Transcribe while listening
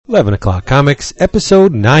11 O'Clock Comics,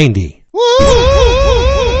 episode 90. Woo!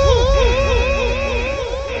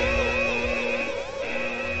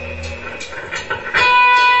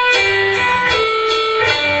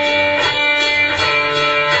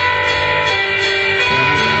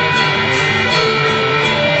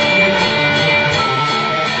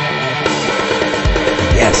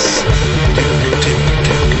 Yes.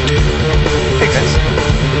 Hey guys.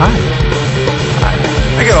 Hi.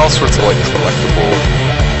 I got all sorts of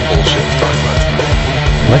collectible bullshit to talk about tonight.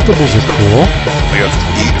 Collectibles are cool. I got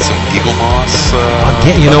some Eagle Moss.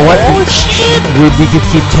 You know what? Oh shit! We could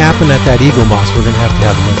keep tapping at that Eagle Moss. We're going to have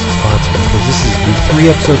them as a sponsor because this is the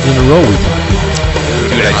 3 episodes in a row we talked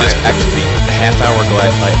about. Dude, I just actually, a half hour ago,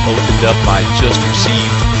 I opened up my just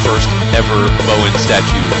received first ever Bowen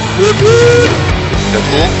statue.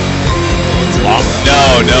 Deadpool?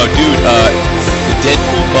 No, dude, the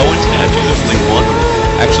Deadpool Bowen statue, there's only one.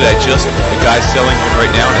 Actually, the guy's selling one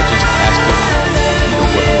right now, and I just asked him,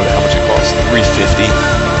 how much it costs? $350.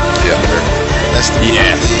 Yeah. That's the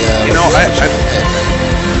Yeah.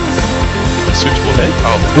 The Switchable head?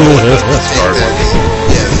 Oh, Star Wars.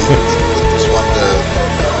 Just want the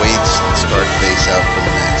Wade's start face out for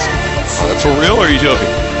the max. Oh, that's for real, or are you joking?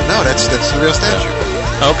 No, that's the real statue.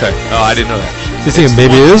 Okay. Oh, I didn't know that. You're saying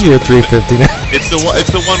maybe it is worth $350 now. It's the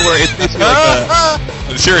one where it's basically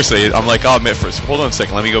like seriously, I'm like, I'll admit first. Hold on a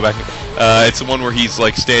second, let me go back. It's the one where he's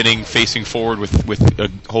like standing facing forward with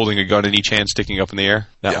holding a gun in each hand, sticking up in the air.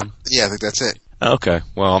 That one. Yeah, I think that's it. Okay.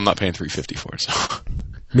 Well, I'm not paying $350 for it. So.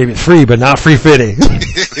 Maybe it's free, but not free fitting.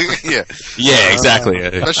 Yeah. Yeah, exactly.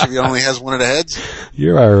 Especially if he only has one of the heads.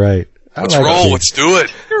 You're all right. Let's roll. Let's do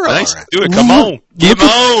it. You're all Nice. right. Do it. Come on. Come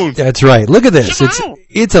on. That's right. Look at this.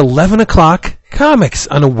 It's 11 o'clock comics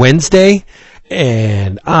on a Wednesday,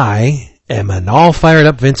 and I am an all fired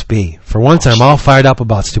up Vince B. For once, I'm all fired up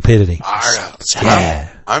about stupidity. Yeah.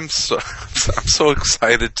 I'm so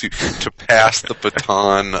excited to pass the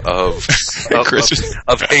baton of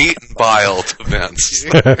hate and bile to Vince.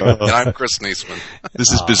 And I'm Chris Niesman. This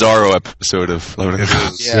is Bizarro episode of Loading.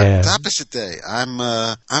 Yeah, it's opposite day.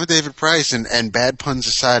 I'm David Price, and bad puns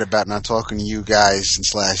aside about not talking to you guys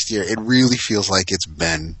since last year, it really feels like it's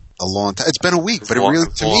been a long time. It's been a week, but it really,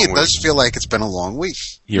 to me, it does feel like it's been a long week.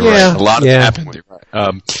 You're right. A lot has happened.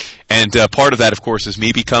 And part of that, of course, is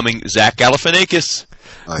me becoming Zach Galifianakis.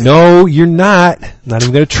 No, you're not. Not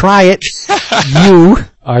even going to try it. You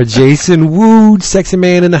are Jason Wood, sexy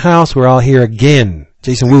man in the house. We're all here again.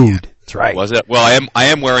 Jason Wood. That's right. Was it? Well, I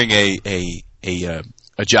am wearing a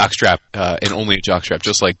jockstrap, and only a jockstrap,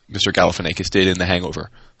 just like Mr. Galifianakis did in The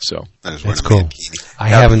Hangover. So that's cool. I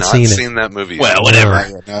haven't seen that movie. Well,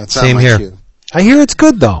 whatever. No, same here. I hear it's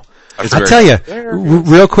good though. I tell you,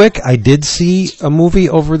 real quick, I did see a movie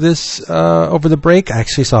over the break. I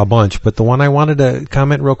actually saw a bunch, but the one I wanted to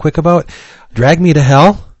comment real quick about, Drag Me to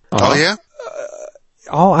Hell. Oh yeah.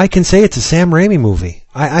 All I can say, it's a Sam Raimi movie.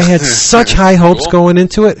 I had such high hopes going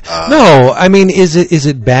into it. No, I mean, is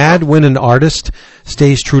it bad when an artist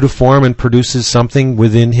stays true to form and produces something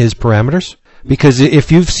within his parameters? Because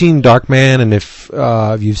if you've seen Darkman, and if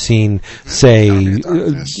you've seen, say,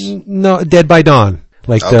 Dead by Dawn,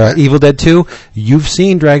 like the Evil Dead 2, you've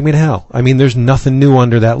seen Drag Me to Hell. I mean, there's nothing new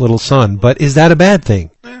under that little sun. But is that a bad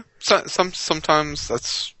thing? Yeah. Sometimes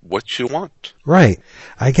that's what you want. Right,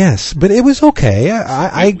 I guess. But it was okay.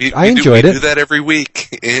 I enjoyed it. We do that every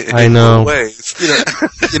week. I know. Ways.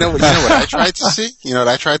 You know what I tried to see? You know what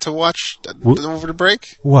I tried to watch over the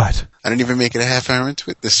break? What? I didn't even make it a half hour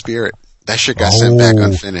into it. The Spirit. That shit got sent back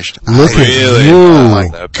unfinished. Look at you. Oh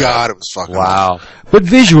my God, it was fucking wow. But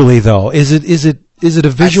visually though, is it a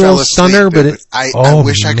visual stunner? But I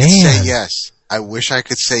wish I could say yes. I wish I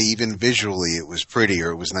could say even visually it was pretty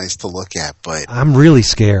or it was nice to look at, but I'm really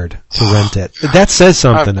scared to rent it. That says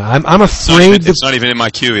something. I'm afraid. It's not even in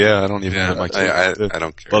my queue. Yeah, I don't even have my queue. I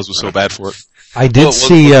don't care. Buzz was so bad for it. I did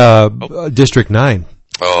see District 9.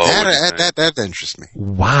 Oh, that interests me.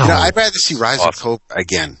 Wow. You know, I'd rather see Rise of Hope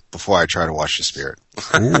again before I try to watch The Spirit.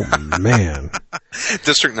 Oh man.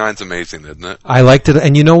 District 9's amazing, isn't it? I liked it,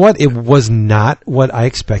 and you know what? It was not what I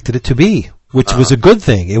expected it to be, which was a good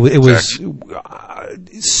thing. It was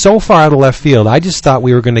so far out of left field. I just thought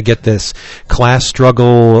we were going to get this class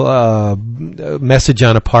struggle message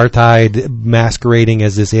on apartheid masquerading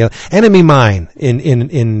as this enemy mine in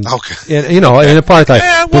apartheid.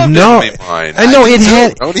 Yeah, but no, I know it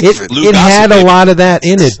had a lot of that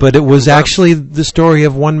in it, but it was actually the story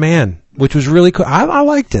of one man, which was really cool. I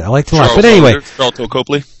liked it. I liked it a lot. But anyway, Charlton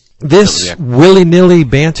Copley. This willy-nilly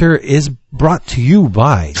banter is brought to you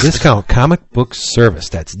by Discount Comic Book Service.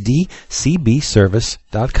 That's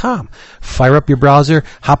DCBService.com. Fire up your browser,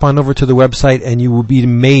 hop on over to the website, and you will be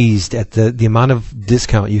amazed at the amount of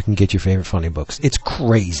discount you can get your favorite funny books. It's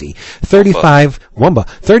crazy. 35 to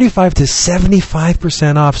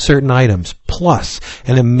 75% off certain items, plus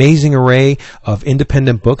an amazing array of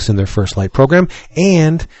independent books in their First Light program,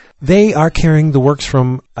 and they are carrying the works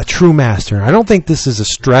from a true master. I don't think this is a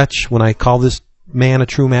stretch when I call this man a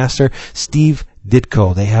true master, Steve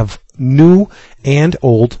Ditko. They have new and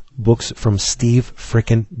old books from Steve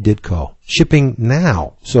frickin' Ditko. Shipping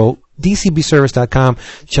now. So DCBService.com.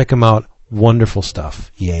 Check them out. Wonderful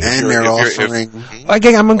stuff. Yay. And they're offering...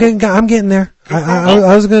 I'm getting there.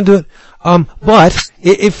 I was going to do it. But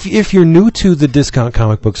if you're new to the Discount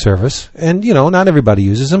Comic Book Service, and not everybody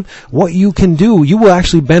uses them, what you can do, you will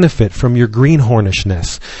actually benefit from your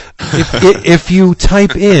greenhornishness. If you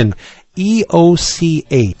type in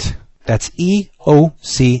EOC8, that's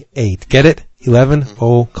EOC8. Get it? 11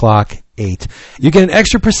 o'clock 8. You get an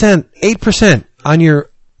extra 8%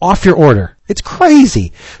 off your order. It's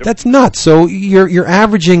crazy. That's nuts. So you're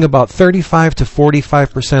averaging about 35 to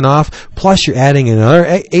 45% off, plus you're adding another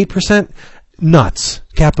 8%. Nuts.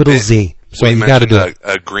 Capital Z. So you got to do it.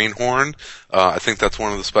 A Greenhorn. I think that's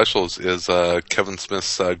one of the specials. Is Kevin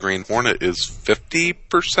Smith's Green Hornet is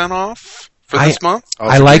 50% off for this month.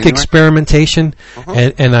 I like experimentation,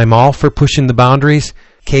 and I'm all for pushing the boundaries.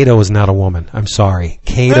 Kato is not a woman. I'm sorry.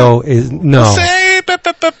 Kato is no.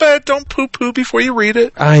 Don't poo-poo before you read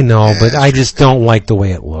it. I know, but I just don't like the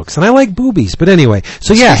way it looks. And I like boobies. But anyway,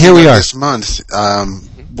 so yeah, here we are. This month,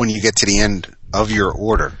 when you get to the end of your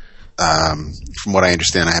order, from what I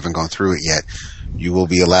understand, I haven't gone through it yet, you will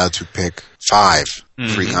be allowed to pick 5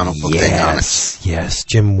 free comic book day comics. Yes,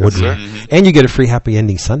 Jim Woodward. And you get a free Happy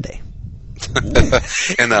Ending Sunday.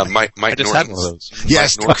 And Mike Norton. Had one of those.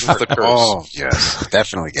 Yes, Mike Norton's The Curse. Oh, yes,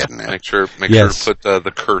 definitely getting it. Make sure to put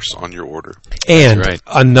the curse on your order. And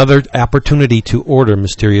another opportunity to order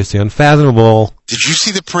Mysterious the Unfathomable. Did you see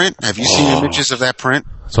the print? Have you seen images of that print?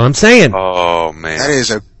 That's what I'm saying. Oh, man. That is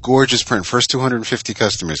a gorgeous print. First 250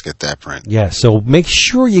 customers get that print. Yeah, so make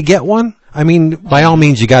sure you get one. I mean, by all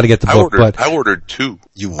means, you got to get the book. I ordered 2.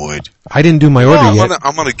 You would. I didn't do my order yet.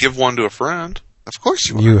 I'm going to give one to a friend. Of course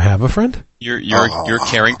you would. You have a friend? You're a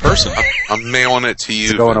caring person. I'm mailing it to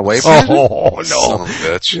you. Going away from Oh, no. Son of a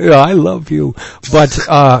bitch. Yeah, I love you. But,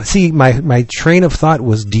 see, my train of thought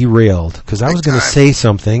was derailed because I was going to say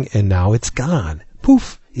something and now it's gone.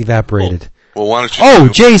 Poof, evaporated. Well, why don't you...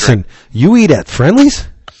 Jason, you eat at Friendly's?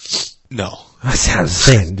 No. I was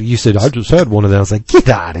saying, you said, I just had one of them. I was like, get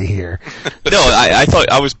out of here. No, I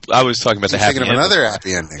thought I was talking about the happy ending. Thinking of another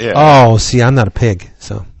happy ending. Yeah. Oh, see, I'm not a pig,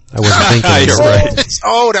 so I wasn't thinking. You're right.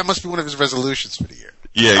 Oh, that must be one of his resolutions for the year.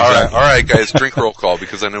 Yeah, exactly. All right, guys, drink roll call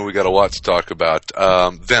because I know we got a lot to talk about.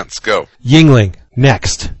 Vince, go. Yingling,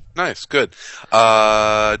 next. Nice, good.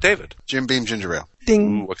 David. Jim Beam Ginger Ale.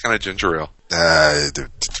 Ding. Ooh, what kind of ginger ale? 3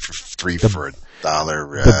 for $1.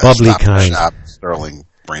 The bubbly Stop and kind. Shop, Sterling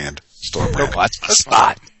brand. Store brand. That's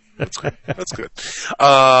not. That's good.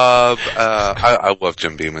 I love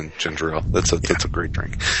Jim Beam and ginger ale. That's a great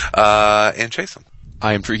drink. And Jason.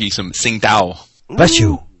 I am drinking some Tsingtao. Bless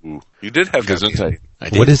you. Ooh, you did have Gesundheit. I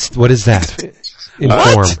did. What is that?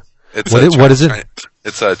 Inform. What is it?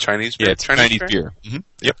 It's a Chinese beer. Yeah, it's Chinese beer. Mm-hmm.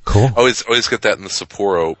 Yep. Cool. Always get that in the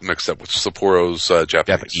Sapporo mixed up with Sapporo's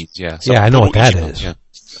Japanese. Yeah. Yeah, I know what that is. Yeah.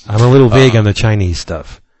 I'm a little vague on the Chinese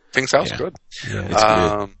stuff. Tsingtao's good. Yeah, it's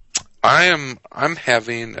good. I'm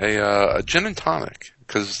having a gin and tonic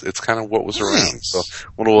because it's kind of what was around. So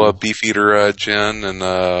a little Beefeater gin and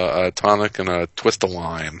a tonic and a twist of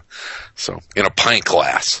lime. So in a pint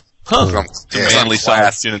glass. Huh. Manly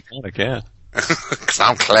size gin and tonic, yeah. Because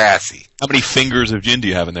I'm classy. How many fingers of gin do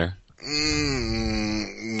you have in there?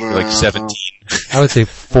 Like 17. I would say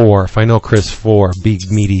 4. If I know Chris, 4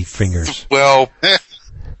 big meaty fingers. Well,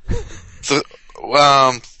 so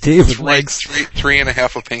David likes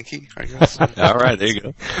 3.5 a pinky, I guess. All right, there you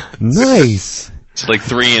go. Nice. It's like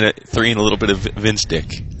 3 and a little bit of Vince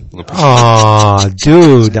Dick. Aw,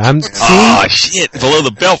 dude, Ah, shit! Below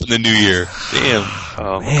the belt in the new year. Damn.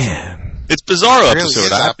 Oh man. It's Bizarro Really episode.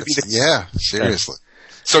 is I have to be yeah, seriously.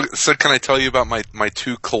 So can I tell you about my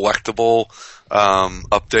 2 collectible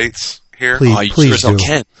updates here? Please do.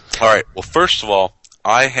 Can. All right. Well, first of all,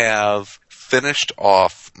 I have finished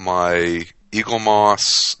off my Eagle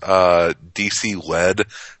Moss DC LED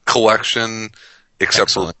collection,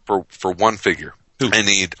 except for one figure. Who?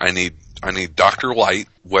 I need Dr. Light,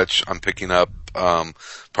 which I'm picking up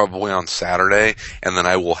probably on Saturday, and then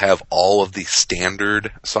I will have all of the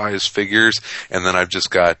standard size figures, and then I've just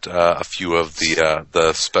got a few of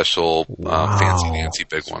the special fancy Nancy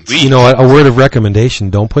big ones. You know, a word of recommendation: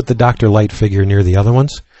 don't put the Dr. Light figure near the other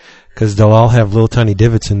ones, because they'll all have little tiny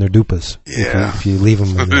divots in their dupas. Yeah. If you leave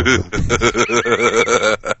them.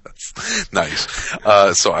 Nice.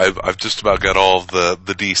 So I've just about got all of the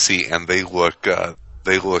DC, and they look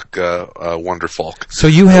wonderful. So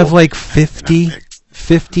you have like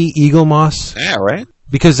 50 Eagle Moss? Yeah, right.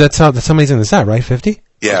 Because that's how somebody's in the set, right? 50?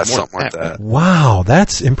 Yeah, something like that. Wow,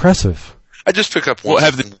 that's impressive. I just pick up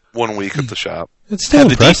one week at the shop. It's still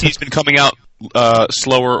have impressive. the DCs been coming out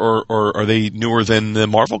slower, or are they newer than the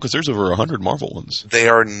Marvel? Because there's over 100 Marvel ones. They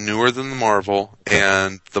are newer than the Marvel,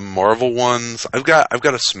 and the Marvel ones, I've got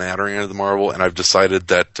a smattering of the Marvel, and I've decided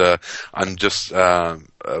that I'm just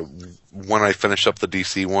when I finish up the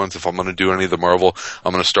DC ones, if I'm going to do any of the Marvel,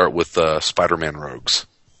 I'm going to start with Spider-Man Rogues.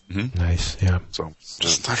 Mm-hmm. Nice, yeah. So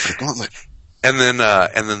just time for the gauntlet. And then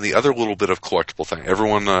the other little bit of collectible thing.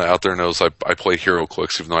 Everyone out there knows I play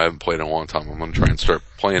HeroClix, even though I haven't played in a long time. I'm going to try and start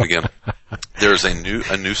playing again. There's a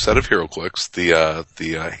new set of HeroClix,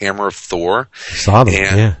 the Hammer of Thor. Saw them,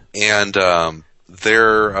 yeah. And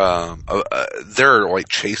there are like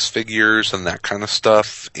chase figures and that kind of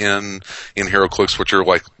stuff in HeroClix, which are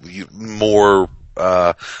like more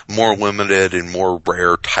limited and more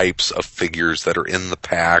rare types of figures that are in the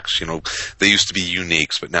packs. You know, they used to be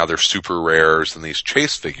uniques, but now they're super rares and these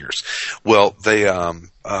chase figures. Well, they,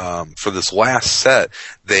 for this last set,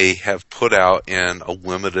 they have put out in a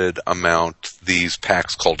limited amount these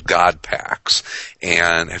packs called God Packs.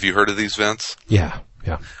 And have you heard of these, Vince? Yeah.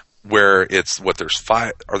 Where it's, are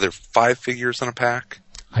there 5 figures in a pack?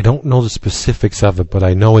 I don't know the specifics of it, but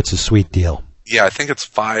I know it's a sweet deal. Yeah, I think it's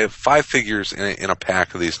five figures in a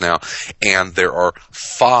pack of these now, and there are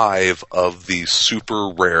 5 of these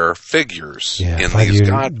super rare figures in these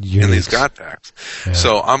God packs. Yeah.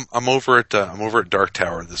 So I'm over at Dark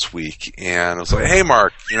Tower this week, and I was like, hey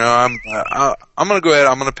Mark, you know, I'm gonna go ahead,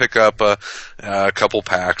 I'm gonna pick up a couple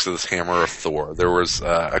packs of this Hammer of Thor. There was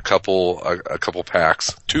a couple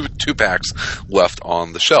packs, two packs left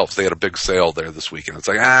on the shelves. They had a big sale there this week, and it's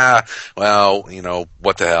like, well, you know,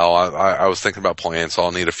 what the hell? I was thinking about playing, so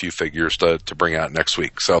I'll need a few figures to bring out next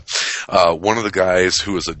week. So one of the guys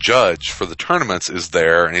who is a judge for the tournaments is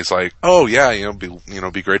there, and he's like, oh yeah,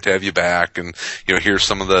 be great to have you back, and you know, here's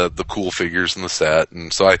some of the cool figures in the set.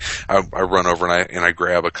 And so I run over and I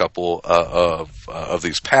grab a couple of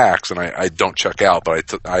these packs, and I don't check out,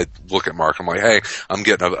 but I look at Mark, I'm like, hey, I'm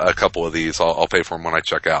getting a couple of these, I'll pay for them when I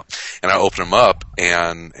check out. And I open them up,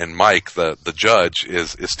 and Mike, the judge,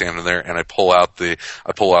 is standing there, and I pull out the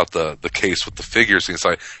case with the figures, and he's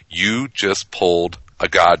like, you just pulled a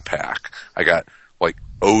God pack. I got like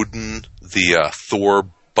Odin, the Thor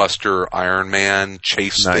Buster Iron Man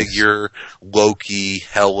chase figure, Loki,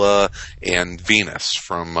 Hela, and Venus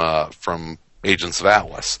from Agents of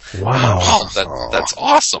Atlas. Wow. That's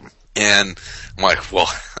awesome. And I'm like, well,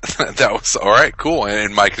 that was all right, cool.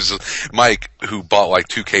 And Mike, who bought like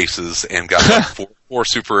 2 cases and got like 4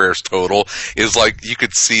 super rares total, is like, you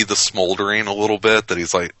could see the smoldering a little bit, that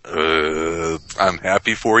he's like, I'm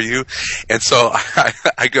happy for you. And so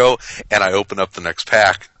I go and I open up the next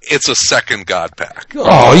pack. It's a second God pack.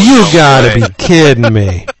 Oh, you gotta be kidding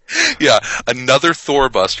me. Yeah, another Thor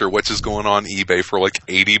Buster, which is going on eBay for like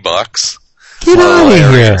 $80. Get out of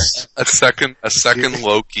here! A second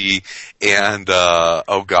Loki, and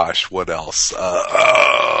oh gosh, what else?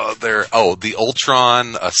 The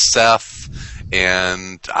Ultron, a Seth,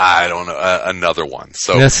 and I don't know, another one.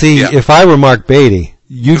 So now, see, if I were Mark Beatty,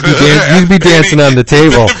 you'd be dancing on the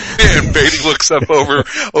table. And Beatty looks up over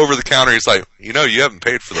the counter. He's like, you haven't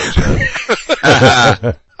paid for those yet.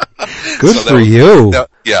 Good for you.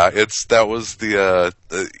 That was the.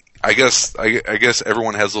 I guess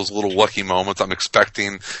everyone has those little lucky moments. I'm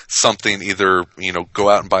expecting something, either go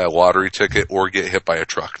out and buy a lottery ticket or get hit by a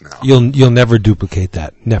truck now. You'll never duplicate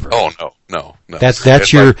that. Never. Oh no.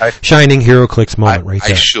 That's your shining HeroClix moment right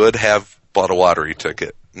there. I should have bought a lottery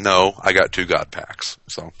ticket. No, I got 2 God packs.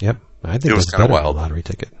 So yep, I think it was kind of wild. A lottery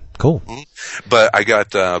ticket. Cool. Mm-hmm. But I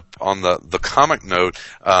got on the comic note.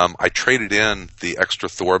 I traded in the extra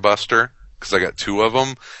Thor Buster, because I got 2 of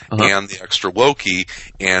them, and the extra Loki,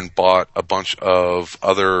 and bought a bunch of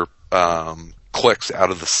other clicks out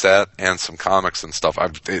of the set and some comics and stuff.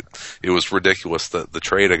 It was ridiculous, the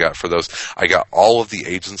trade I got for those. I got all of the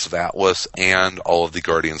Agents of Atlas and all of the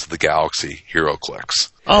Guardians of the Galaxy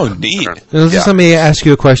HeroClix. Oh, neat. Let me ask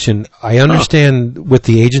you a question. I understand with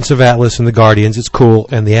the Agents of Atlas and the Guardians, it's cool,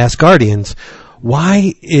 and the Asgardians,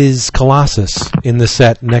 Why is Colossus in the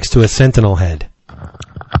set next to a Sentinel head?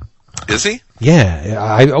 Is he? Yeah,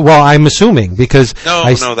 I'm assuming because no,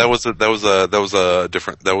 that was a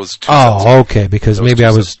different. That was two sets. Okay, because maybe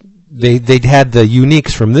I was. Sets. They had the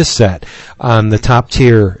uniques from this set on the top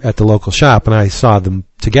tier at the local shop, and I saw them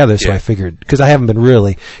together, so I figured because I haven't been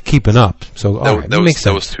really keeping up. So that makes sense.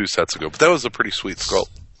 That was 2 sets ago, but that was a pretty sweet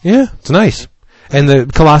sculpt. Yeah, it's nice, and the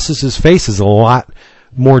Colossus's face is a lot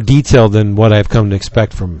more detailed than what I've come to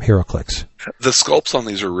expect from HeroClix. The sculpts on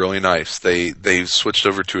these are really nice. They switched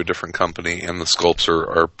over to a different company, and the sculpts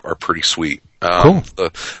are pretty sweet. Cool.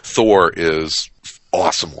 The Thor is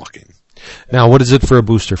awesome looking. Now, what is it for a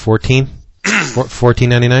booster? 14?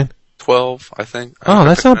 $14.99? 12, I think. Oh,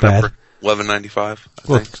 that's not bad. $11.95.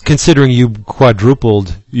 Well, considering you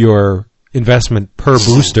quadrupled your investment per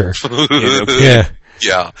booster.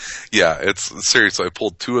 Yeah. Yeah. It's seriously. I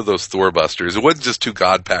pulled 2 of those Thor busters. It wasn't just 2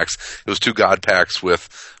 God packs. It was 2 God packs with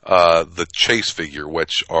the Chase figure,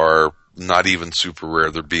 which are not even super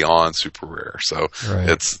rare. They're beyond super rare. So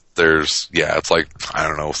it's like, I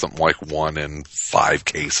don't know, something like 1 in 5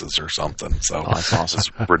 cases or something. So that's awesome.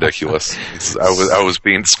 It's ridiculous. I was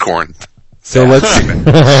being scorned. So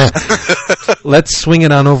let's swing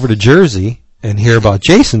it on over to Jersey and hear about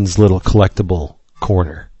Jason's little collectible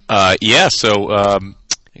corner. So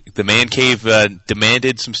the Man Cave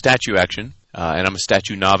demanded some statue action, and I'm a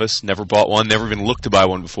statue novice, never bought one, never even looked to buy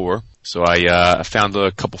one before. So I found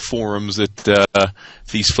a couple forums that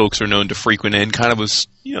these folks are known to frequent and kind of was,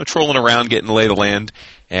 trolling around getting the lay of the land,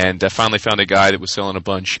 and I finally found a guy that was selling a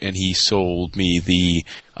bunch, and he sold me the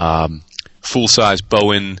full-size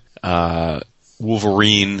Bowen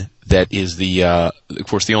Wolverine that is of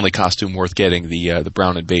course, the only costume worth getting, the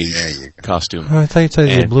brown and beige costume. Oh, I thought you said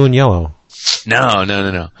it was blue and yellow. No.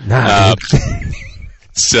 Nah,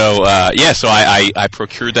 So I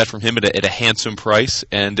procured that from him at a handsome price,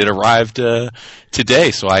 and it arrived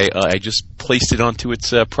today. So I just placed it onto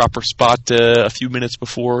its proper spot a few minutes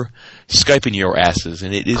before Skyping your asses,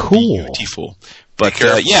 and it is beautiful. But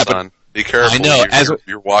son. Be careful. I know.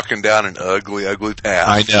 You're walking down an ugly, ugly path.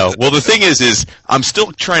 I know. Well, the thing is I'm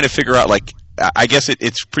still trying to figure out, I guess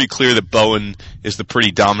it's pretty clear that Bowen is the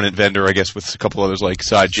pretty dominant vendor, I guess, with a couple others like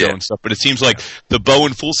Sideshow and stuff. But it seems like the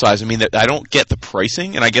Bowen full size, I don't get the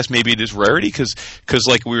pricing, and I guess maybe it is rarity because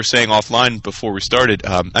like we were saying offline before we started,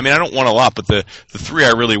 I don't want a lot, but the 3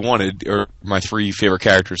 I really wanted are my 3 favorite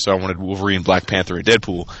characters. So I wanted Wolverine, Black Panther, and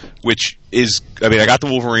Deadpool, which is, I got the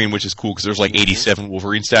Wolverine, which is cool because there's 87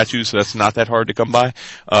 Wolverine statues, so that's not that hard to come by.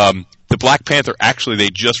 The Black Panther, actually, they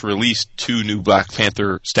just released 2 new Black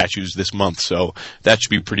Panther statues this month, so that should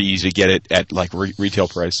be pretty easy to get it at retail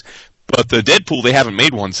price. But the Deadpool, they haven't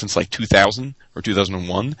made one since 2000 or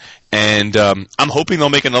 2001, and I'm hoping they'll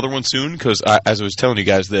make another one soon because, as I was telling you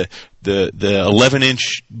guys, the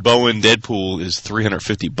 11-inch Bowen Deadpool is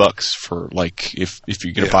 $350 for if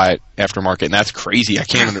you're gonna buy it aftermarket, and that's crazy. I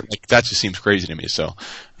can't that just seems crazy to me. So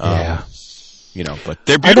but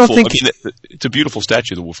they're beautiful. I don't think it's a beautiful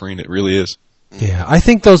statue, the Wolverine. It really is. Yeah, I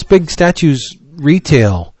think those big statues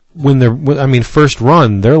retail when they're first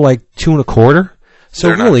run, they're like $2.25. So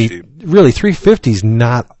really $350 is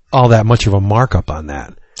not all that much of a markup on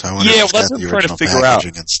that. So I wonder if that's what I'm trying to figure out.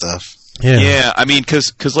 And stuff. Yeah,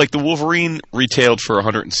 because the Wolverine retailed for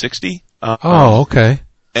 $160. Okay.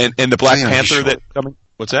 And the Black Panther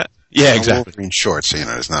what's that? Yeah, exactly. Wolverine short, so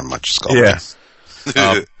there's not much sculpting.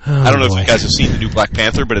 Yeah. I don't know if you guys have seen the new Black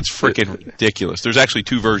Panther, but it's freaking ridiculous. There's actually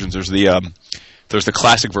 2 versions. There's the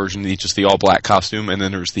classic version, just the all black costume, and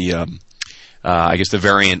then there's the I guess the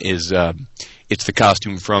variant is it's the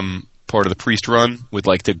costume from part of the Priest run with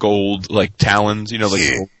the gold talons, the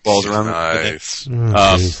gold balls around it.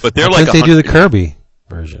 Nice. But they're they do the Kirby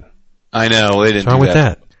version. I know they didn't. What's wrong with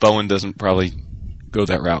that? Bowen doesn't probably go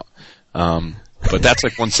that route. But that's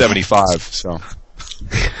 $175. So.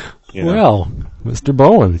 Well, Mr.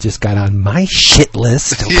 Bowen just got on my shit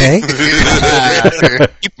list, okay?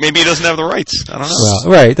 Maybe he doesn't have the rights. I don't know. Well,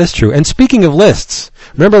 right, that's true. And speaking of lists,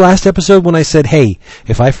 remember last episode when I said, hey,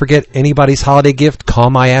 if I forget anybody's holiday gift, call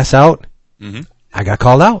my ass out? Mm-hmm. I got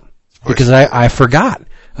called out because I forgot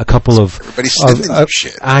a couple of... Everybody's sending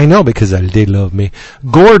shit. I know, because they love me.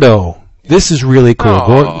 Gordo. This is really cool.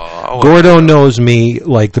 Gordo knows me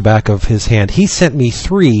like the back of his hand. He sent me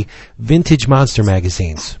 3 vintage monster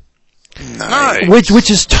magazines. Nice.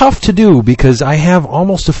 Which is tough to do because I have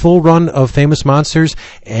almost a full run of Famous Monsters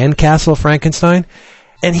and Castle of Frankenstein,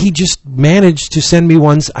 and he just managed to send me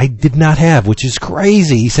ones I did not have, which is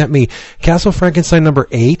crazy. He sent me Castle of Frankenstein number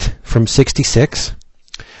 8 from 1966,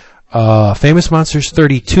 Famous Monsters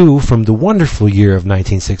 32 from the wonderful year of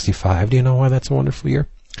 1965. Do you know why that's a wonderful year?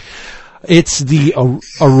 It's the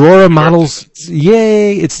Aurora Models.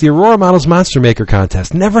 Yay! It's the Aurora Models Monster Maker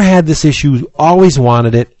contest. Never had this issue. Always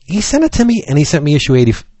wanted it. He sent it to me, and he sent me issue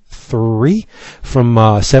 83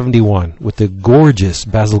 from 71 with the gorgeous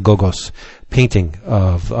Basil Gogos painting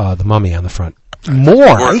of the mummy on the front.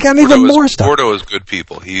 More. He got even more stuff. Gordo is good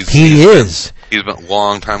people. He's been a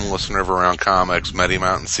long-time listener of Around Comics. Met him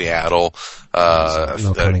out in Seattle a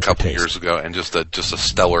couple of years ago, and just a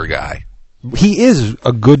stellar guy. He is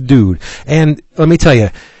a good dude. And let me tell you,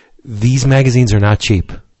 these magazines are not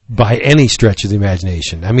cheap by any stretch of the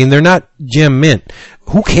imagination. I mean, they're not gem mint.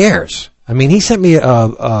 Who cares? I mean, he sent me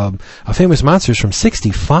a Famous Monsters from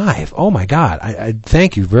 65. Oh, my God. I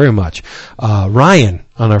thank you very much. Ryan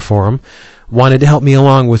on our forum wanted to help me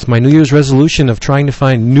along with my New Year's resolution of trying to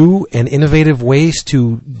find new and innovative ways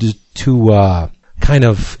to kind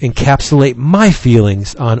of encapsulate my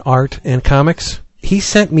feelings on art and comics. He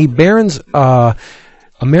sent me Barron's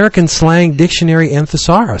American Slang Dictionary and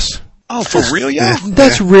Thesaurus. Oh, for real? Yeah.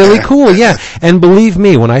 That's really cool, yeah. And believe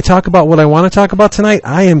me, when I talk about what I want to talk about tonight,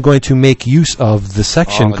 I am going to make use of the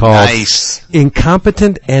section called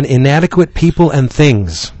Incompetent and Inadequate People and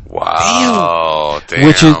Things. Wow. Damn.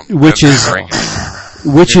 Which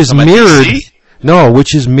is mirrored. No,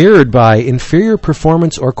 which is mirrored by inferior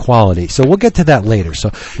performance or quality. So we'll get to that later.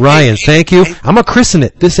 So, Ryan, thank you. I'm going to christen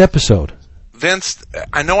it this episode. Vince,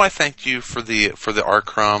 I know I thanked you for the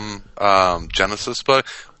Arkham Genesis book.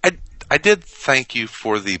 I did thank you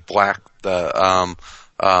for the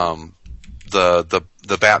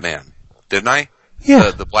the Batman, didn't I?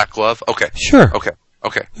 Yeah. The Black Glove? Okay. Sure. Okay.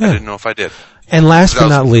 Yeah. I didn't know if I did. And last but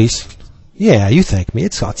not least, yeah, you thank me.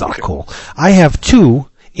 It's all cool. I have 2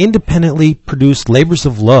 independently produced labors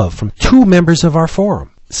of love from 2 members of our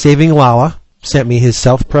forum. Saving Lala sent me his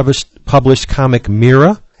self-published comic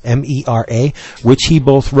Mera, M-E-R-A, which he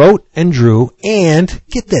both wrote and drew, and,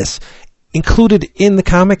 get this, included in the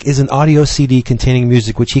comic is an audio CD containing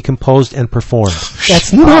music which he composed and performed.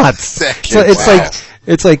 That's nuts! So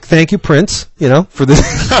it's like, thank you, Prince, for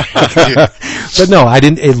this. But no, I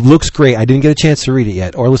didn't. It looks great. I didn't get a chance to read it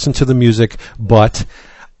yet or listen to the music, but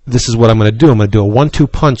this is what I'm going to do. I'm going to do a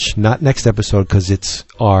 1-2 punch, not next episode because it's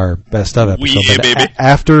our best of episode. Yeah, baby.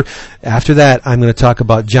 After that, I'm going to talk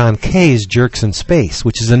about John Kay's Jerks in Space,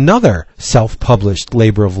 which is another self-published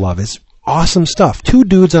labor of love. It's awesome stuff. 2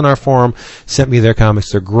 dudes on our forum sent me their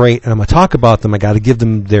comics. They're great, and I'm going to talk about them. I got to give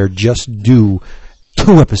them their just due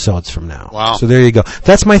 2 episodes from now. Wow. So there you go.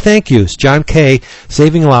 That's my thank yous. John Kay,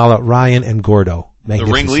 Saving Lala, Ryan, and Gordo. The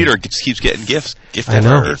ringleader just keeps getting gifts. I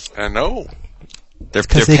know. They're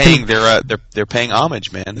paying they're paying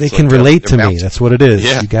homage, man. They can relate to me. That's what it is.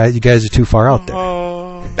 Yeah. You guys are too far out there.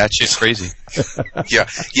 That shit's crazy.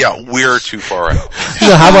 Yeah, we're too far out.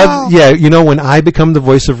 How about when I become the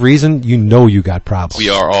voice of reason, you got problems. We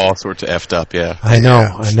are all sorts of effed up, yeah. I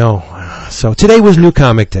know. So today was New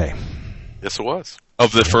Comic Day. Yes, it was.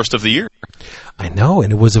 Of the first of the year. I know,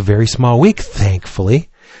 and it was a very small week, thankfully.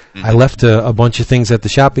 Mm-hmm. I left a bunch of things at the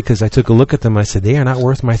shop because I took a look at them and I said, they are not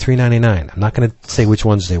worth my $3.99. I'm not going to say which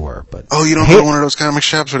ones they were. But you don't go to one of those comic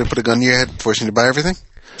shops where they put a gun to your head forcing you to buy everything?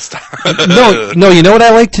 No, you know what I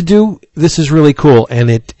like to do? This is really cool, and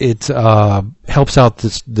it helps out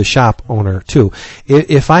the shop owner, too.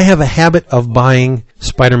 If I have a habit of buying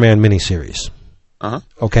Spider-Man miniseries,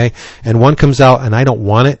 okay, and one comes out and I don't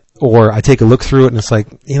want it, or I take a look through it and it's like,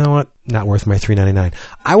 you know what, not worth my $3.99.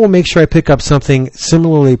 I will make sure I pick up something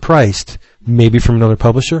similarly priced, maybe from another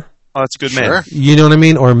publisher. Oh, that's good, man. You know what I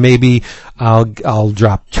mean? Or maybe I'll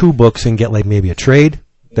drop 2 books and get like maybe a trade.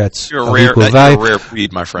 That's you're a rare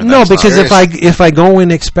breed, my friend. No, because if I go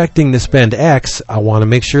in expecting to spend X, I want to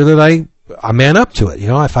make sure that I man up to it.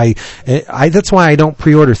 If I that's why I don't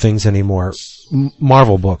pre-order things anymore.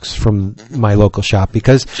 Marvel books from my local shop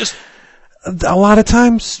because a lot of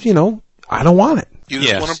times, I don't want it. You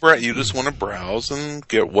just want to browse and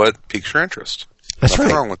get what piques your interest. That's Nothing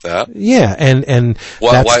right. wrong with that. Yeah, and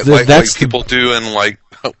like people do in like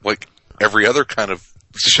every other kind of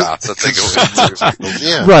shop that they go into.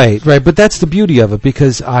 Yeah. Right. But that's the beauty of it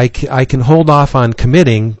because I can hold off on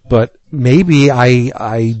committing, but maybe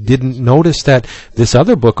I didn't notice that this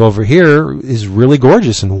other book over here is really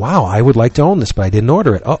gorgeous and wow, I would like to own this, but I didn't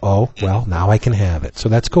order it. Well, now I can have it. So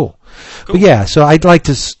that's cool. But yeah, so I'd like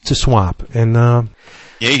to swap and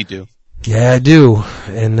yeah, you do. Yeah, I do.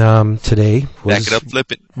 And today was back it up,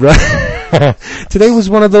 flip it. Right. Today was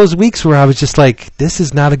one of those weeks where I was just like, this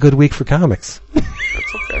is not a good week for comics.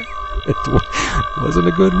 That's okay. It wasn't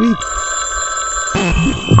a good week.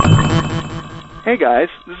 Hey guys,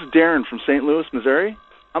 this is Darren from St. Louis, Missouri.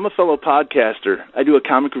 I'm a fellow podcaster. I do a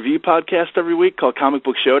comic review podcast every week called Comic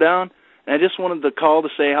Book Showdown, And I just wanted to call to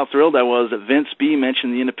say how thrilled I was that Vince B.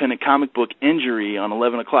 mentioned the independent comic book Injury on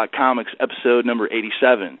 11 O'Clock Comics, episode number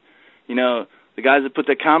 87. You know, the guys that put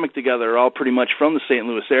that comic together are all pretty much from the St.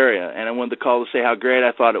 Louis area, and I wanted to call to say how great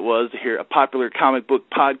I thought it was to hear a popular comic book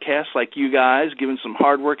podcast like you guys giving some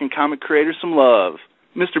hard-working comic creators some love.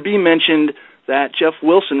 Mr. B mentioned that Jeff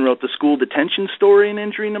Wilson wrote the school detention story in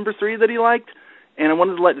Injury number 3 that he liked, and I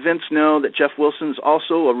wanted to let Vince know that Jeff Wilson is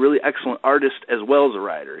also a really excellent artist as well as a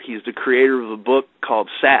writer. He's the creator of a book called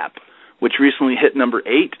Sap, which recently hit number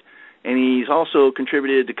 8, and he's also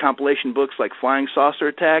contributed to compilation books like Flying Saucer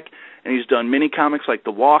Attack, and he's done mini comics like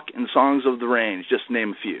The Walk and Songs of the Range, just to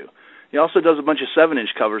name a few. He also does a bunch of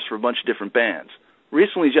 7-inch covers for a bunch of different bands.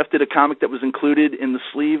 Recently, Jeff did a comic that was included in the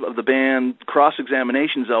sleeve of the band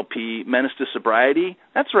Cross-Examinations LP, Menace to Sobriety.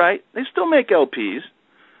 That's right, they still make LPs.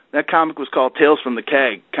 That comic was called Tales from the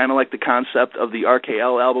Keg, kind of like the concept of the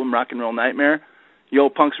RKL album Rock and Roll Nightmare. You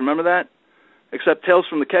old punks remember that? Except Tales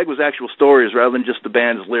from the Keg was actual stories rather than just the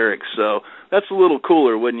band's lyrics, so that's a little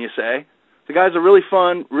cooler, wouldn't you say? The guy's a really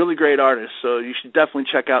fun, really great artist, so you should definitely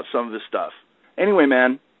check out some of his stuff. Anyway,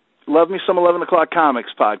 man, love me some 11 O'Clock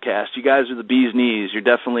Comics podcast. You guys are the bee's knees. You're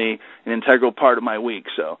definitely an integral part of my week,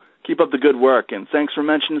 so keep up the good work, and thanks for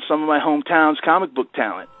mentioning some of my hometown's comic book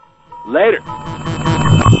talent. Later.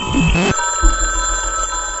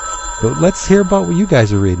 But let's hear about what you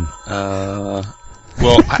guys are reading. Well,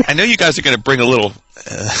 I know you guys are going to bring a little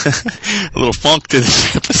funk to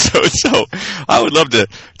this episode, so I would love to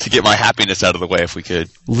get my happiness out of the way if we could.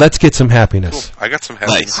 Let's get some happiness. Cool. I got some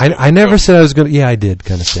happiness. Nice. I never said I was going to. Yeah, I did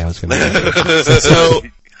kind of say I was going to. So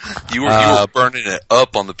you were burning it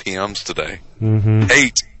up on the PMs today. Mm-hmm.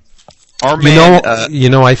 Hate. Our man, you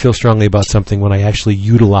know, I feel strongly about something when I actually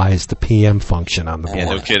utilize the PM function on the board. Yeah,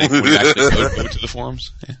 no kidding. Would you actually go to the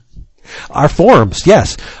forums? Yeah. Our forums,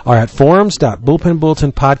 yes, are at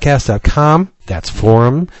forums.bullpenbulletinpodcast.com. That's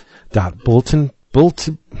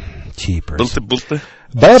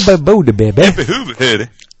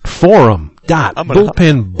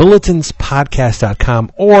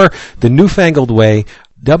or the newfangled way,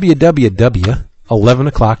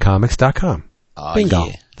 www.11o'clockcomics.com. Bingo.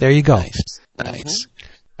 Yeah. There you go. Nice.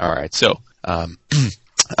 All right. So, a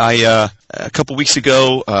couple weeks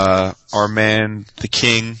ago, our man, the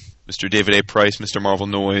King, Mr. David A. Price, Mr. Marvel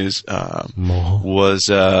Noise, was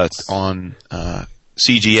on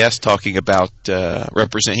CGS talking about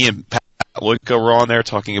he and Pat Loika were on there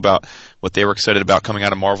talking about what they were excited about coming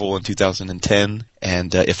out of Marvel in 2010.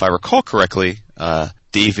 And if I recall correctly,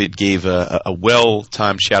 David gave a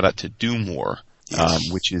well-timed shout-out to Doom War,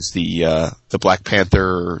 which is the Black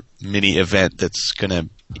Panther mini event that's going to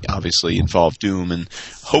obviously involve Doom and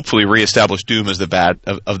hopefully reestablish Doom as the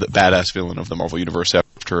badass villain of the Marvel Universe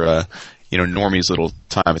after Normie's little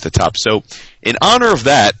time at the top. So, in honor of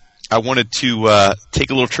that, I wanted to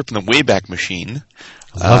take a little trip in the Wayback Machine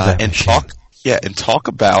and talk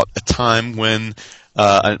about a time when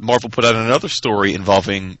Marvel put out another story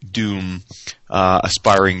involving Doom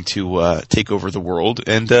aspiring to take over the world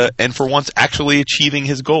and for once actually achieving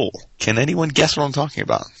his goal. Can anyone guess what I'm talking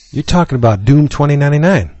about? You're talking about Doom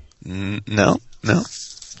 2099. No.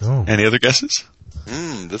 Oh. Any other guesses?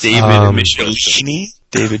 David Michelini.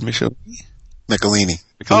 Michelini.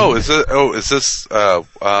 Oh, is this not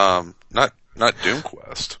Doom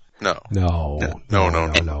Quest? No. I'm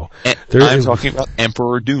talking about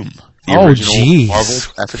Emperor Doom. The original Marvel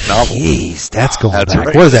graphic novel. Jeez, that's going back.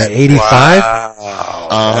 Right. What is that, 85? Wow.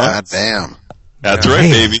 God damn. That's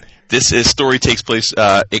right, baby. This story takes place,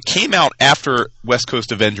 it came out after West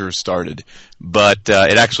Coast Avengers started, but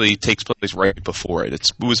it actually takes place right before it. It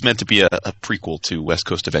was meant to be a prequel to West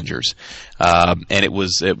Coast Avengers. And it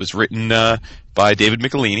was written by David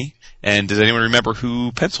Michelini. And does anyone remember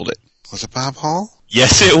who penciled it? Was it Bob Hall?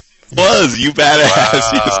 Yes, it was. You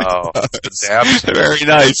badass. Wow. The Dabster. Very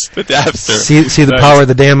nice. The Dabster. See the power of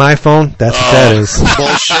the damn iPhone? That's what that is.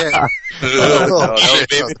 Bullshit.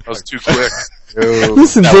 That was too quick.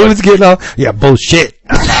 Listen, David's getting all, bullshit.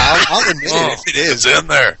 I'll admit it is in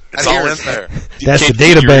there. It's all in there. That's the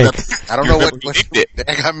data bank. I don't know what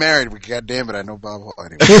I got married, but goddamn it, I know Bob Hall.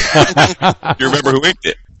 Anyway. You remember who inked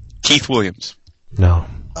it? Keith Williams. No.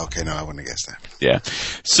 Okay, no, I wouldn't have guessed that. Yeah.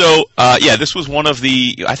 So, this was one of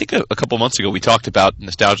the, I think a couple months ago we talked about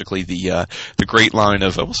nostalgically the great line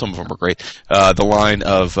of, some of them were great, the line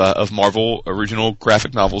of Marvel original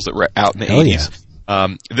graphic novels that were out in the 80s. Yeah.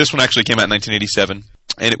 This one actually came out in 1987,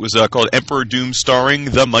 and it was called Emperor Doom starring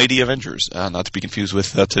the Mighty Avengers, not to be confused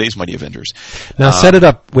with today's Mighty Avengers. Now set it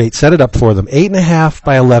up for them. 8.5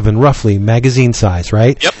 by 11, roughly, magazine size,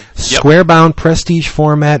 right? Yep. Square bound, prestige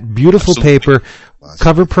format, beautiful Absolutely. paper.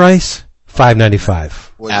 Cover price,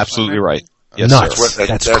 $5.95. Absolutely right. Yes, Nuts. sir.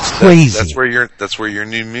 That's crazy. That's where your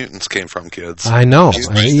New Mutants came from, kids. I know.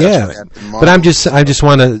 Yeah. But I just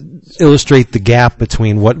want to illustrate the gap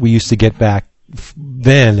between what we used to get back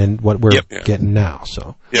then and what we're getting now.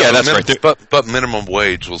 So that's right. But minimum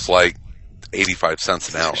wage was like 85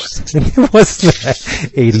 cents an hour. It wasn't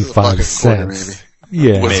that 85 cents.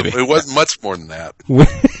 Yeah, maybe. It wasn't much more than that.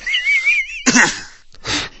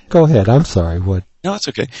 Go ahead. I'm sorry. What? No, it's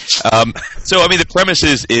okay. So, I mean, the premise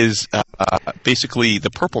is basically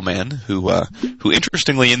the Purple Man, who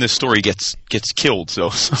interestingly in this story gets killed.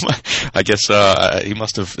 So I guess he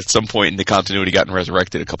must have at some point in the continuity gotten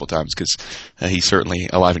resurrected a couple times, because he's certainly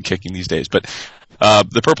alive and kicking these days. But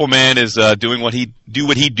the Purple Man is doing what he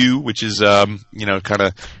do, which is kind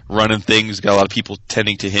of running things. Got a lot of people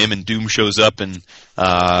tending to him, and Doom shows up and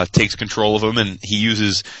takes control of him, and he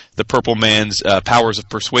uses the Purple Man's powers of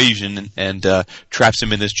persuasion and traps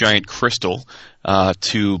him in this giant crystal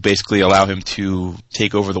to basically allow him to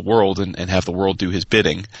take over the world and have the world do his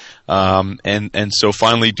bidding. And so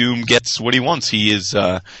finally Doom gets what he wants.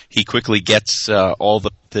 He quickly gets all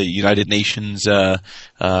the United Nations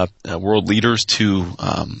world leaders to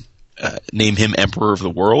name him Emperor of the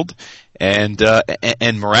world, and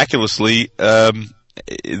miraculously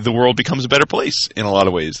the world becomes a better place in a lot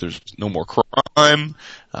of ways. There's no more crime.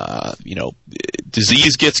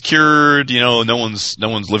 Disease gets cured. No one's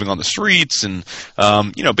living on the streets, and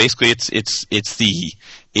basically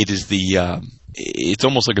it's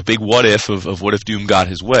almost like a big what if of what if Doom got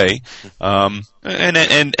his way. And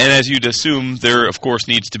as you'd assume, there of course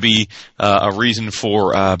needs to be a reason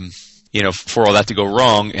for for all that to go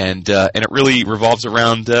wrong, and it really revolves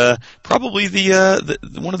around probably the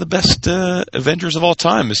one of the best Avengers of all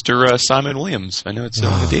time, Mr. Simon Williams. I know it's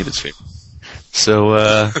one of David's favorite. So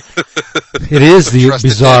it is the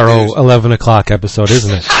bizarro 11 o'clock episode,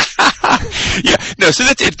 isn't it? Yeah, no. So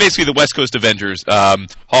it's basically the West Coast Avengers: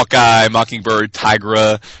 Hawkeye, Mockingbird,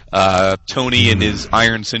 Tigra, Tony in his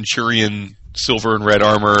Iron Centurion silver and red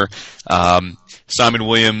armor, Simon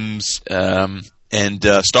Williams, and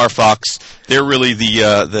Star Fox. They're really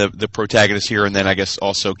the protagonists here, and then I guess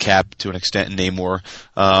also Cap to an extent, and Namor.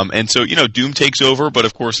 And so Doom takes over, but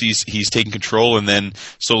of course he's taking control, and then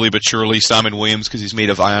slowly but surely Simon Williams, because he's made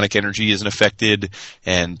of ionic energy, isn't affected,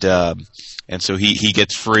 and so he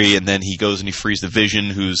gets free, and then he goes and he frees the Vision,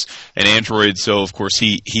 who's an android. So of course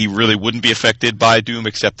he really wouldn't be affected by Doom,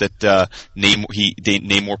 except that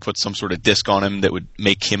Namor puts some sort of disc on him that would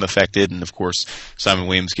make him affected, and of course Simon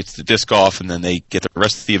Williams gets the disc off, and then they get the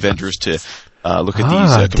rest of the Avengers to look at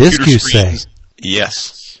these computer disc, screens. you say?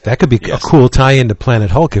 Yes. That could be a cool tie-in to Planet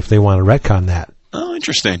Hulk if they want to retcon that. Oh,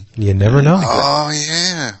 interesting. You never know. Oh,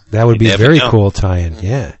 yeah. That would be a very cool tie-in,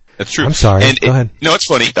 yeah. That's true. I'm sorry. Go ahead. No, it's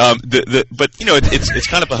funny. But it's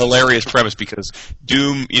kind of a hilarious premise, because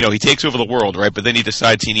Doom, he takes over the world, right? But then he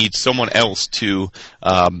decides he needs someone else to.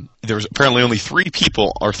 There's apparently only 3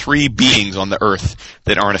 people or 3 beings on the Earth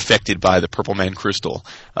that aren't affected by the Purple Man crystal.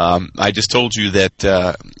 I just told you that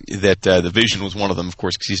the Vision was one of them, of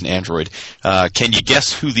course, because he's an android. Can you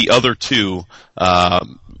guess who the other 2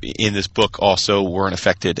 in this book also weren't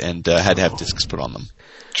affected and had to have discs put on them?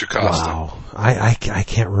 Jocasta. Wow, I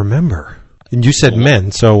can't remember. And you said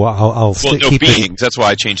men, so I'll keep beings. it. That's why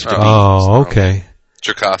I changed it to beings. Oh, okay.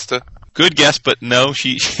 Jocasta. Good guess, but no.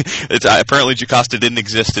 It's apparently Jocasta didn't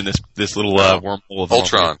exist in this little wormhole of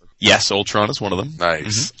Ultron. Yes, Ultron is one of them.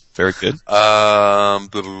 Nice. Mm-hmm. Very good. Are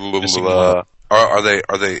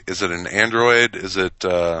they? Is it an android? Is it?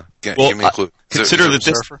 Give me a clue. Consider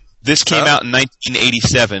that this came out in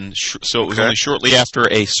 1987, so it was only shortly after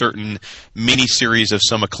a certain mini-series of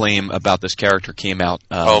some acclaim about this character came out.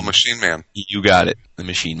 Machine Man. You got it, the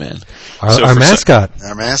Machine Man. Our mascot.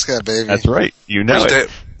 Our mascot, baby. That's right. You know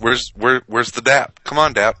it. Where's the DAP? Come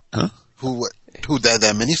on, DAP. Huh? Who that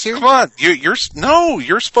miniseries? Come on,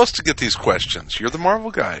 you're supposed to get these questions. You're the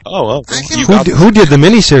Marvel guy. Oh, well. Who did the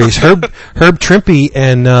miniseries? Herb Trimpe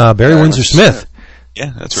and Barry Windsor Smith.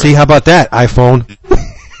 Yeah, that's right. See, how about that, iPhone?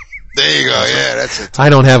 There you go. Yeah, that's it. I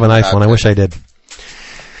don't have an iPhone. I wish I did.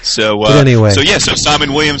 So, but anyway. So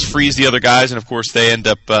Simon Williams frees the other guys, and of course they end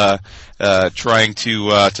up trying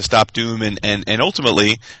to stop Doom, and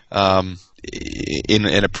ultimately, in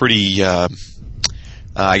a pretty,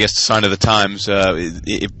 I guess, sign of the times,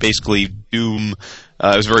 it basically Doom.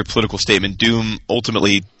 It was a very political statement. Doom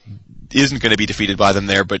ultimately isn't going to be defeated by them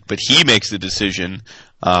there, but he makes the decision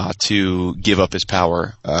to give up his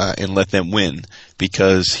power and let them win,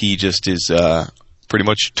 because he just is pretty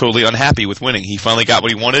much totally unhappy with winning. He finally got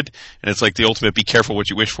what he wanted, and it's like the ultimate be careful what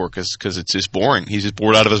you wish for, because it's just boring. He's just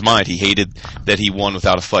bored out of his mind. He hated that he won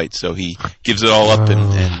without a fight, so he gives it all up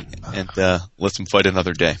and and lets him fight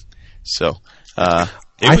another day. So I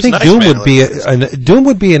think nice, Doom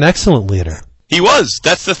would be an excellent leader. He was.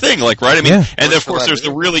 That's the thing, like, right? I mean, and of course there's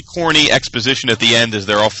the really corny exposition at the end as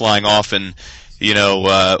they're all flying off, and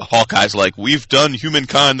Hawkeye's like, "We've done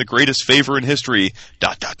humankind the greatest favor in history. ...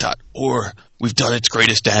 or we've done its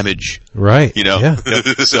greatest damage." Right. Yeah.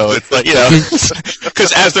 So it's like,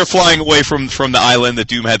 because as they're flying away from the island, that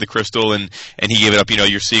Doom had the crystal and he gave it up.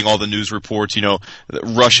 You're seeing all the news reports.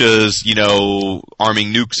 Russia's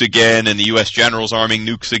arming nukes again, and the U.S. generals arming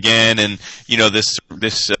nukes again, and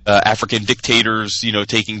this African dictators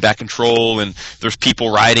taking back control, and there's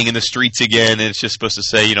people rioting in the streets again, and it's just supposed to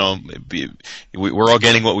say we're all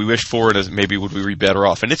getting what we wished for, and maybe would we be better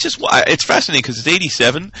off? And it's fascinating because it's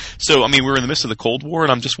 87. So I mean, we're in the midst of the Cold War,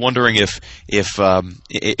 and I'm just wondering if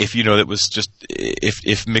that was just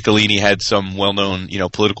if Michelini had some well-known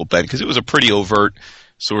political bent, because it was a pretty overt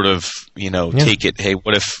sort of take it. Hey,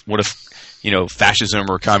 what if fascism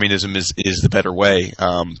or communism is the better way?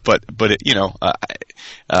 But it,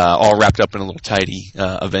 all wrapped up in a little tidy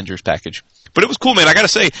Avengers package. But it was cool, man. I got to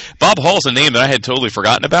say, Bob Hall's a name that I had totally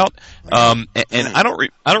forgotten about, and I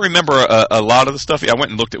don't remember a lot of the stuff. I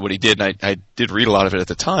went and looked at what he did, and I did read a lot of it at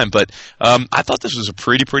the time. But I thought this was a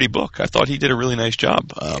pretty book. I thought he did a really nice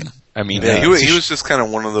job. I mean, he was just kind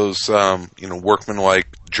of one of those workman-like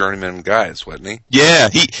journeyman guys, wasn't he? Yeah,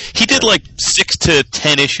 he did like 6 to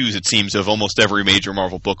 10 issues, it seems, of almost every major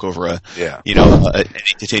Marvel book over an 8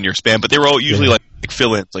 to 10 year span. But they were all usually like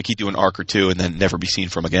fill-ins, like he'd do an arc or two and then never be seen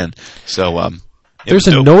from again. So there's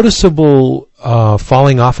a noticeable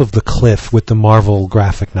falling off of the cliff with the Marvel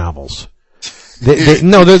graphic novels.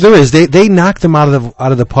 There is. They knocked them out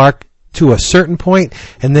of the park to a certain point,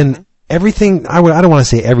 and then everything. I don't want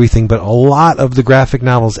to say everything, but a lot of the graphic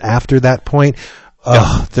novels after that point,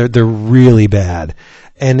 they're really bad.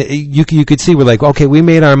 And you could see we're like, okay, we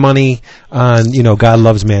made our money on, God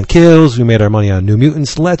Loves Man Kills. We made our money on New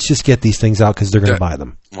Mutants. Let's just get these things out because they're going to buy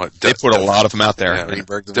them. They put a lot of them out there.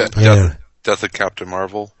 Death of Captain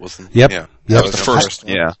Marvel wasn't. Yep. Yeah. That was the first.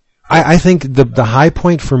 Yeah. I think the high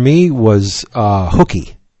point for me was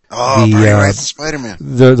Hooky. Oh, Brian Wright's Spider-Man.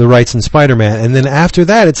 The Wrights in Spider-Man. And then after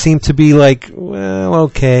that, it seemed to be like, well,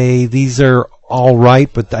 okay, these are all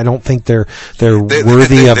right, but I don't think they're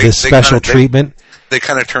worthy of this special treatment. They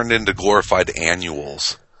kind of turned into glorified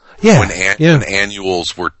annuals. Yeah. When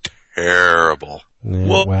annuals were terrible. Yeah,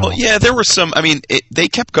 well, yeah, there were some. I mean, they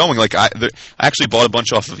kept going. Like I actually bought a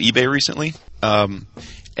bunch off of eBay recently, and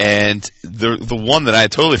the one that I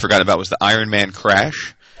had totally forgotten about was the Iron Man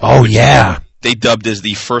Crash. Oh yeah. They dubbed as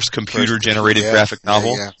the first computer-generated graphic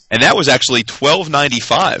novel, and that was actually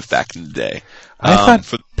 $12.95 back in the day. I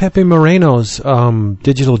thought Pepe Moreno's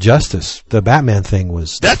Digital Justice, the Batman thing,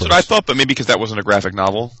 was. That's what I thought, but maybe because that wasn't a graphic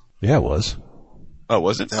novel. Yeah, it was. Oh,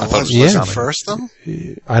 was it? I thought it was first, though?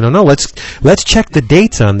 I don't know. Let's check the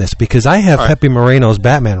dates on this, because I have Pepe Moreno's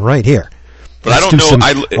Batman right here. But I don't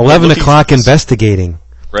know. 11 o'clock investigating.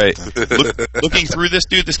 Right. Looking through this,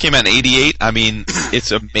 dude, this came out in '88. I mean,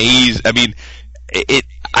 it's amazing. I mean,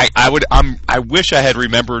 I wish I had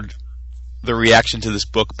remembered the reaction to this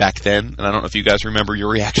book back then, and I don't know if you guys remember your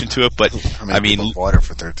reaction to it, but I mean, people bought it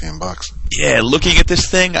for $13. Yeah, looking at this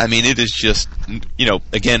thing, I mean, it is just,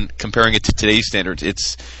 again, comparing it to today's standards,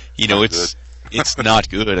 it's not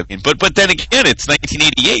good. I mean, but then again, it's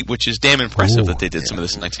 1988, which is damn impressive that they did some of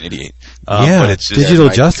this in 1988. But it's just, Digital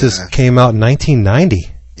Justice came out in 1990.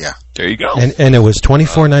 Yeah, there you go. And it was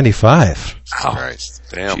 $24.95. Oh, Christ.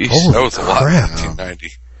 Damn. Holy that was a lot in crap. 1990.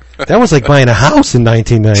 That was like buying a house in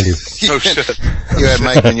 1990. No shit. You had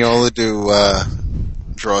Mike Mignola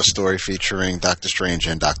draw a story featuring Doctor Strange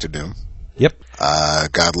and Doctor Doom. Yep.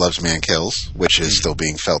 God Loves Man Kills, which is still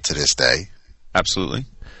being felt to this day. Absolutely.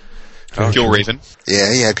 Killraven.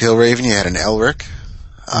 Yeah, you had Killraven. You had an Elric.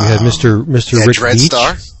 You had Mr. Rick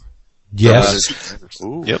Dreadstar. Beach. Yes.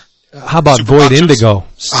 Yep. How about Void Indigo?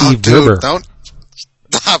 Steve Gerber. Don't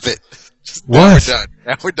stop it. What?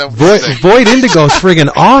 Now we're done. Void Indigo's friggin'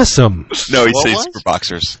 awesome. No, he'd say Super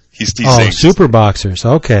Boxers. He's saying Super Boxers.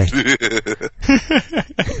 Okay.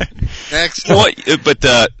 Next. But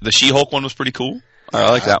the She-Hulk one was pretty cool. I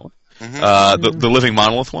like that one. Mm-hmm. The Living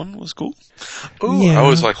Monolith one was cool. Ooh, yeah. I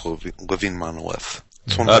always like Living Monolith.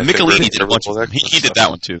 Michelini did a bunch of them. He did that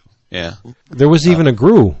one too. Yeah. There was even a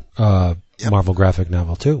Gru Marvel graphic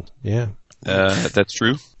novel too. Yeah. That's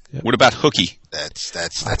true. Yep. What about Hooky? That's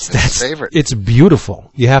favorite. It's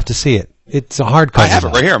beautiful. You have to see it. It's a hardcover. I have it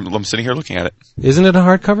right here. I'm sitting here looking at it. Isn't it a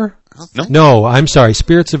hardcover? No. No, I'm sorry.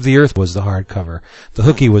 Spirits of the Earth was the hardcover. The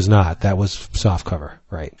Hooky was not. That was softcover.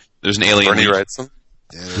 Right. There's an alien. Bernie Wrightson?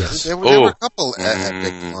 Yes. There were a couple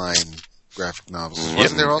epic line graphic novels.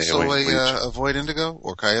 Wasn't there also a Void Indigo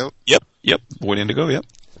or Coyote? Yep. Void Indigo, yep.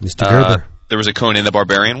 Mr. Gerber. There was a Conan the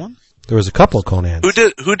Barbarian one. There was a couple of Conans.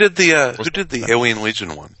 Who did the Alien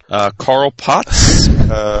Legion one? Carl Potts.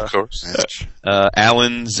 Of course.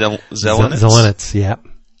 Alan Zelenitz. Zelenitz, yeah.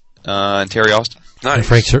 And Terry Austin. Nice. And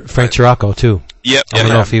Frank Chiraco, too. Yep. I don't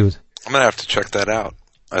know if he was... I'm going to have to check that out.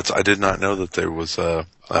 I did not know that there was a...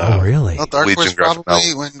 oh, really? Well, Dark Legion Horse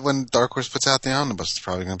probably, when Dark Horse puts out the omnibus, it's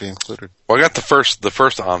probably going to be included. Well, I got the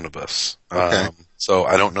first omnibus. Okay. So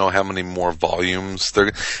I don't know how many more volumes.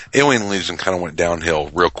 Alien Legion kind of went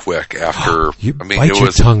downhill real quick after. Bite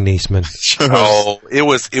your tongue, Niesman. It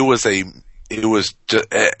was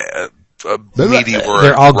just a meteor.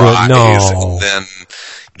 They're all rise, good. No. And then,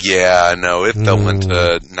 it fell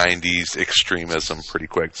into 90s extremism pretty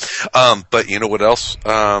quick. But you know what else?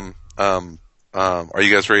 Are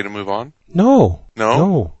you guys ready to move on? No.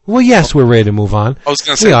 Well, yes, we're ready to move on. I was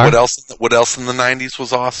going to say, what else in the 90s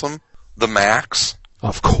was awesome? The Max.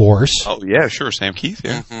 Of course. Oh, yeah, sure. Sam Keith,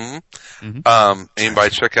 yeah. Mm-hmm. Anybody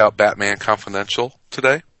check out Batman Confidential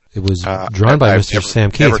today? It was drawn by Mr.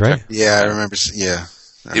 Sam Keith, right? Yeah, I remember. Yeah.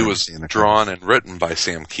 It was drawn and written by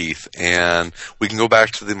Sam Keith, and we can go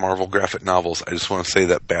back to the Marvel graphic novels. I just want to say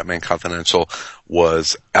that Batman Confidential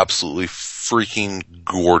was absolutely freaking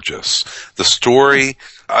gorgeous. The story,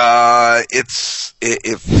 it's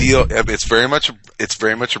very much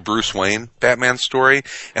a Bruce Wayne Batman story,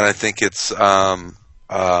 and I think it's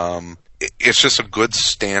just a good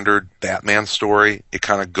standard Batman story. It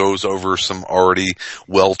kind of goes over some already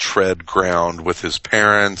well-tread ground with his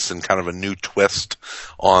parents and kind of a new twist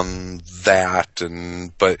on that.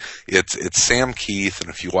 But it's Sam Keith, and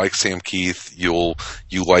if you like Sam Keith, you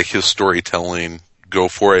like his storytelling, go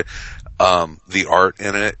for it. The art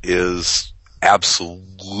in it is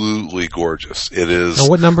absolutely gorgeous. It is. Now,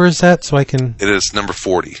 what number is that? So I can. It is number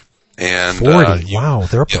 40. And 40. Wow,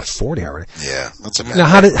 they're up to 40 already. Yeah, that's a bad. Now,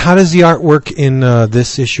 how does the artwork in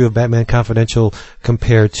this issue of Batman Confidential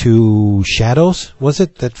compare to Shadows? Was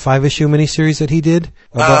it that 5-issue miniseries that he did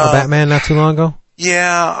about Batman not too long ago?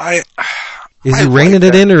 Yeah, Is he reining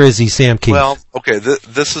it in, or is he Sam Keith? Well, okay,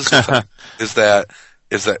 this is the thing, is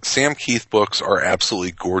that Sam Keith books are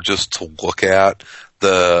absolutely gorgeous to look at.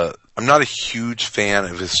 I'm not a huge fan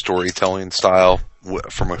of his storytelling style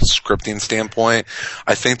from a scripting standpoint.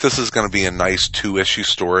 I think this is going to be a nice 2-issue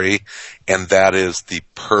story, and that is the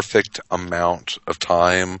perfect amount of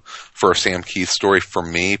time for a Sam Keith story for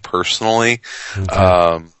me personally.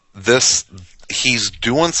 Okay. He's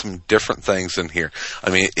doing some different things in here. I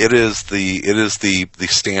mean, it is the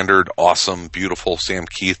standard awesome, beautiful Sam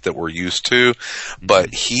Keith that we're used to,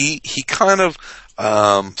 but he kind of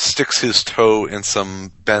sticks his toe in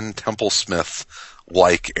some Ben Templesmith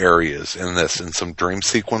like areas in this, in some dream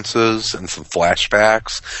sequences and some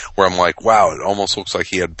flashbacks where I'm like, wow, it almost looks like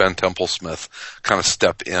he had Ben Templesmith kind of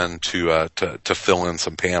step in to fill in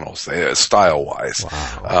some panels, style wise.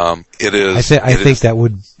 Wow. It is. I think that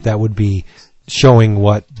would be showing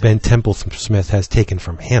what Ben Templesmith has taken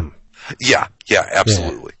from him. Yeah,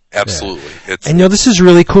 absolutely. Yeah. Absolutely. Yeah. And this is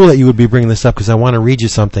really cool that you would be bringing this up, because I want to read you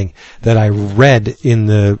something that I read in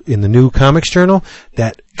the new Comics Journal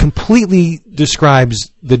that completely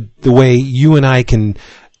describes the way you and I can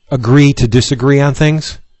agree to disagree on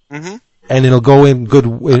things. Mm-hmm. And it'll go in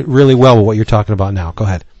really well with what you're talking about now. Go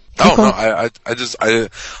ahead. I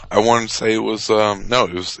wanted to say it was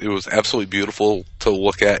it was absolutely beautiful to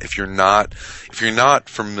look at. If you're not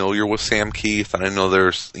familiar with Sam Keith, and I know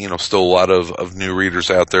there's still a lot of new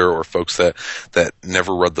readers out there, or folks that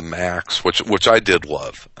never read the Max, which I did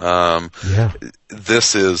love.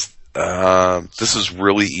 This is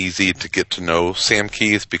really easy to get to know Sam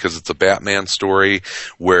Keith, because it's a Batman story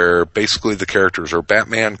where basically the characters are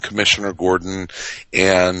Batman, Commissioner Gordon,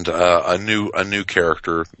 and a new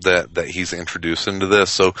character that he's introduced into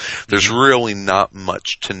this. So there's really not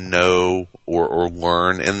much to know or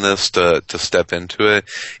learn in this to step into it,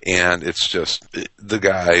 and it's just the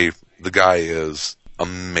guy is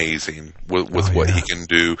amazing with what he can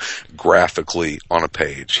do graphically on a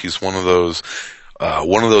page. He's one of those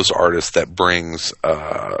artists that brings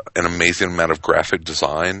an amazing amount of graphic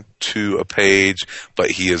design to a page,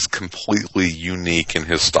 but he is completely unique in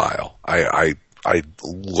his style. I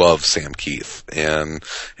love Sam Keith and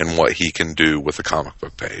what he can do with a comic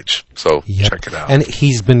book page. So check it out. And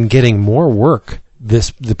he's been getting more work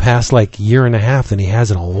the past year and a half than he has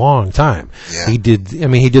in a long time. Yeah. He did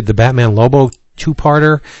the Batman Lobo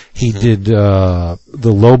 2-parter. He did the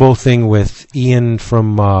Lobo thing with Ian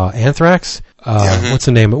from Anthrax. What's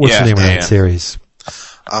the name of that series?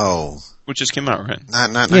 Oh, Which just came out, right?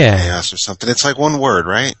 Not chaos or something. It's like one word,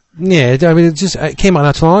 right? Yeah, I mean, it came out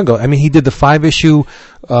not so long ago. I mean, he did the 5-issue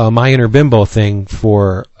My Inner Bimbo thing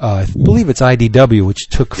for, I believe it's IDW, which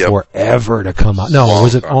took forever to come out. No,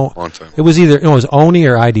 was it? It was it was Oni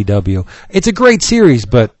or IDW. It's a great series,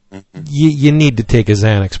 but you need to take a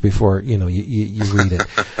Xanax before you read it.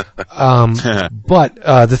 But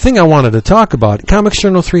the thing I wanted to talk about, Comics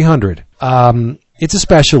Journal 300. It's a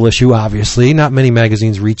special issue, obviously. Not many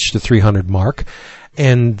magazines reach the 300 mark.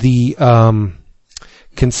 And the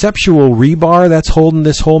conceptual rebar that's holding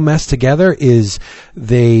this whole mess together is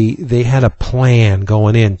they had a plan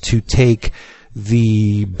going in to take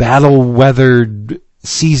the battle-weathered,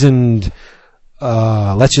 seasoned,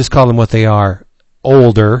 let's just call them what they are,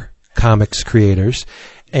 older comics creators,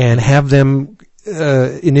 and have them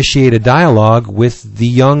initiate a dialogue with the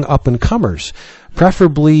young up-and-comers,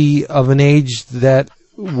 preferably of an age that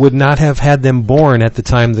would not have had them born at the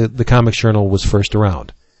time that the Comics Journal was first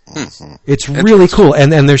around. Mm-hmm. It's really cool.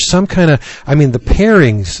 And there's some kind of, I mean, the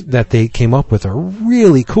pairings that they came up with are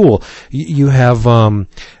really cool. You have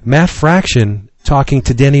Matt Fraction talking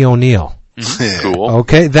to Denny O'Neil. Cool.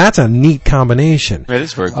 Okay, that's a neat combination. That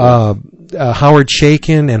is very cool. Howard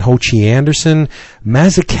Chaykin and Ho Chi Anderson,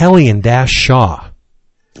 Mazzucchelli and Dash Shaw.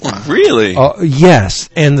 Really? Yes.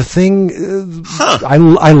 And the thing,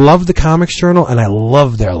 I love the Comics Journal, and I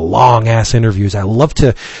love their long-ass interviews. I love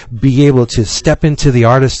to be able to step into the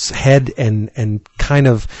artist's head and kind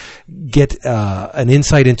of get an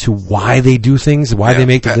insight into why they do things, why they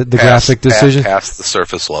make the graphic decision. Past the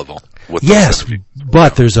surface level. Yes,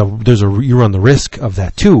 but there's a you run the risk of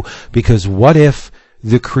that too, because what if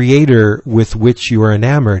the creator with which you are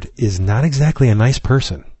enamored is not exactly a nice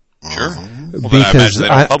person? Sure. Well, because they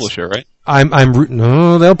don't publish it, right?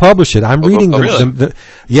 No, they'll publish it. I'm reading really?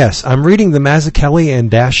 I'm reading the Mazzucchelli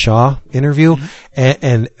and Dash Shaw interview,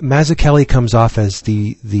 and Mazzucchelli comes off as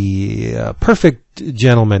the perfect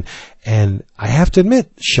gentleman, and I have to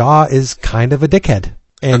admit, Shaw is kind of a dickhead.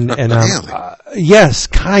 And yes,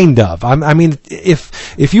 kind of. I mean,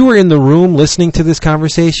 if you were in the room listening to this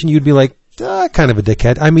conversation, you'd be like, kind of a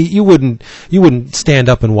dickhead. I mean, you wouldn't stand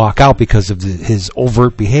up and walk out because of his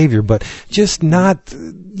overt behavior, but just not,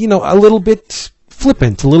 a little bit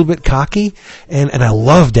flippant, a little bit cocky. And I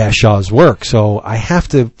love Dash Shaw's work, so I have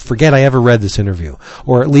to forget I ever read this interview,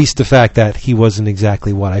 or at least the fact that he wasn't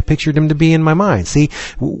exactly what I pictured him to be in my mind. See,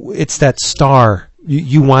 it's that star.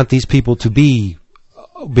 You want these people to be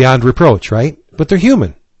beyond reproach, right? But they're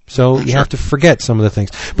human. So you have to forget some of the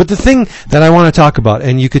things. But the thing that I want to talk about,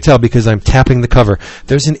 and you could tell because I'm tapping the cover,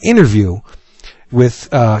 there's an interview with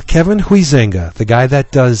Kevin Huizenga, the guy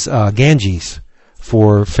that does Ganges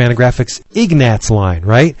for Fantagraphics Ignatz line,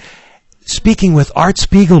 right? Speaking with Art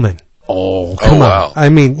Spiegelman. Oh, come on. I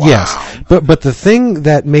mean, yes. But the thing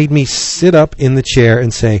that made me sit up in the chair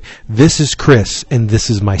and say, this is Chris and this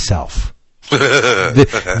is myself.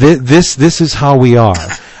 This is how we are.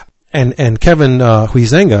 And Kevin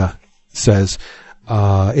Huizenga says,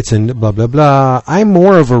 it's in blah, blah, blah. I'm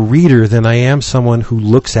more of a reader than I am someone who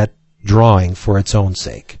looks at drawing for its own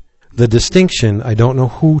sake. The distinction, I don't know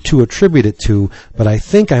who to attribute it to, but I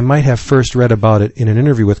think I might have first read about it in an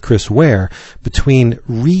interview with Chris Ware, between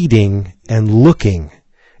reading and looking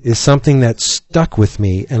is something that stuck with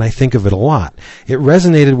me, and I think of it a lot. It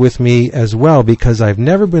resonated with me as well because I've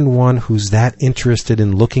never been one who's that interested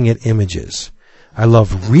in looking at images. I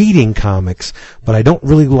love reading comics, but I don't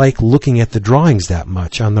really like looking at the drawings that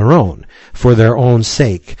much on their own, for their own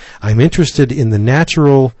sake. I'm interested in the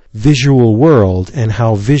natural visual world and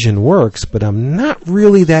how vision works, but I'm not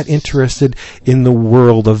really that interested in the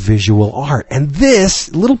world of visual art. And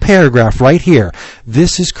this little paragraph right here,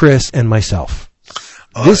 this is Chris and myself.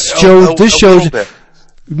 This shows.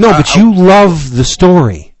 No, but you love the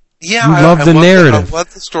story. Yeah, you love the narrative. I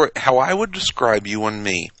love the story. How I would describe you and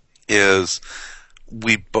me is,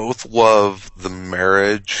 we both love the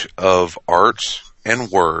marriage of art and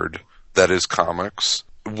word that is comics,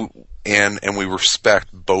 and we respect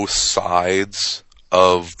both sides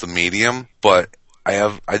of the medium. But I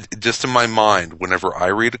just in my mind, whenever I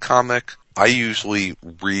read a comic, I usually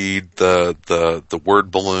read the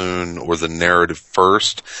word balloon or the narrative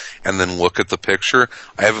first, and then look at the picture.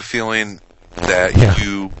 I have a feeling that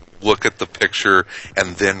you look at the picture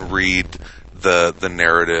and then read the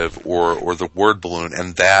narrative or the word balloon,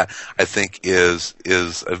 and that I think is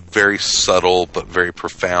a very subtle but very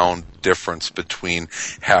profound difference between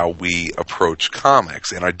how we approach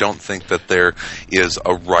comics. And I don't think that there is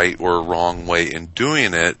a right or a wrong way in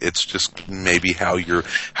doing it. It's just maybe how you're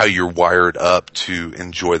wired up to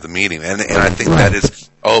enjoy the medium. And I think that is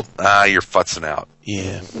you're futzing out.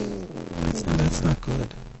 Yeah. That's not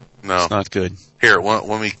good. No, it's not good. Here,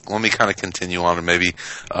 let me kind of continue on, and maybe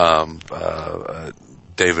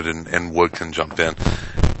David and Wood can jump in.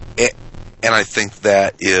 And I think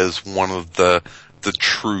that is one of the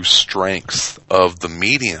true strengths of the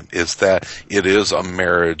medium, is that it is a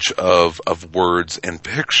marriage of words and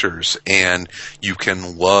pictures, and you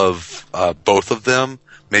can love both of them,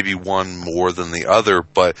 maybe one more than the other,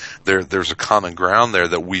 but there's a common ground there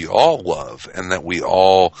that we all love and that we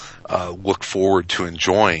all look forward to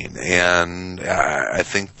enjoying. And I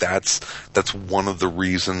think that's one of the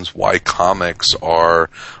reasons why comics are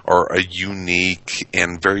a unique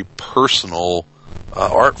and very personal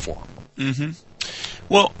art form. Mm-hmm.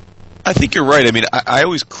 Well, I think you're right. I mean, I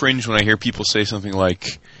always cringe when I hear people say something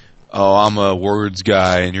like, "Oh, I'm a words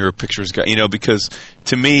guy and you're a pictures guy," because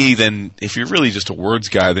to me, then if you're really just a words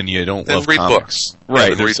guy, then you don't love read comics, books.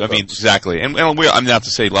 right? Yeah, I mean, exactly. And I'm not to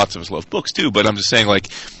say lots of us love books too, but I'm just saying, like,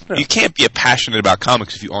 you can't be passionate about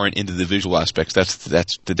comics if you aren't into the visual aspects. That's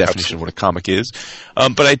the definition of what a comic is.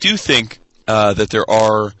 But I do think that there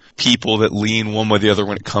are people that lean one way or the other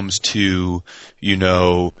when it comes to,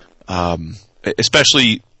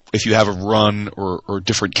 especially if you have a run or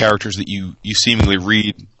different characters that you seemingly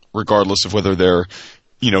read, regardless of whether they're,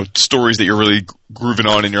 stories that you're really grooving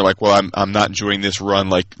on, and you're like, well, I'm not enjoying this run.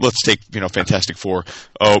 Like, let's take, Fantastic Four.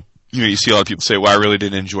 Oh, you see a lot of people say, well, I really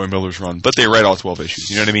didn't enjoy Miller's run, but they read all 12 issues.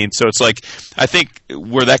 You know what I mean? So it's like, I think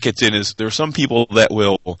where that gets in is there are some people that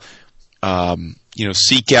will,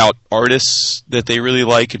 seek out artists that they really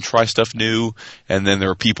like and try stuff new, and then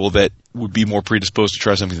there are people that would be more predisposed to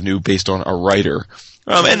try something new based on a writer.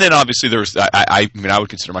 And then obviously I would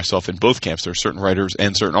consider myself in both camps. There are certain writers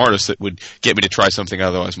and certain artists that would get me to try something I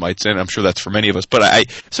otherwise might, and I'm sure that's for many of us. But I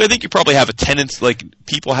think you probably have a tendency, like,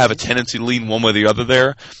 people have a tendency to lean one way or the other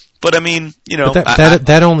there. But I mean, But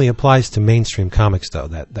that only applies to mainstream comics, though.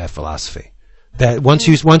 That philosophy. That once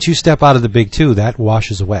you step out of the big two, that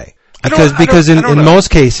washes away. Because in most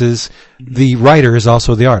cases, the writer is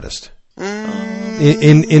also the artist.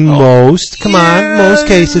 In most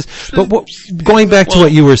cases. But going back to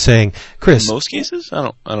what you were saying, Chris. In most cases? I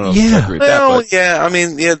don't know if I agree with that. But. Yeah, I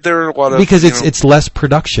mean, there are a lot of... Because it's less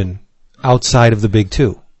production outside of the big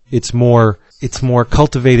two. It's more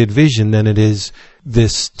cultivated vision than it is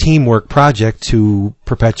this teamwork project to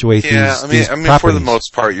perpetuate these properties. For the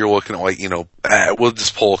most part, you're looking at, we'll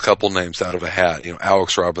just pull a couple names out of a hat.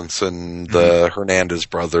 Alex Robinson, the Hernandez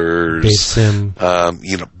brothers, Dave Sim,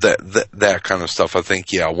 that kind of stuff. I think,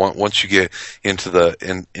 once you get into the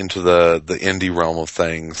indie realm of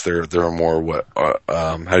things, there are more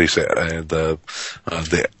how do you say it? The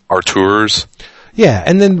auteurs. Yeah,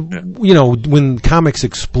 and then, when comics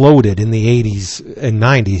exploded in the 80s and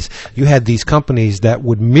 90s, you had these companies that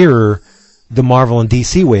would mirror the Marvel and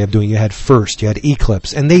DC way of doing it. You had First, you had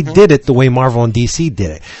Eclipse, and they did it the way Marvel and DC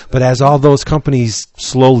did it. But as all those companies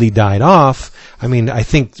slowly died off, I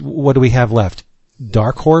think, what do we have left?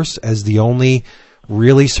 Dark Horse as the only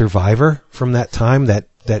really survivor from that time that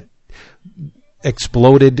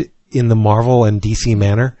exploded in the Marvel and DC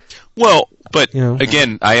manner. Well, but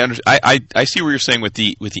again, I see what you're saying with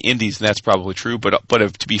the indies, and that's probably true. But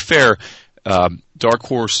to be fair, Dark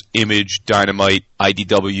Horse, Image, Dynamite,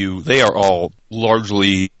 IDW, they are all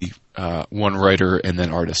largely one writer and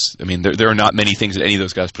then artists. I mean, there are not many things that any of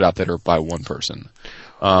those guys put out that are by one person.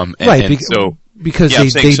 Because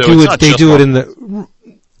they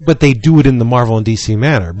do it in the Marvel and DC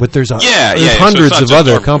manner. But there's hundreds of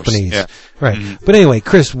other companies. Yeah. Right. Mm-hmm. But anyway,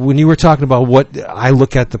 Chris, when you were talking about what I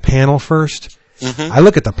look at the panel first, I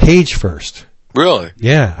look at the page first. Really?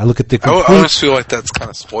 Yeah, I look at the complete... I always feel like that's kind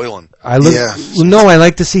of spoiling. I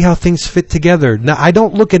like to see how things fit together. Now, I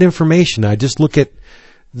don't look at information. I just look at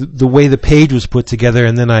the way the page was put together,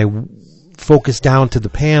 and then I focus down to the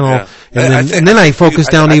panel, and then I focus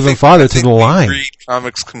down even farther to the line. I read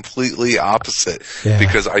comics completely opposite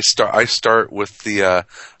because I start with the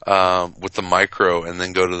micro and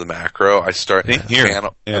then go to the macro. I start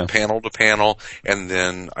panel to panel, and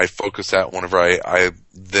then I focus that whenever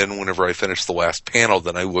whenever I finish the last panel,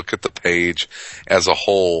 then I look at the page as a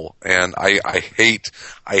whole. And I hate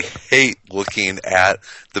looking at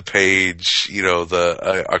the page,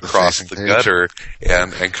 across the gutter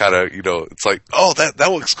and kind of, it's like, oh, that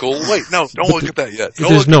looks cool. Wait, no, don't look at that yet.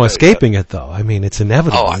 There's no escaping it, though. I mean, it's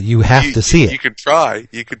inevitable. You have to see it. You could try.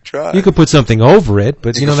 You could put something over it,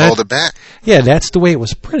 but fold it back. Yeah, that's the way it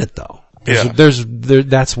was printed, though.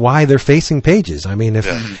 That's why they're facing pages. I mean,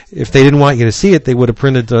 if they didn't want you to see it, they would have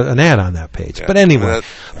printed an ad on that page. Yeah. But anyway,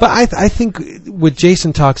 I think what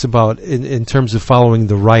Jason talks about in terms of following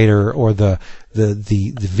the writer or the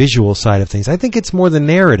the visual side of things. I think it's more the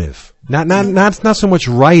narrative, not so much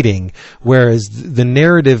writing, whereas the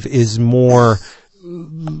narrative is more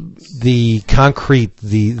the concrete,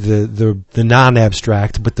 the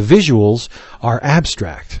non-abstract, but the visuals are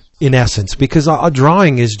abstract in essence, because a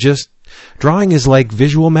drawing is like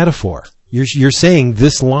visual metaphor. You're saying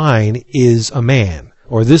this line is a man,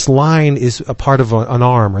 or this line is a part of an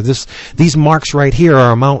arm, or these marks right here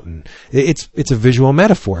are a mountain. It's a visual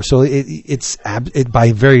metaphor, so it's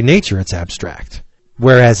by very nature it's abstract.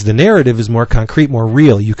 Whereas the narrative is more concrete, more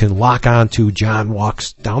real. You can lock on to John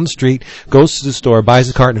walks down the street, goes to the store, buys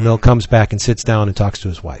a carton of milk, comes back and sits down and talks to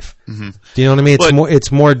his wife. Mm-hmm. Do you know what I mean?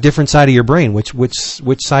 It's more different side of your brain. Which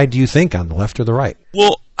side do you think on, the left or the right?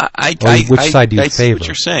 Well, which side do you favor? I see what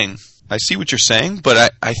you're saying. I see what you're saying,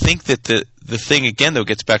 but I think that the thing again though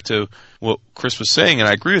gets back to what Chris was saying, and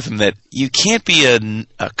I agree with him that you can't be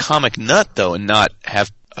a comic nut though and not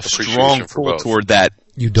have a strong pull toward that.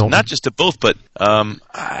 You don't, not just to both, but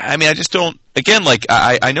I mean, I just don't. Again, like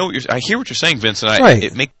I know I hear what you're saying, Vince, and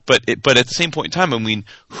right. But at the same point in time, I mean,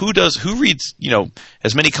 who reads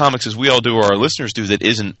as many comics as we all do or our listeners do that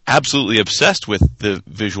isn't absolutely obsessed with the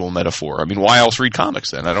visual metaphor? I mean, why else read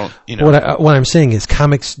comics then? I don't. What I'm saying is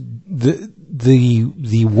comics,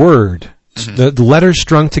 the word. Mm-hmm. The letters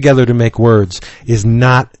strung together to make words is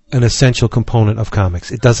not an essential component of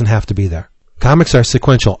comics. It doesn't have to be there. Comics are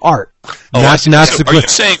sequential art. Are you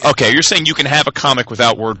saying you're saying you can have a comic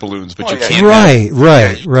without word balloons, but you can't? Right.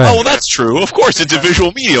 Oh, well, that's true. Of course, it's a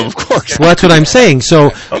visual medium. Of course. Well, that's what I'm saying.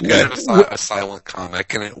 So, a silent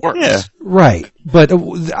comic, and it works. Yeah. Right, but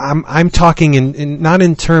I'm talking not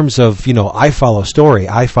in terms of I follow story,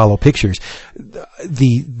 I follow pictures.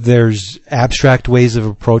 There's abstract ways of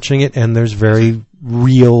approaching it, and there's very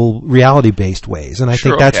reality-based ways, and I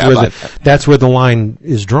think that's where the line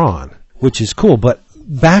is drawn. Which is cool, but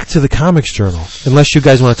back to the Comics Journal, unless you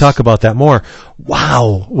guys want to talk about that more.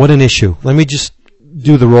 Wow, what an issue. Let me just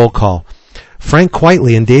do the roll call. Frank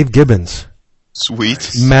Quitely and Dave Gibbons. Sweet.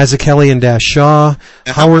 Mazzucchelli and Dash Shaw.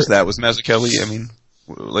 And how was that? Was Mazzucchelli, I mean...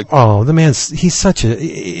 the he's such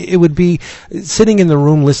it would be sitting in the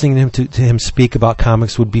room listening to him speak about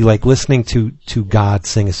comics would be like listening to God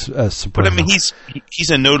sing a soprano. But I mean he's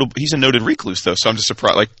a noted recluse though, so I'm just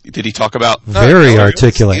surprised. Like, did he talk about very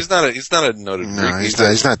articulate? He's not a noted recluse.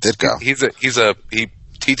 He's not Ditko. He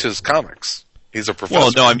teaches comics. He's a professor.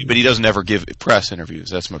 Well, no, I mean, but he doesn't ever give press interviews.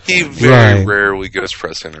 That's my point. He very rarely gives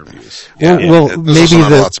press interviews. Well, maybe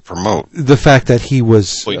lots to promote. The fact that he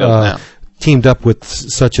was teamed up with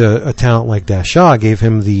such a talent like Dash Shaw gave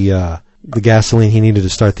him the gasoline he needed to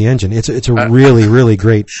start the engine. It's a really, really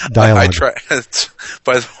great dialogue.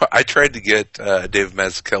 I tried to get Dave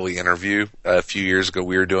Mazzucchelli interview a few years ago.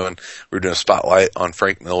 We were doing a spotlight on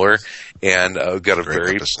Frank Miller, and got a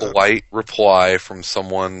very polite reply from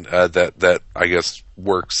someone that I guess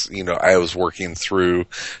works. I was working through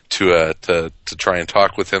to try and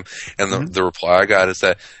talk with him, and the reply I got is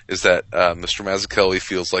that Mr. Mazzucchelli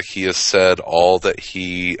feels like he has said all that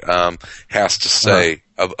he has to say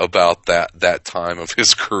about that time of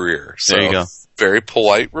his career. So, there you go. Very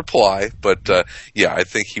polite reply, but I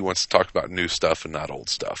think he wants to talk about new stuff and not old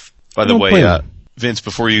stuff. By the way, Vince,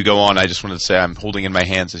 before you go on, I just wanted to say I'm holding in my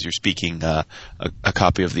hands as you're speaking a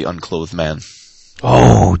copy of The Unclothed Man.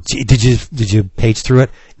 Oh, did you page through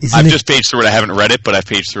it? I've just paged through it. I haven't read it, but I've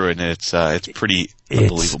paged through it, and it's pretty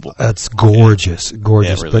unbelievable. It's gorgeous. Yeah,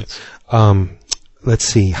 it really is. Let's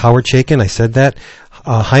see. Howard Chaykin, I said that.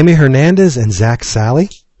 Jaime Hernandez and Zach Sally.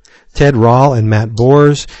 Ted Rahl and Matt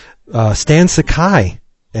Bors. Stan Sakai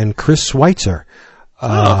and Chris Schweitzer.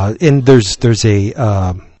 And there's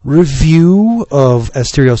a review of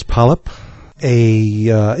Asterios Polyp,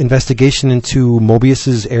 a investigation into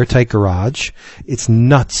Mobius's Airtight Garage. It's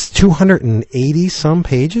nuts. 280 some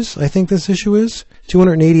pages, I think this issue is.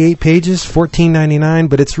 288 pages, $14.99,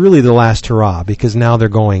 but it's really the last hurrah because now they're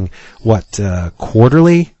going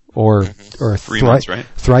quarterly or 3 months, right?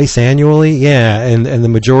 Thrice annually, yeah, and the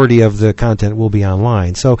majority of the content will be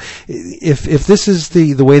online. So if this is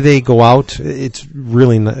the way they go out, it's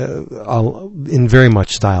really in very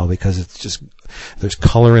much style because it's just there's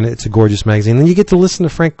color in it. It's a gorgeous magazine, and you get to listen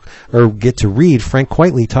to get to read Frank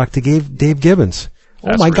Quitely talk to Dave Gibbons.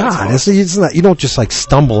 That's my God! It's not, you don't just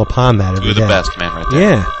stumble upon that every day. You're the best man right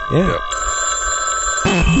there. Yeah.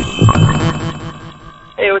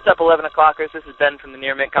 Hey, what's up, 11 o'clockers? This is Ben from the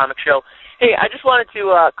Near Mint Comic Show. Hey, I just wanted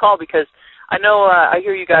to call because I know I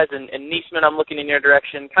hear you guys in Niesman. I'm looking in your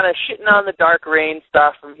direction, kind of shitting on the Dark Reign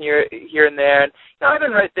stuff from here and there. And I've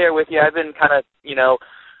been right there with you. I've been kind of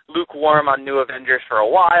lukewarm on New Avengers for a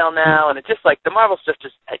while now, and it's just like the Marvel stuff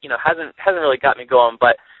just hasn't really got me going.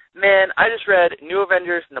 But Man, I just read New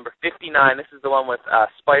Avengers number 59. This is the one with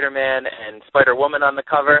Spider-Man and Spider-Woman on the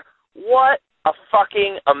cover. What a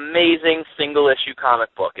fucking amazing single-issue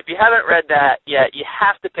comic book. If you haven't read that yet, you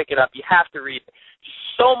have to pick it up. You have to read it.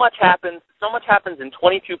 So much happens in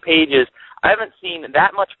 22 pages. I haven't seen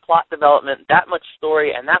that much plot development, that much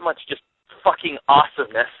story, and that much just fucking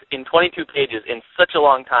awesomeness in 22 pages in such a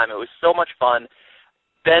long time. It was so much fun.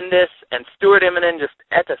 Bendis and Stuart Immonen just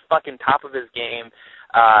at the fucking top of his game.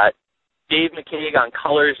 Dave McCaig on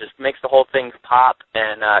colors just makes the whole thing pop.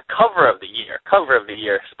 And cover of the year,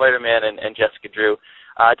 Spider-Man and Jessica Drew.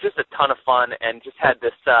 Just a ton of fun, and just had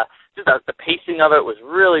this. The pacing of it was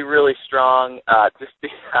really, really strong.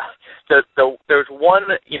 There's one,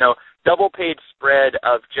 double page spread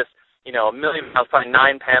of just, a million, probably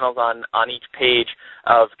 9 panels on each page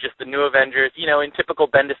of just the New Avengers, in typical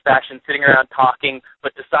Bendis fashion, sitting around talking,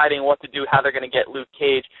 but deciding what to do, how they're going to get Luke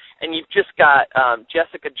Cage. And you've just got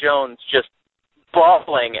Jessica Jones just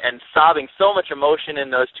bawling and sobbing, so much emotion in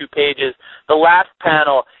those 2 pages. The last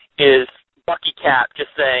panel is Bucky Cap just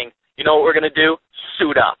saying, you know what we're going to do?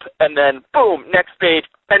 Suit up. And then, boom, next page,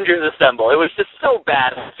 Avengers Assemble. It was just so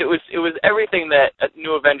badass. It was everything that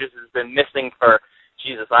New Avengers has been missing for,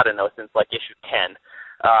 Jesus, I don't know, since like issue 10.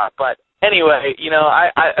 But anyway,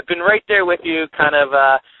 I've been right there with you, kind of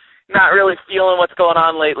not really feeling what's going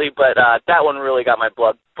on lately, but that one really got my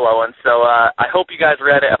blood flowing. So I hope you guys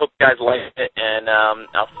read it. I hope you guys liked it, and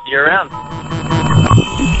I'll see you around.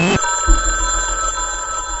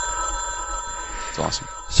 It's awesome.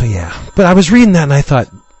 So yeah, but I was reading that and I thought,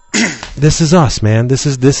 this is us, man. This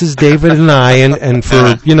is David and I, and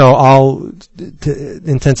for all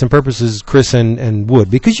intents and purposes, Chris and Wood,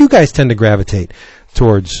 because you guys tend to gravitate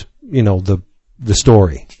towards the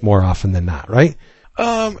story more often than not, right?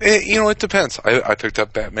 It depends. I picked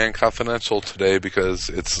up Batman Confidential today because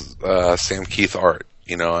it's Sam Keith art.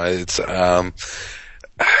 It's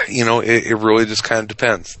it really just kind of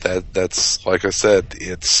depends. That's like I said,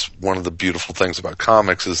 it's one of the beautiful things about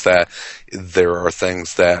comics is that there are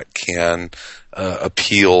things that can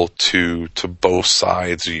appeal to both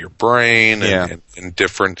sides of your brain and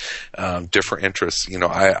different interests.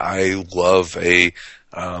 I love a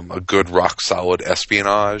good rock solid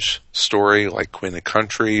espionage story like Queen and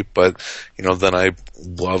Country, but then I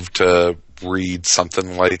love to read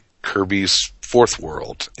something like Kirby's Fourth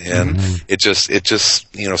World, and it just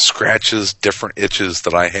scratches different itches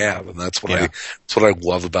that I have, and that's what I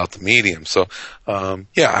love about the medium. So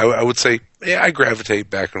I would say I gravitate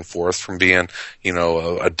back and forth from being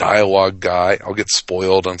a dialogue guy. I'll get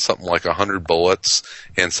spoiled on something like 100 Bullets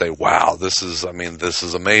and say, wow, this is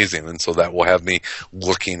amazing, and so that will have me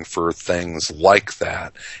looking for things like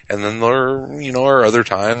that. And then there are other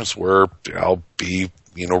times where I'll be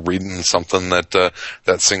reading something that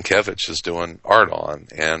Sienkiewicz is doing art on,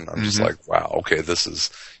 and I'm just like, wow, okay, this is,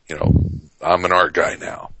 I'm an art guy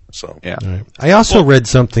now. So yeah. Right. I also read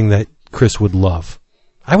something that Chris would love.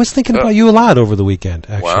 I was thinking about you a lot over the weekend,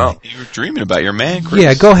 actually. Wow. You were dreaming about your man, Chris.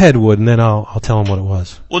 Yeah, go ahead, Wood, and then I'll tell him what it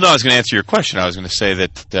was. Well, no, I was going to answer your question. I was going to say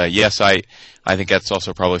that, yes, I think that's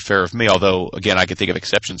also probably fair of me, although, again, I could think of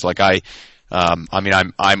exceptions. Like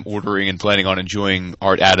I'm ordering and planning on enjoying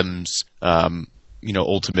Art Adams'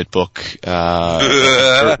 ultimate book. Even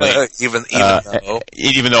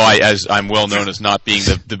though I'm well known as not being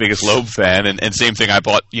the biggest Loeb fan, and same thing, I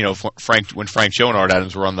bought, when Frank Cho and Art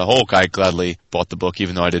Adams were on the Hulk, I gladly bought the book,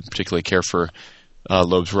 even though I didn't particularly care for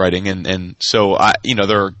Loeb's writing, and so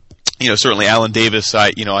there are, certainly Alan Davis.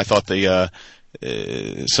 I thought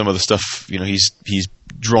some of the stuff he's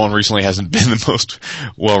drawn recently hasn't been the most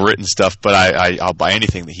well written stuff, but I'll buy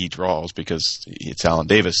anything that he draws because it's Alan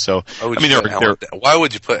Davis. So why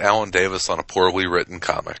would you put Alan Davis on a poorly written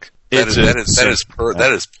comic? That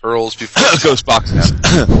is pearls before ghost boxes.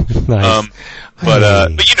 Nice. But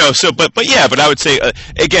I would say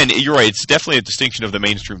again, you're right. It's definitely a distinction of the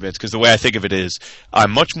mainstream bits, because the way I think of it is,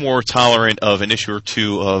 I'm much more tolerant of an issue or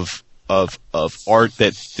two of art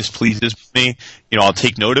that displeases me. I'll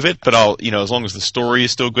take note of it, but I'll, as long as the story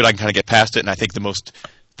is still good, I can kind of get past it. And I think the most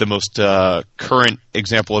current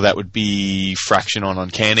example of that would be Fraction on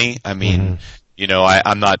Uncanny. I mean,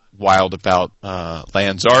 I'm not wild about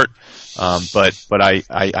Land's art, but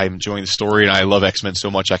I'm enjoying the story, and I love X-Men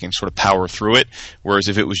so much I can sort of power through it. Whereas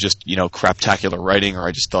if it was just craptacular writing, or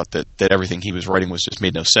I just thought that everything he was writing was just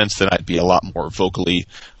made no sense, then I'd be a lot more vocally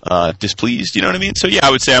displeased. You know what I mean? So yeah,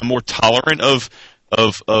 I would say I'm more tolerant of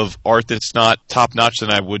of art that's not top notch than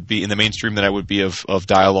I would be in the mainstream than I would be of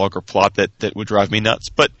dialogue or plot that would drive me nuts.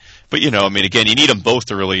 But you know, I mean, again, you need them both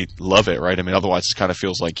to really love it, right? I mean, otherwise it kind of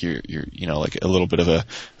feels like you're you know, like a little bit of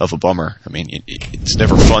a bummer. I mean, it's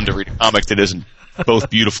never fun to read a comic that isn't both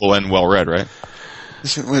beautiful and well read, right?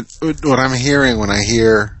 What I'm hearing when I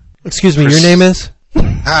hear... Excuse me, your name is?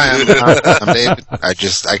 Hi, I'm David.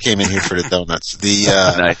 I came in here for the donuts.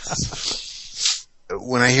 Nice.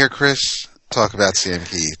 When I hear Chris talk about Sam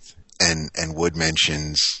Keith and Wood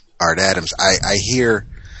mentions Art Adams, I hear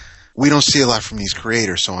we don't see a lot from these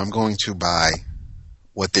creators, so I'm going to buy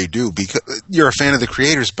what they do, because you're a fan of the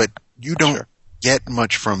creators, but you don't get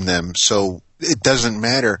much from them, so it doesn't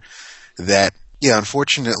matter that, yeah,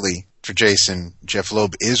 unfortunately for Jason, Jeff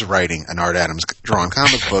Loeb is writing an Art Adams drawn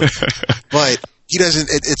comic book, but he doesn't,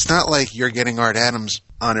 it's not like you're getting Art Adams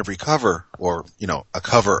on every cover, or, you know, a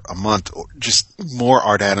cover a month, or just more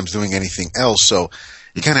Art Adams doing anything else, so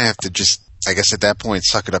you kind of have to just, I guess at that point,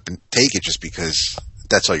 suck it up and take it, just because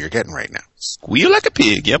that's all you're getting right now. Squeal like a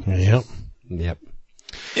pig. Yep. Yep.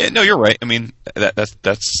 Yeah, no, you're right. I mean, that's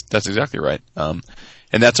exactly right.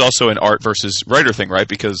 And that's also an art versus writer thing, right?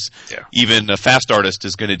 Because even a fast artist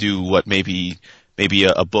is going to do what maybe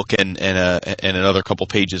a book and another couple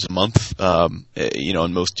pages a month. You know,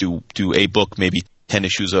 and most do a book, maybe 10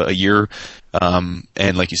 issues a year.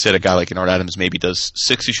 And like you said, a guy like an Art Adams maybe does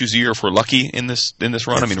 6 issues a year if we're lucky in this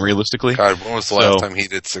run. I mean, realistically. God, when was the last time he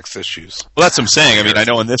did 6 issues? Well, that's what I'm saying. I mean, I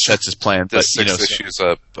know in this that's his plan, but 6 issues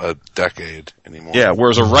a decade anymore. Yeah,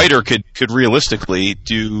 whereas a writer could realistically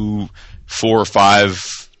do 4 or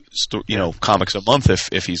 5 comics a month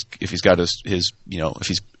if he's got his if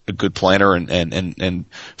he's a good planner and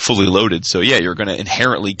fully loaded. So yeah, you're going to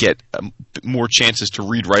inherently get more chances to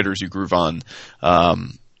read writers you groove on,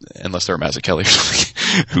 unless they're Mazzucchelli or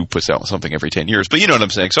something who puts out something every 10 years. But you know what I'm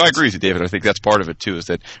saying. So I agree with you, David. I think that's part of it too, is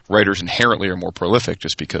that writers inherently are more prolific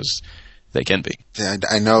just because they can be. Yeah,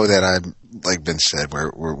 I know that I'm, like Vince said,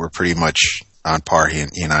 we're pretty much on par, he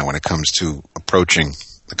and I, when it comes to approaching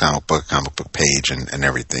the comic book page and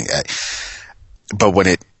everything. But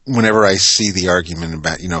whenever I see the argument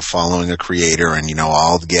about, following a creator and,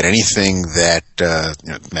 I'll get anything that,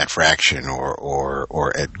 Matt Fraction or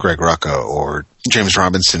Greg Rucka or James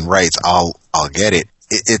Robinson writes, I'll get it.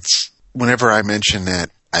 It's whenever I mention that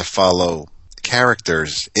I follow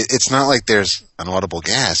characters, it's not like there's an audible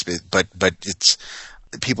gasp, but it's,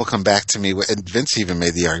 people come back to me, and Vince even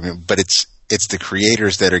made the argument, but it's the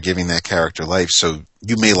creators that are giving that character life. So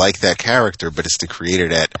you may like that character, but it's the creator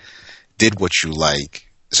that did what you like.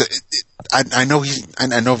 So I know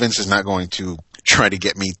Vince is not going to try to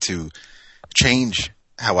get me to change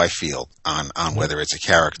how I feel on whether it's a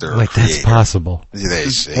character or a creator. That's possible. They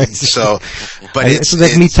see. So, but it's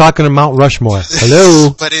like me talking to Mount Rushmore. Hello.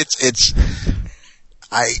 But it's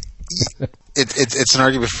an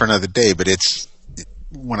argument for another day. But it's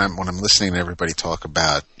when I'm listening to everybody talk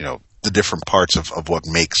about the different parts of what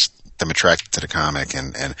makes them attracted to the comic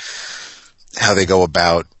and how they go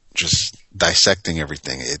about just dissecting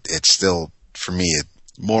everything. It's still, for me,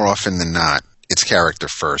 more often than not, it's character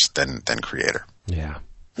first than creator. Yeah.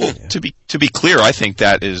 Well, to be clear, I think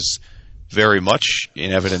that is very much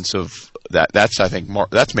in evidence of that. That's, I think,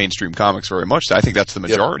 that's mainstream comics very much. I think that's the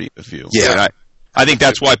majority of view. Yeah. And I think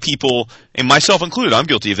that's why people, and myself included, I'm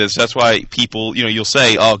guilty of this. That's why people, you'll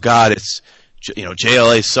say, "Oh God, it's."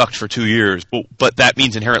 JLA sucked for 2 years, but that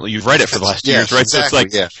means inherently you've read it for the last 2 years, right? Exactly, so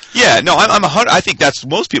it's like, no, I think that's,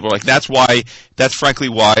 most people are like, that's frankly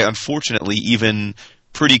why, unfortunately, even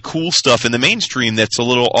pretty cool stuff in the mainstream that's a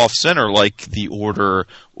little off center, like The Order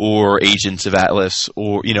or Agents of Atlas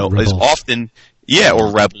or, Rebels. Is often,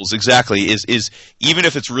 or Rebels, exactly, is even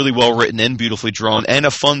if it's really well written and beautifully drawn and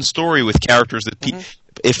a fun story with characters that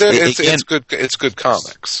it's good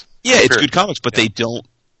comics. Yeah, it's good comics, but they don't.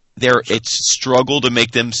 It's struggle to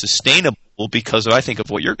make them sustainable because I think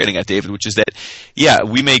of what you're getting at, David, which is that,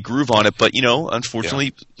 we may groove on it, but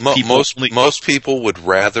unfortunately, most people would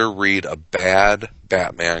rather read a bad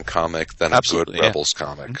Batman comic than a good Rebels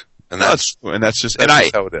comic, and that's how it is. And I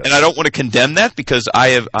don't want to condemn that because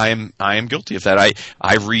I am guilty of that. I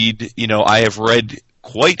have read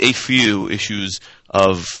quite a few issues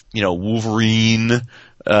of Wolverine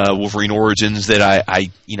Origins that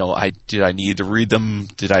did I need to read them?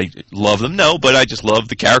 Did I love them? No, but I just love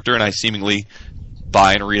the character and I seemingly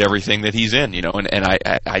buy and read everything that he's in, and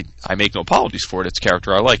I make no apologies for it. It's a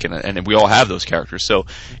character I like and we all have those characters. So,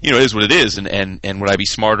 it is what it is and would I be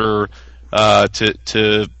smarter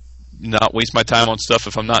to not waste my time on stuff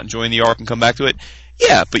if I'm not enjoying the arc and come back to it?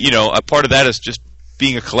 Yeah, but a part of that is just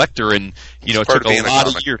being a collector and it took a lot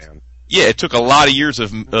of years. Yeah, it took a lot of years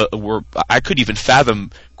of where I couldn't even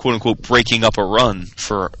fathom, quote unquote, breaking up a run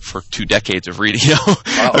for 2 decades of reading. You know,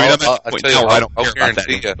 I don't care about that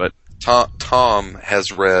anymore, but Tom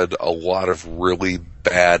has read a lot of really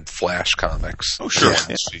bad Flash comics. Oh, sure. In the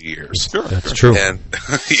last few years. Sure. That's true. And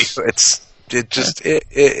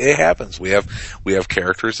it happens. We have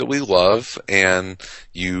characters that we love, and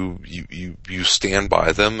you stand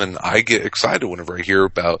by them. And I get excited whenever I hear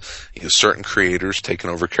about certain creators taking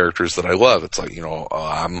over characters that I love. It's like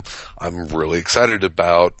I'm really excited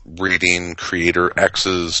about reading Creator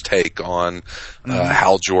X's take on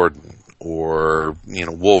Hal Jordan. Or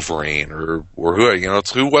Wolverine, or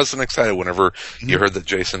who wasn't excited whenever you heard that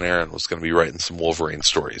Jason Aaron was going to be writing some Wolverine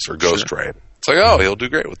stories or Ghost Rider. It's like, he'll do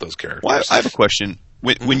great with those characters. Well, I have a question.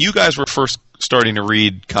 When you guys were first starting to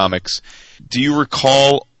read comics, do you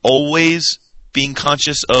recall always being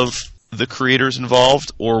conscious of the creators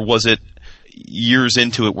involved, or was it years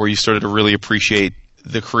into it where you started to really appreciate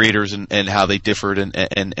the creators and how they differed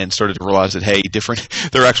and started to realize that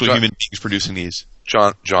they're actually human beings producing these?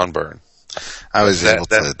 John Byrne. I was able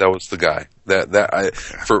to. That was the guy.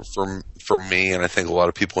 For me, and I think a lot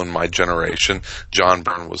of people in my generation, John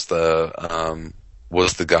Byrne was the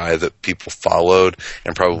guy that people followed,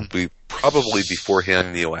 and probably before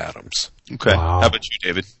him, Neil Adams. Okay. Wow. How about you,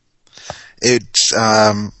 David? It's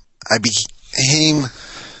I became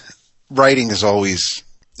writing is always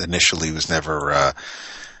initially was never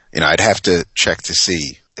I'd have to check to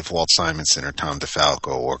see if Walt Simonson or Tom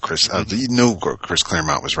DeFalco or Chris Chris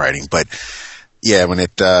Claremont was writing, but yeah, when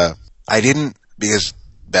I didn't, because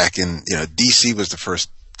back in DC was the first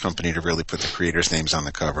company to really put the creators' names on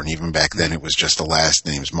the cover, and even back then it was just the last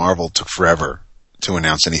names. Marvel took forever to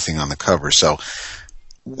announce anything on the cover, so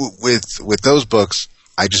with those books,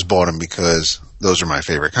 I just bought them because those are my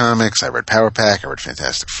favorite comics. I read Power Pack, I read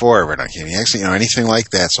Fantastic Four, I read Uncanny X-Men, anything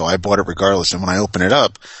like that. So I bought it regardless. And when I open it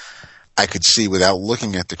up, I could see without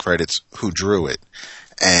looking at the credits who drew it,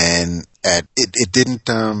 and it didn't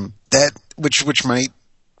that which might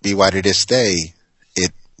be why to this day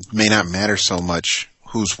it may not matter so much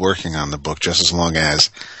who's working on the book, just as long as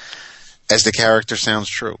the character sounds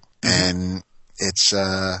true. And it's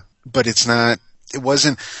but it's not. It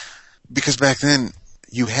wasn't, because back then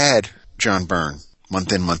you had John Byrne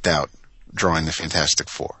month in, month out drawing the Fantastic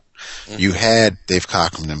Four. You had Dave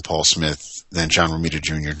Cockrum and Paul Smith, then John Romita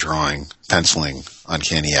Jr. penciling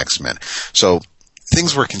Uncanny X-Men. So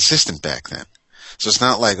things were consistent back then. So it's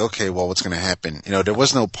not like, okay, well, what's going to happen? There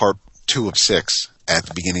was no part 2 of 6 at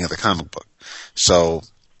the beginning of the comic book. So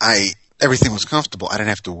everything was comfortable. I didn't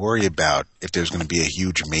have to worry about if there was going to be a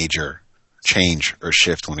huge major change or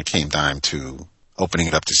shift when it came time to opening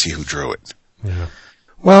it up to see who drew it. Yeah.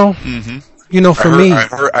 Well,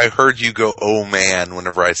 I heard you go, oh man,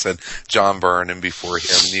 whenever I said John Byrne and before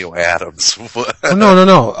him Neil Adams.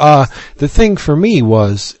 No. The thing for me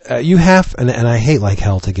was you have, and I hate like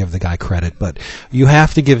hell to give the guy credit, but you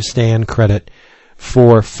have to give Stan credit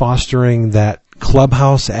for fostering that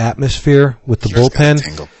clubhouse atmosphere with the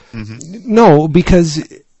bullpen. No, because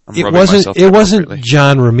it wasn't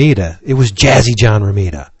John Romita. It was Jazzy John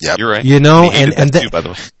Romita. Yep. You're right. And that too, by the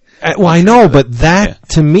way. Well, I know, but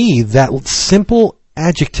to me, that simple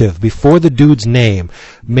adjective before the dude's name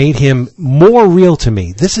made him more real to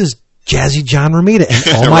me. This is Jazzy John Romita.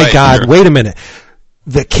 And oh my God, wait a minute.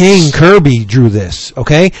 The King Kirby drew this,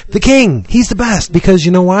 okay? The King, he's the best, because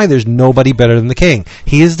you know why? There's nobody better than the King.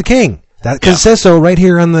 He is the King. That says so right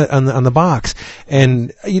here on the box.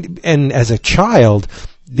 And as a child,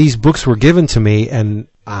 these books were given to me, and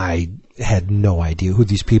I had no idea who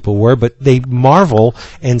these people were, but Marvel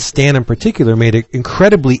and Stan in particular made it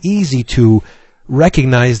incredibly easy to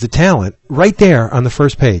recognize the talent right there on the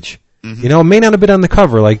first page. Mm-hmm. It may not have been on the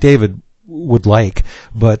cover like David would like,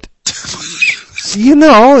 but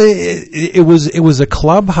it was a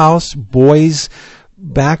clubhouse boys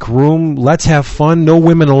back room, let's have fun, no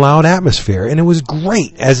women allowed atmosphere, and it was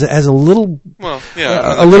great as a little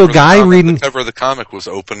little guy reading. The cover of the comic was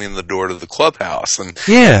opening the door to the clubhouse, and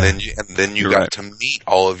then you got to meet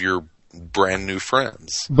all of your brand new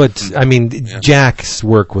friends. But Jack's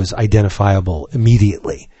work was identifiable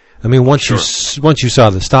immediately. Once you saw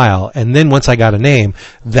the style, and then once I got a name,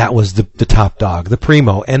 that was the top dog, the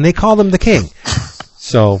primo, and they called him the King.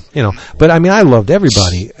 So, but I loved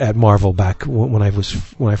everybody at Marvel back when I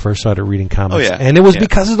first started reading comics. Oh, yeah. And it was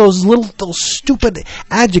because of those stupid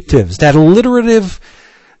adjectives, that alliterative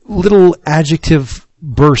little adjective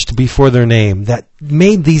burst before their name that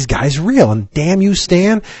made these guys real. And damn you,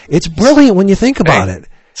 Stan, it's brilliant when you think about it.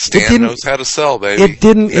 Stan knows how to sell, baby. It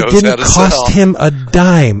didn't cost him a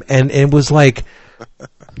dime, and it was like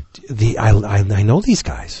I know these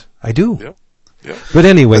guys. I do. Yep. Yep. But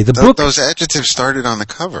anyway, the book... Those adjectives started on the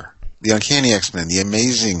cover. The Uncanny X-Men, the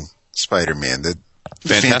Amazing Spider-Man, the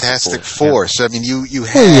Fantastic Four. So, I mean, you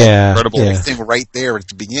had everything right there at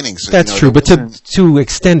the beginning. So, that's true, but to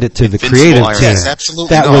extend it to the creative team, yes,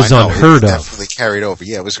 absolutely. that was unheard of. Definitely carried over.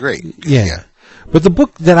 Yeah, it was great. Yeah. But the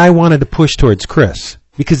book that I wanted to push towards Chris,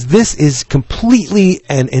 because this is completely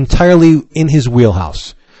and entirely in his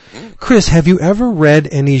wheelhouse. Chris, have you ever read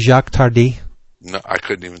any Jacques Tardi? No, I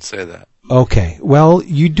couldn't even say that. Okay. Well,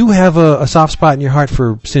 you do have a soft spot in your heart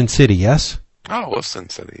for Sin City, yes? Oh, well, Sin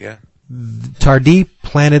City, yeah. Tardi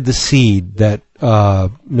planted the seed that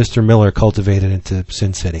Mr. Miller cultivated into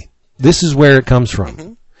Sin City. This is where it comes from.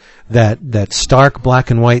 Mm-hmm. That stark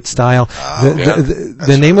black and white style.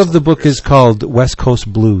 The name of the book is called West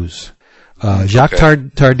Coast Blues. Jacques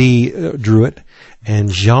Tardi drew it, and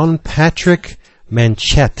Jean-Patrick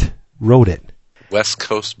Manchette wrote it. West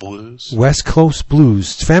Coast Blues? West Coast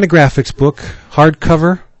Blues. It's Fantagraphics book,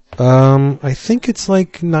 hardcover. I think it's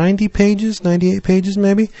like 90 pages, 98 pages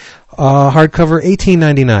maybe. Hardcover,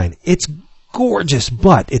 $18.99. It's gorgeous,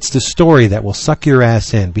 but it's the story that will suck your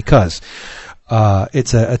ass in because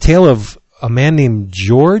it's a tale of a man named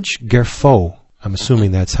George Gerfaut. I'm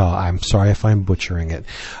assuming that's how. I'm sorry if I'm butchering it.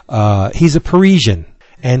 He's a Parisian,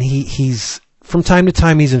 and he's from time to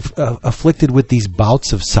time he's afflicted with these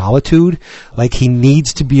bouts of solitude, like he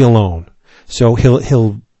needs to be alone. So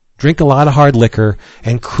he'll drink a lot of hard liquor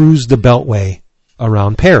and cruise the Beltway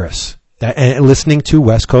around Paris, and listening to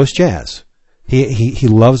West Coast jazz. He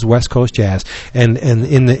loves West Coast jazz, and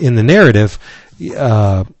in the narrative,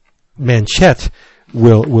 Manchette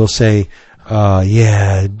will say,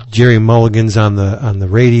 Jerry Mulligan's on the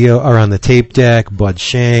radio or on the tape deck, Bud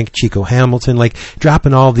Shank, Chico Hamilton, like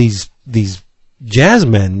dropping all these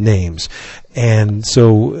jazzmen names. And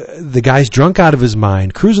so the guy's drunk out of his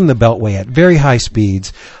mind, cruising the Beltway at very high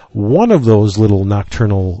speeds. One of those little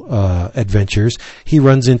nocturnal adventures, he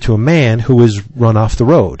runs into a man who is run off the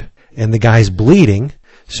road. And the guy's bleeding,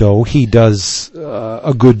 so he does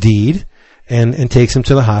a good deed and takes him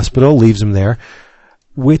to the hospital, leaves him there,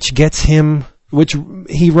 which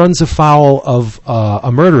he runs afoul of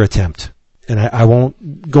a murder attempt. And I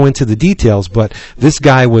won't go into the details, but this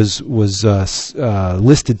guy was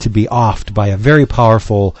listed to be offed by a very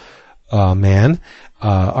powerful man.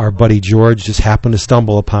 Our buddy George just happened to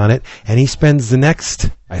stumble upon it, and he spends the next,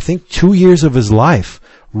 I think, 2 years of his life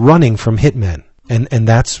running from hitmen. And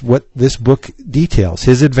that's what this book details.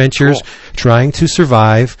 His adventures trying to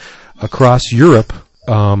survive across Europe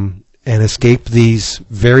and escape these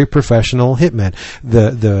very professional hitmen.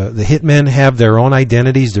 The hitmen have their own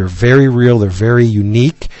identities. They're very real. They're very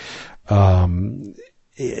unique.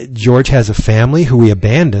 George has a family who he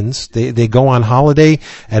abandons. They go on holiday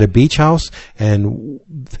at a beach house, and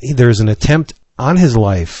there's an attempt on his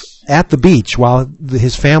life at the beach while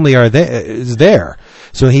his family is there.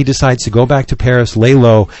 So he decides to go back to Paris, lay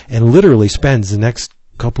low, and literally spends the next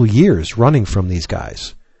couple of years running from these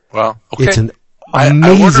guys. Well, okay. It's an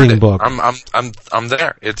amazing book. I'm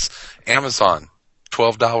there. It's Amazon,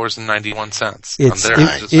 $12.91. It's, I'm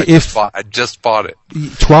there. I just bought it.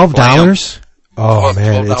 $12? Oh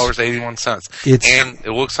man, $12.81. And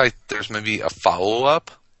it looks like there's maybe a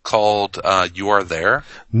follow-up called You Are There.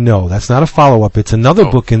 No, that's not a follow-up. It's another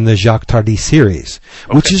book in the Jacques Tardi series,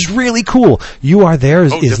 which is really cool. You Are There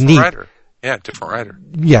is neat. Writer. Yeah, different writer.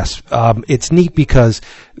 Yes, it's neat because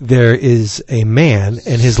there is a man,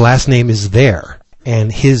 and his last name is There,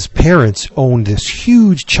 and his parents owned this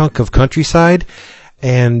huge chunk of countryside,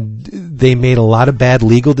 and they made a lot of bad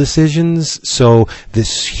legal decisions, so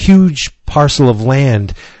this huge parcel of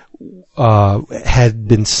land had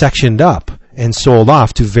been sectioned up and sold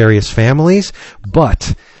off to various families,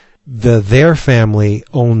 but their family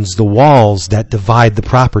owns the walls that divide the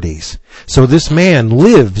properties. So this man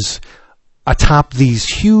lives atop these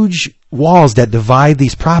huge walls that divide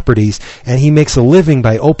these properties, and he makes a living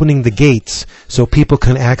by opening the gates so people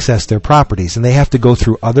can access their properties, and they have to go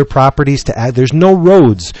through other properties to add. There's no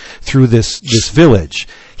roads through this village.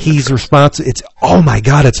 He's responsible. It's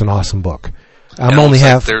an awesome book.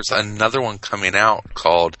 There's another one coming out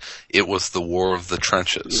called It Was the War of the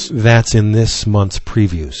Trenches. That's in this month's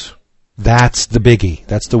previews. That's the biggie.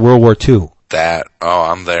 That's the World War II.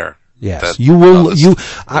 I'm there. Yes, you will.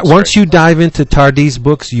 Once you dive into Tardi's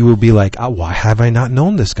books, you will be like, "Why have I not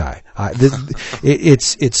known this guy?"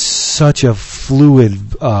 It's such a fluid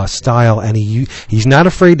style, and he's not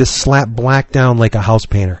afraid to slap black down like a house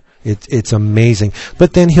painter. It's amazing.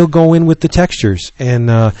 But then he'll go in with the textures, and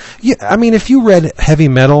if you read heavy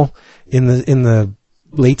metal in the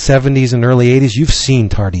late 70s and early 80s, you've seen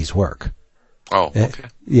Tardi's work. Oh, okay.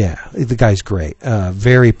 Yeah, the guy's great.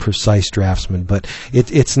 Very precise draftsman, but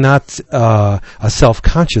it's not a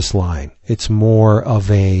self-conscious line. It's more of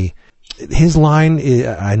his line,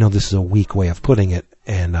 I know this is a weak way of putting it,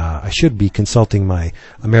 and I should be consulting my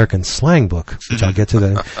American slang book, which I'll get to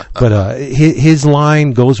that. But his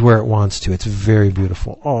line goes where it wants to. It's very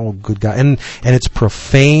beautiful. Oh, good guy. And it's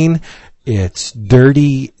profane. It's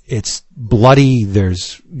dirty. It's bloody.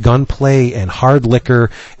 There's gunplay and hard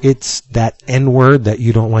liquor. It's that N-word that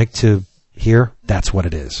you don't like to hear. That's what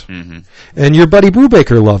it is. Mm-hmm. And your buddy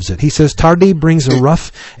Brubaker loves it. He says Tardi brings a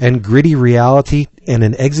rough and gritty reality and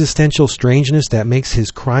an existential strangeness that makes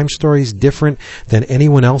his crime stories different than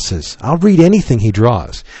anyone else's. I'll read anything he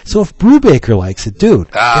draws. So if Brubaker likes it, dude.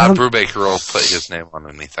 Brubaker will put his name on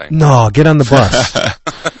anything. No, get on the bus.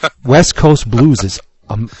 West Coast Blues is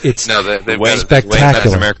it's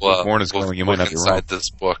spectacular. America was born is going. You might not be wrong. Inside this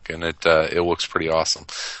book, and it looks pretty awesome.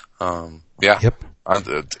 Yeah. Yep.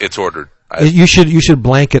 It's ordered. You should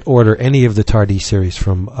blanket order any of the Tardi series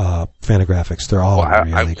from Fantagraphics. They're all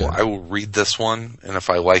really good. I will read this one, and if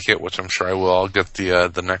I like it, which I'm sure I will, I'll get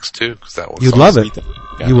the next two because that was. You'd love it.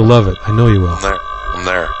 Yeah. You will love it. I know you will. I'm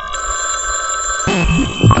there.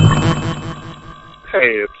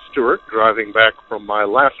 Hey, it's Stuart driving back from my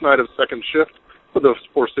last night of second shift for the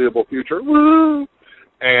foreseeable future. Woo!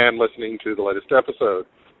 And listening to the latest episode.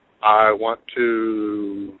 I want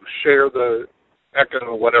to share the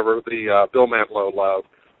echo, whatever, the Bill Mantlo love.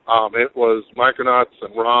 It was Micronauts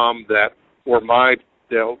and ROM that were my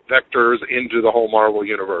vectors into the whole Marvel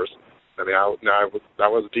universe. I mean, I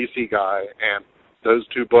was a DC guy, and those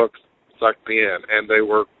two books sucked me in, and they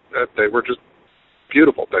were just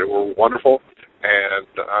beautiful. They were wonderful, and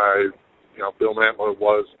Bill Mantlo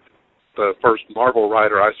was the first Marvel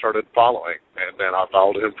writer I started following, and then I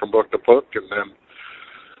followed him from book to book, and then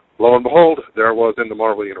lo and behold, there I was in the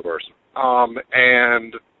Marvel Universe.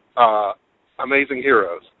 Amazing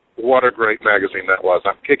Heroes. What a great magazine that was.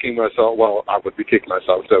 I'm kicking myself. Well, I would be kicking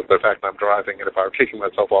myself. So the fact I'm driving, and if I were kicking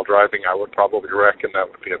myself while driving, I would probably wreck, and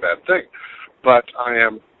that would be a bad thing. But I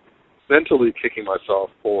am mentally kicking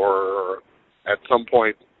myself for, at some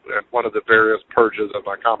point, at one of the various purges of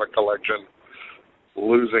my comic collection,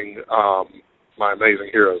 losing my Amazing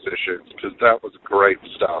Heroes issues, because that was great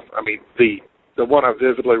stuff. I mean, the one I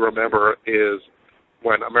vividly remember is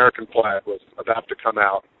when American Flag was about to come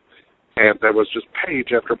out, and there was just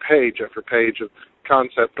page after page after page of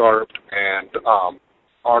concept art and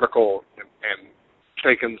article and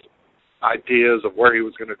Chaykin's ideas of where he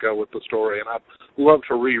was going to go with the story. And I'd love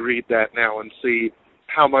to reread that now and see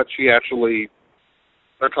how much he actually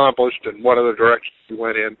accomplished and what other directions he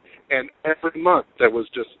went in. And every month there was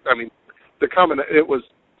just, I mean, it was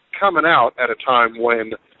coming out at a time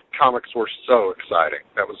when comics were so exciting.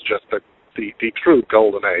 That was just the true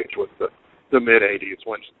golden age with the mid-'80s,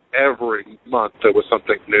 when every month there was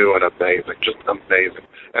something new and amazing, just amazing.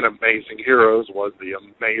 And Amazing Heroes was the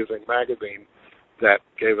amazing magazine that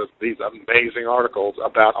gave us these amazing articles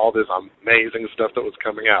about all this amazing stuff that was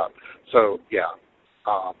coming out. So, yeah,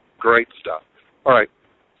 great stuff. All right,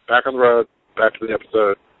 back on the road, back to the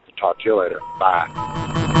episode. Talk to you later. Bye.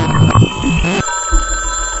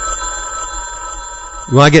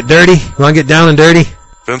 You want to get dirty? You want to get down and dirty?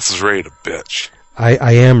 Vince is ready to bitch.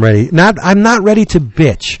 I am ready. I'm not ready to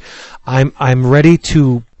bitch. I'm ready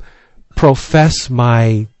to profess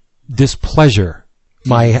my displeasure,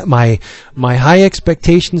 my high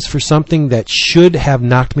expectations for something that should have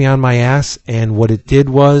knocked me on my ass, and what it did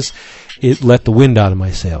was it let the wind out of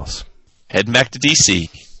my sails. Heading back to DC.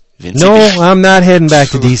 No, I'm not heading back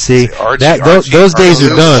to DC. Those days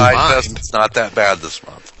are done. It's not that bad this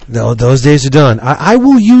month. No, those days are done. I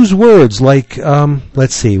will use words like,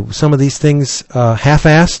 let's see, some of these things,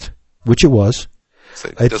 half-assed, which it was.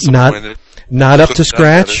 It's not up to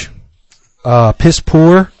scratch. Piss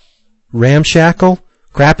poor, ramshackle,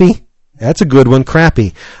 crappy. That's a good one,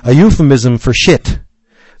 crappy. A euphemism for shit.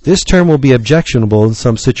 This term will be objectionable in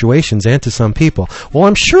some situations and to some people. Well,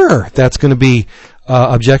 I'm sure that's going to be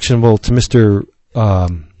objectionable to Mr.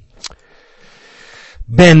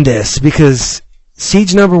 Bendis, because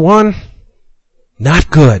Siege number 1, not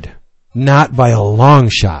good. Not by a long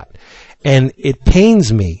shot. And it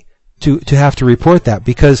pains me to have to report that,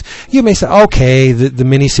 because you may say, okay, the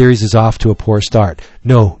miniseries is off to a poor start.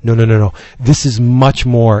 No. This is much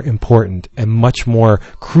more important and much more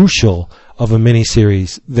crucial of a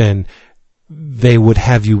miniseries than they would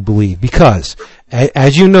have you believe. Because,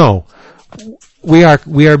 as you know, we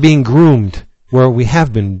are being groomed, where we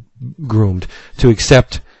have been groomed, to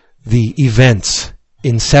accept the events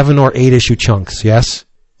in 7 or 8 issue chunks, yes?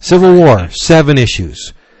 Civil War, 7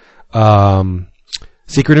 issues.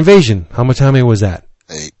 Secret Invasion, how many was that?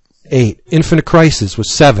 8. Infinite Crisis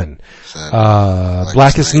was 7.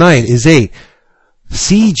 Blackest Night is 8.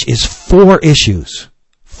 Siege is 4 issues.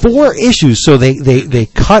 4 issues, so they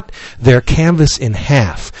cut their canvas in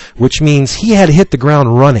half, which means he had to hit the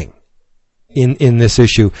ground running in this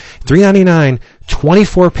issue. $3.99,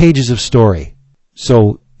 24 pages of story.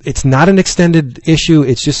 So it's not an extended issue,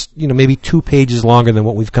 it's just, maybe 2 pages longer than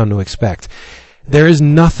what we've come to expect. There is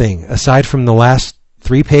nothing, aside from the last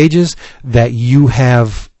 3 pages, that you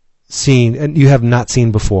have seen, and you have not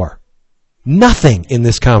seen before. Nothing in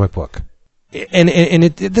this comic book. And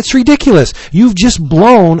that's ridiculous. You've just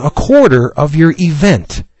blown a quarter of your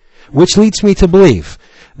event, which leads me to believe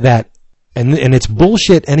that, and it's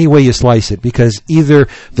bullshit any way you slice it, because either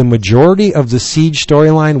the majority of the Siege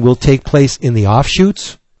storyline will take place in the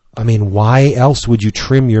offshoots. I mean, why else would you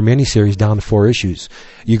trim your miniseries down to 4 issues?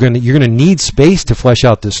 You're gonna need space to flesh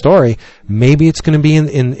out this story. Maybe it's gonna be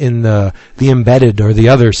in the Embedded or the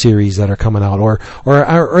other series that are coming out, or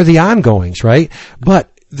the ongoings, right? But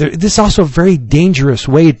this is also a very dangerous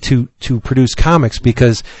way to produce comics,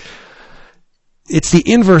 because it's the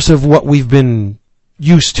inverse of what we've been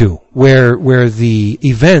used to, where the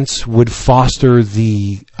events would foster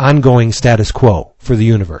the ongoing status quo for the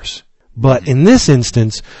universe. But in this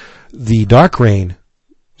instance, the Dark Reign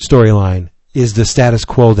storyline is the status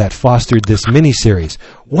quo that fostered this miniseries.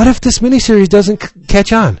 What if this miniseries doesn't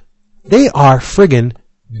catch on? They are friggin'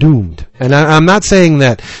 doomed. And I'm not saying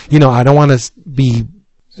that, I don't want to be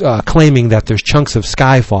claiming that there's chunks of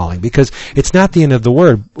sky falling, because it's not the end of the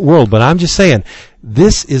world, but I'm just saying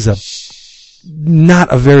this is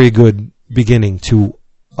not a very good beginning to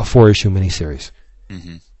a 4-issue miniseries.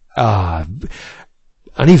 Mm-hmm.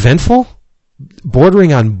 Uneventful,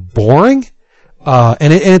 bordering on boring,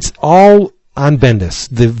 and it's all on Bendis.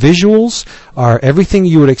 The visuals are everything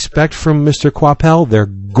you would expect from Mr. Coipel. They're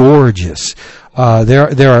gorgeous.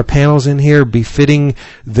 There are panels in here befitting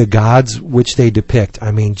the gods which they depict.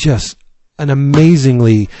 I mean, just an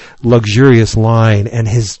amazingly luxurious line, and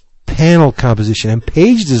his panel composition and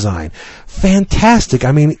page design, fantastic.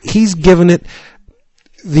 I mean, he's given it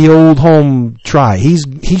the old home try. He's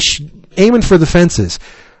aiming for the fences.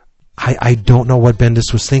 I don't know what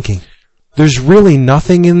Bendis was thinking. There's really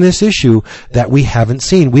nothing in this issue that we haven't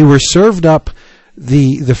seen. We were served up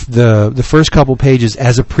the first couple pages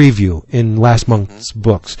as a preview in last month's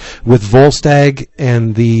books with Volstagg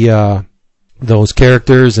and those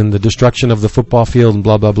characters and the destruction of the football field and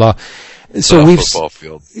blah blah blah. So we've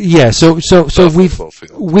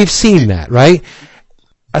seen that, right?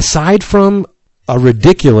 Aside from a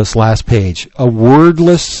ridiculous last page, a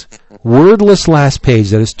wordless last page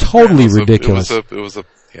that is totally ridiculous. It was a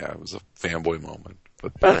fanboy moment,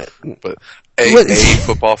 but a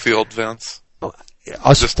football field, Vince.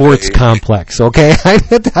 A sports complex, okay?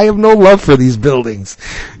 I have no love for these buildings.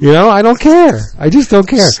 I don't care. I just don't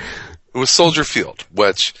care. It was Soldier Field,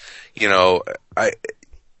 which, you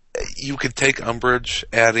could take umbrage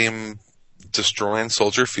at him destroying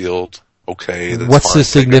Soldier Field. Okay, that's what's fine. The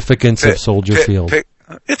significance of Soldier Field?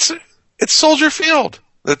 It's Soldier Field.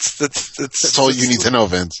 That's all you need to know,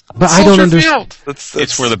 Vince. But I don't understand.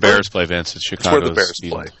 It's where the Bears play, Vince. It's Chicago. It's where the Bears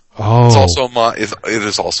play. Oh. It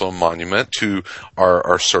is also a monument to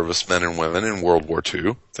our servicemen and women in World War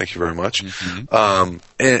II. Thank you very much. Mm-hmm.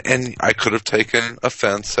 And I could have taken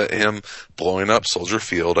offense at him blowing up Soldier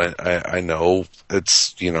Field. I know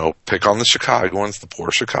it's, pick on the Chicagoans, the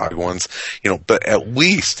poor Chicagoans, but at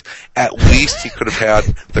least he could have had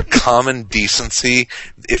the common decency,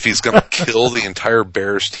 if he's going to kill the entire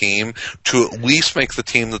Bears team, to at least make the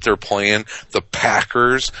team that they're playing the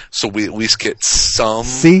Packers, so we at least get some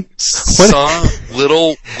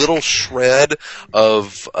little shred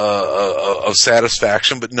of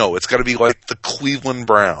satisfaction. But no, it's got to be like the Cleveland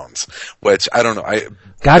Browns, which I don't know.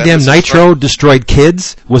 Goddamn Nitro destroyed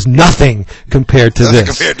kids was nothing compared to this.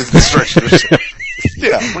 Compared to the destruction.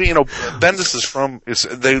 Yeah, well, Bendis is from.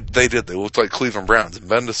 They looked like Cleveland Browns, and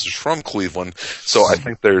Bendis is from Cleveland, so I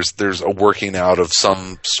think there's a working out of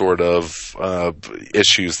some sort of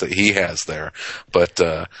issues that he has there. But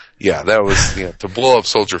that was to blow up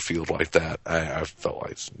Soldier Field like that. I felt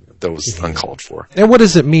like that was uncalled for. And what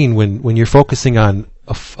does it mean when you're focusing on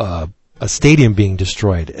a stadium being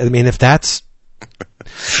destroyed? I mean, if that's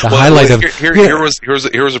the highlight of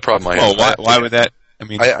here's a problem I have. Oh, why would that? I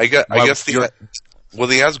mean, I guess the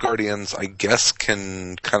Asgardians, I guess,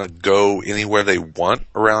 can kind of go anywhere they want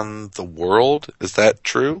around the world. Is that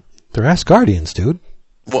true? They're Asgardians, dude.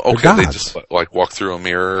 Well, okay, they just walk through a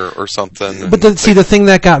mirror or something. But the thing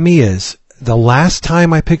that got me is the last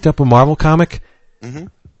time I picked up a Marvel comic,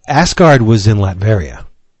 Asgard was in Latveria.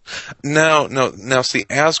 No. Now, see,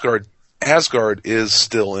 Asgard is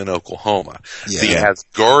still in Oklahoma. Yeah. The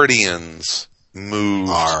Asgardians moved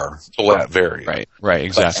to Latveria. Right,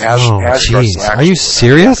 exactly. Jeez. Are you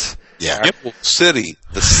serious? Yeah. The city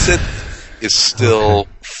is still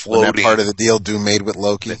floating. Wasn't that part of the deal Doom made with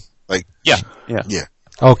Loki? Yeah.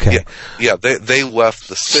 Okay. Yeah, they left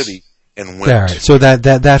the city and went. All right. So that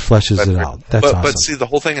fleshes it out. That's awesome. But see, the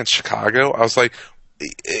whole thing in Chicago, I was like,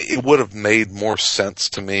 it would have made more sense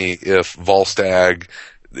to me if Volstagg,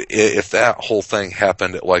 if that whole thing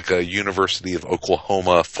happened at like a University of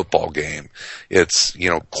Oklahoma football game. It's,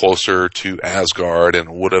 closer to Asgard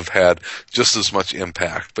and would have had just as much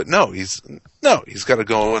impact. But no, he's got to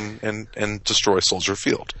go and destroy Soldier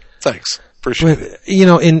Field. Thanks. Appreciate it.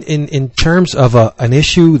 In terms of an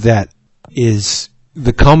issue that is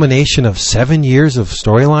the culmination of 7 years of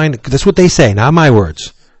storyline, that's what they say, not my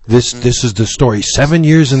words. This is the story, 7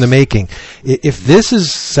 years in the making. If this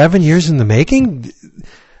is 7 years in the making,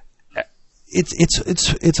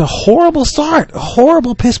 it's a horrible start, a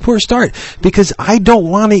horrible piss poor start, because I don't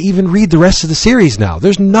want to even read the rest of the series now.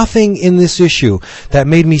 There's nothing in this issue that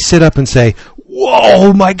made me sit up and say,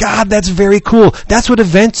 whoa, my God, that's very cool. That's what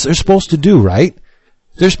events are supposed to do, right?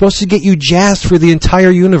 They're supposed to get you jazzed for the entire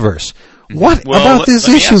universe. What about this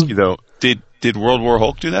issue? Ask you, though, did World War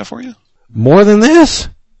Hulk do that for you? More than this?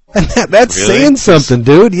 And that's really? saying something,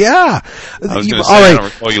 dude. Yeah. I was going to say, I don't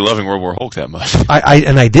recall you loving World War Hulk that much.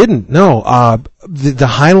 I didn't. No. The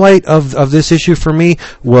highlight of this issue for me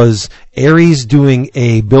was Ares doing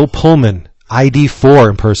a Bill Pullman ID4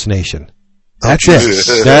 impersonation. That's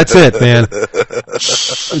it. That's it, man.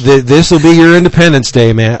 This will be your Independence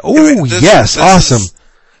Day, man. Oh, yes. Awesome.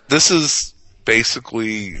 This is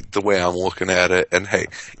basically the way I'm looking at it. And hey,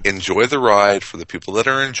 enjoy the ride. For the people that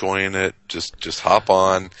are enjoying it, just hop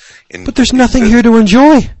on. But there's nothing here to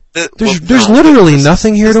enjoy. There's literally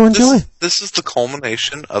nothing here to enjoy. This is the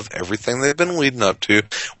culmination of everything they've been leading up to,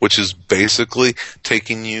 which is basically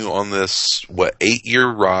taking you on this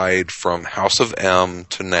 8-year ride from House of M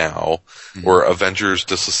to now, or Avengers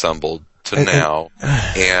Disassembled to now,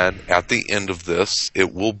 and at the end of this,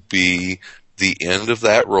 it will be the end of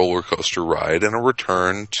that roller coaster ride and a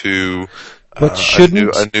return to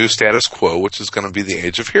a new status quo, which is going to be the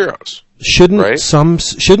Age of Heroes. Shouldn't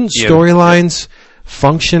storylines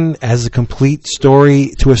function as a complete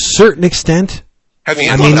story to a certain extent? Have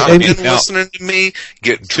you been listening to me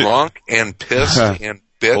get drunk and pissed and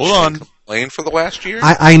bitch and complain for the last year?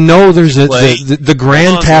 I know there's the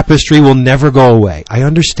grand tapestry will never go away. I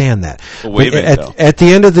understand that. But at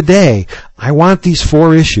the end of the day, I want these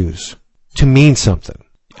 4 issues to mean something.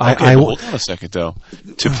 Hold on a second, though.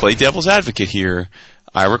 To play devil's advocate here,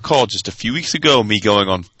 I recall just a few weeks ago me going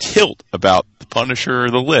on tilt about the Punisher,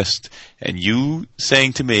 the list, and you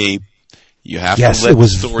saying to me, you have to let the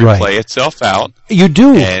story play itself out. You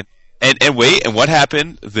do. And wait, and what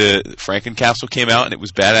happened? The Frankencastle came out, and it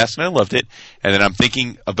was badass, and I loved it. And then I'm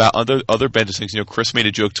thinking about other Bendis things. Chris made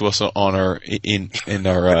a joke to us on our in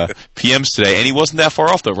our PMs today, and he wasn't that far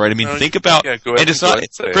off, though, right? I mean, think about, and it's not.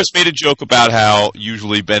 Chris made a joke about how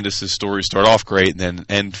usually Bendis' stories start off great and then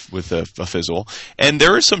end with a fizzle, and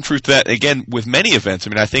there is some truth to that. Again, with many events, I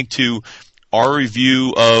mean, I think to our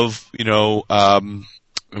review of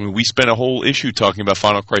we spent a whole issue talking about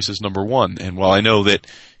Final Crisis #1, and while I know that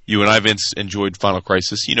you and I, Vince, enjoyed Final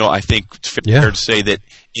Crisis, I think it's fair to say that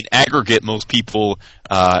in aggregate, most people,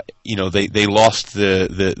 they lost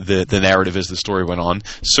the narrative as the story went on.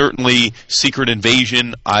 Certainly, Secret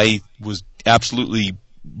Invasion, I was absolutely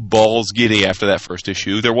balls giddy after that first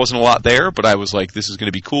issue. There wasn't a lot there, but I was like, this is going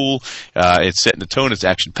to be cool. It's setting the tone. It's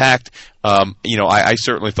action packed. I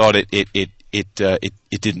certainly thought it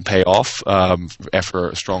didn't pay off after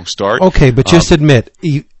a strong start. Okay, but just admit,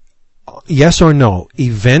 yes or no,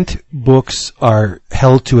 event books are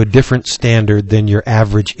held to a different standard than your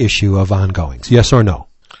average issue of ongoings. Yes or no?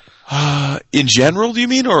 In general, do you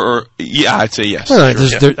mean, or yeah, I'd say yes. Well,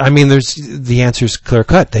 the answer's clear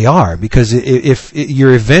cut. They are, because if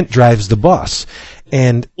your event drives the bus,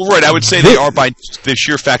 and right, I would say they are by the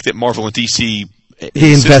sheer fact that Marvel and DC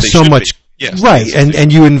they invest so much. Yes, right,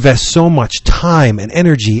 and you invest so much time and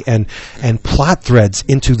energy and plot threads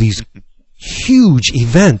into these huge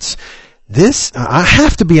events. This, I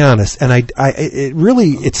have to be honest, and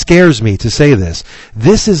it scares me to say this.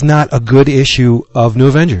 This is not a good issue of New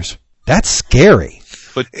Avengers. That's scary.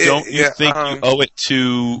 But don't you think you owe it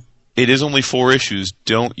to? It is only 4 issues.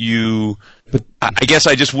 Don't you? But I guess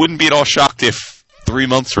I just wouldn't be at all shocked if 3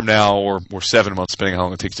 months from now, or 7 months, depending on how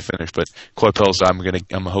long it takes to finish. But Coipels,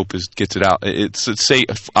 I'm hope gets it out.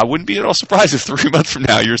 I wouldn't be at all surprised if 3 months from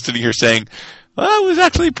now you're sitting here saying, Well, it was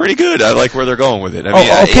actually pretty good. I like where they're going with it. I mean,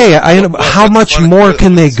 okay. How much more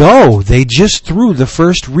can they go? They just threw the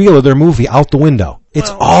first reel of their movie out the window. It's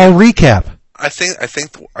all recap. I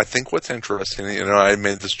think what's interesting, I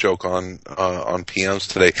made this joke on PMs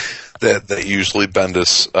today that usually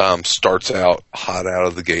Bendis starts out hot out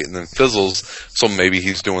of the gate and then fizzles. So maybe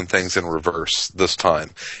he's doing things in reverse this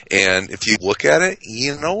time. And if you look at it,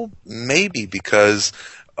 maybe because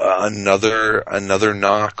another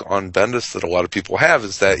knock on Bendis that a lot of people have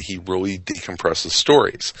is that he really decompresses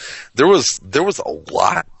stories. There was a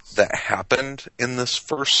lot that happened in this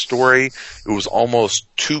first story. It was almost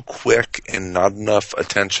too quick and not enough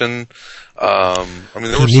attention.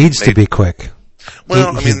 He needs to be quick.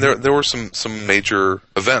 Well, there were some major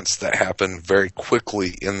events that happened very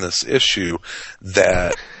quickly in this issue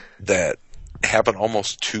that happened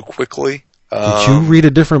almost too quickly. Did you read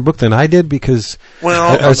a different book than I did? Because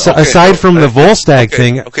aside from the Volstagg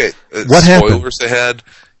thing, what happened? Spoilers ahead.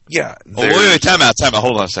 Yeah. Wait, time out.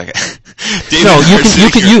 Hold on a second.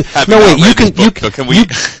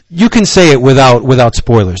 You can say it without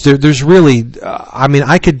spoilers. There's really,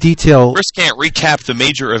 I could detail. Chris can't recap the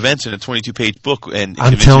major events in a 22-page book, and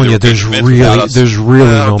I'm telling you, there's really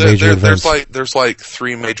no major events. There's like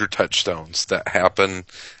 3 major touchstones that happen,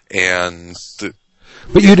 and.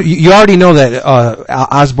 But you already know that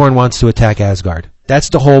Osborn wants to attack Asgard. That's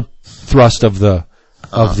the whole thrust of the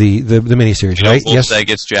miniseries, right? Volstagg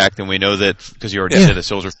gets jacked, and we know that because you already said that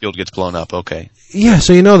Soldier Field gets blown up. Okay. Yeah,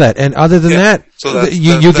 so you know that, and other than that,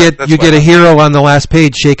 you get a hero on the last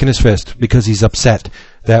page shaking his fist because he's upset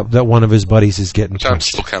that one of his buddies is getting punched. I'm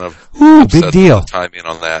still kind of big deal. The timing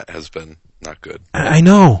on that has been not good. I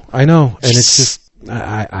know, and it's just.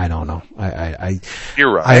 I don't know.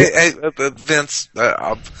 You're right. Vince,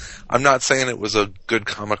 I'm not saying it was a good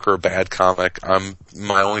comic or a bad comic.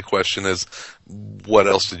 My only question is, what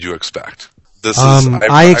else did you expect?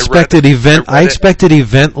 I expected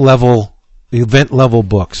event level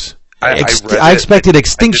books. I expected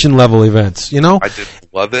extinction level events. I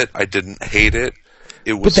didn't love it. I didn't hate it.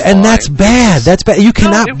 It was, and that's bad. That's bad. You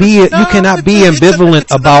cannot be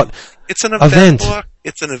ambivalent about. It's an event book.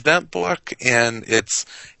 It's an event book, and it's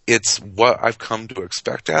what I've come to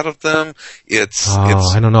expect out of them.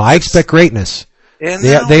 I don't know. I expect greatness.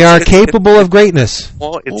 They are capable of greatness.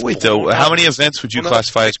 Wait, though. How many events would you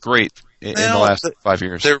classify as great in the last 5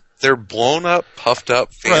 years? They're blown up, puffed up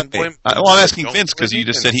fanboy. I'm asking Vince because you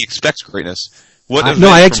just said he expects greatness.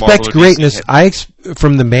 I expect greatness.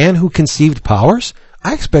 From the man who conceived Powers,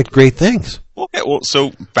 I expect great things. Okay, well,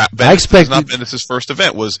 so I expect not Bendis' first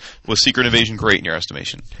event was Secret Invasion great in your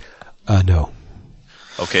estimation? No.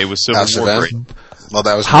 Okay, was Civil War great? Well,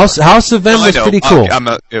 that was House of M was pretty cool.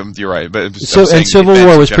 You're right, but Civil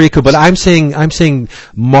War was pretty cool. But I'm saying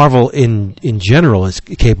Marvel in general is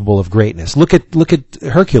capable of greatness. Look at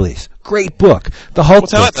Hercules, great book. The Hulk.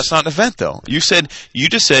 That's not an event, though. You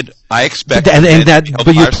just said I expect.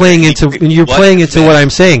 But you're playing into what I'm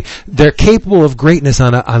saying. They're capable of greatness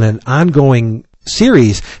on an ongoing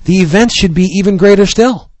series. The events should be even greater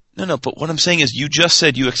still. No, but what I'm saying is you just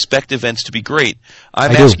said you expect events to be great.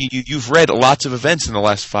 I'm asking you, you've read lots of events in the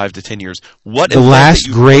last 5 to 10 years. The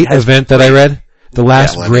last great event that I read? The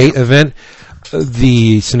last great event?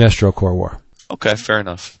 The Sinestro Corps War. Okay, fair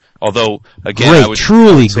enough. Although, again,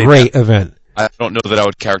 truly great event. I don't know that I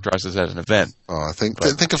would characterize this as an event. Oh, think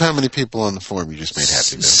of how many people on the forum you just made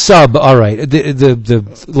happy. All right. The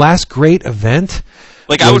last great event?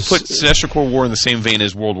 I would put Sinestro Corps War in the same vein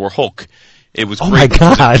as World War Hulk. It was great. Oh my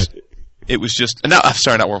God! It was just I'm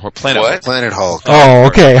sorry, not World War Planet Hulk. Planet Hulk. Oh,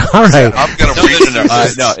 okay, all right. I'm gonna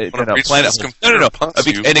Planet.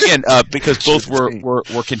 And again, because both were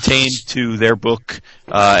contained to their book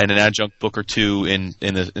and an adjunct book or two in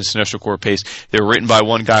the Sinestro Corps pace. They were written by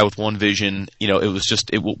one guy with one vision.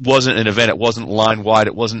 It wasn't an event. It wasn't line wide.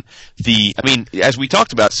 It wasn't as we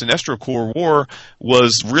talked about, Sinestro Corps War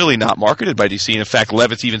was really not marketed by DC. And in fact,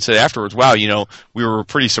 Levitz even said afterwards, "Wow, we were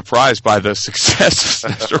pretty surprised by the success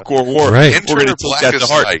of Sinestro Corps War." Right. We're going to take that to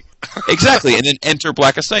heart. Exactly, and then enter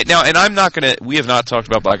Blackest Night. Now, and I'm not going to. We have not talked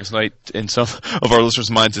about Blackest Night in some of our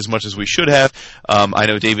listeners' minds as much as we should have. I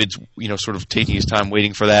know David's, sort of taking his time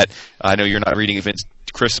waiting for that. I know you're not reading it, Vince.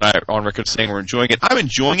 Chris and I are on record saying we're enjoying it. I'm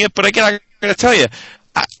enjoying it, but again, I'm going to tell you,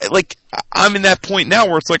 I'm in that point now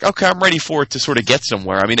where it's like, okay, I'm ready for it to sort of get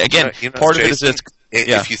somewhere. I mean, again, part of it is it's.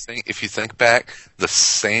 If you think back, the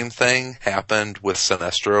same thing happened with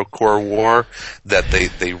Sinestro Corps War, that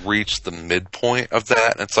they reached the midpoint of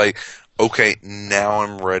that, and it's like, okay, now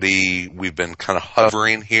I'm ready. We've been kind of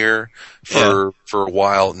hovering here for a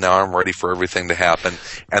while. Now I'm ready for everything to happen.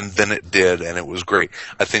 And then it did, and it was great.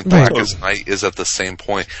 I think Blackest Night is at the same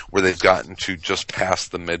point where they've gotten to just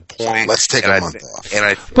past the midpoint. Let's take a month off.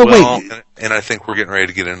 And I think we're getting ready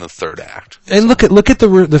to get into the third act. And look at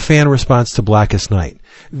the fan response to Blackest Night.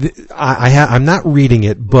 I'm not reading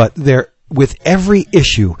it, but with every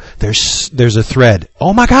issue, there's a thread.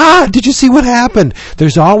 Oh my God, did you see what happened?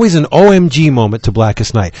 There's always an OMG moment to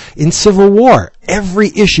Blackest Night. In Civil War, every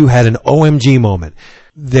issue had an OMG moment.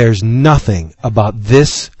 There's nothing about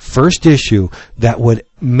this first issue that would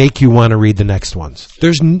make you want to read the next ones.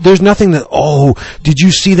 There's nothing that, oh, did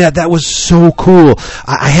you see that? That was so cool.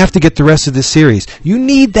 I have to get the rest of this series. You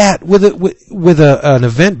need that with an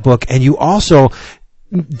event book, and you also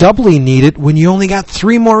doubly need it when you only got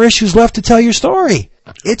 3 more issues left to tell your story.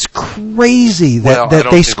 It's crazy that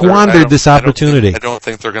they squandered this opportunity. I don't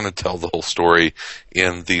think they're going to tell the whole story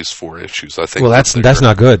in these 4 issues. I think. Well, that's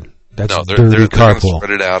not good. That's they're going to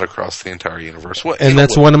spread it out across the entire universe. And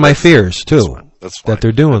that's one of my fears too. That's that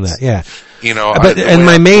they're doing that. Yeah. But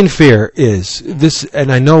my main fear is this,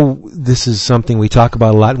 and I know this is something we talk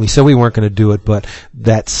about a lot, and we said we weren't going to do it, but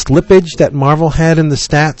that slippage that Marvel had in the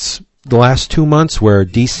stats the last 2 months, where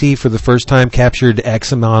DC for the first time captured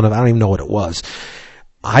X amount of, I don't even know what it was.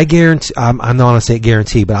 I guarantee, I'm not going to say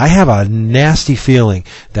guarantee, but I have a nasty feeling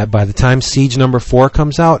that by the time Siege number 4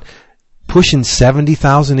 comes out, pushing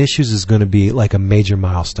 70,000 issues is going to be like a major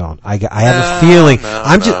milestone. I have a feeling.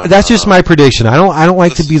 That's just my prediction. I don't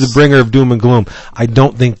like to be the bringer of doom and gloom. I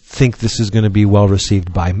don't think this is going to be well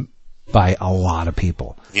received by a lot of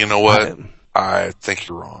people. You know what? I think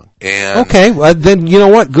you're wrong. And okay, well, then you know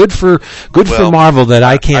what? Good for Marvel that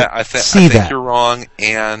I can't see that. I think you're wrong,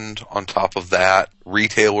 and on top of that,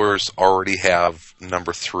 retailers already have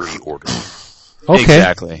number 3 ordered. Okay.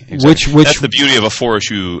 Exactly. Which that's the beauty of a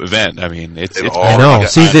 4-issue event. I mean, it's I know.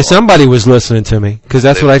 See, somebody was listening to me, because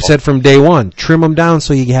that's what I've said from day one. Trim them down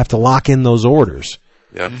so you have to lock in those orders.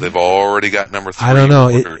 Yeah, they've already got number 3 I don't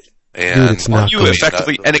know. ordered. Dude, it's not good.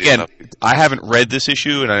 Effectively, and again, I haven't read this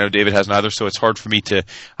issue, and I know David hasn't either, so it's hard for me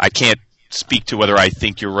I can't speak to whether I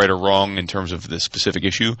think you're right or wrong in terms of this specific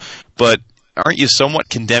issue, but aren't you somewhat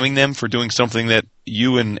condemning them for doing something that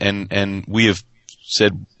you and we have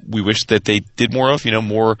said we wish that they did more of,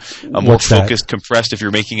 more focused, compressed, if you're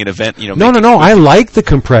making an event, No, I like the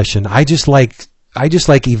compression. I just like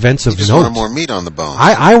events of note. You just want more meat on the bone.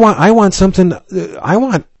 I want something, I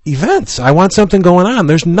want events. I want something going on.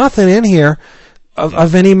 There's nothing in here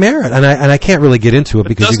of any merit, and I can't really get into it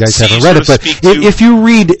because you guys haven't read it. But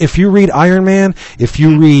if you read Iron Man, if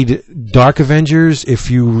you read Dark Avengers, if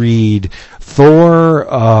you read Thor,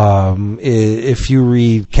 if you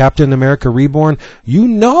read Captain America Reborn, you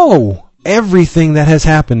know everything that has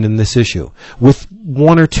happened in this issue, with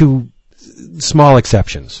 1 or 2 small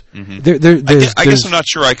exceptions. Mm-hmm. I guess I'm not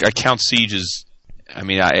sure I count Siege as. I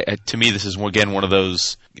mean, to me, this is again one of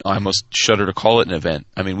those. I almost shudder to call it an event.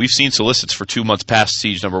 I mean, we've seen solicits for 2 months past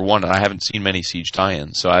Siege number 1, and I haven't seen many Siege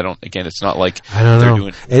tie-ins. So I don't. Again, it's not like I don't know.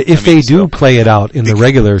 Doing, if they do play it out in the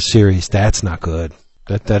regular series, that's not good.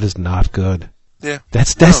 That is not good. Yeah,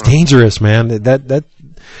 that's dangerous, man. That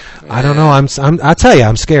I don't know. I'll tell you,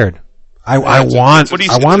 I'm scared. I want to.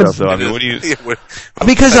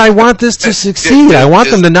 Because I want this to succeed. I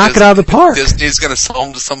want them to knock it out of the park. Disney's going to sell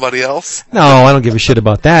them to somebody else? No, I don't give a shit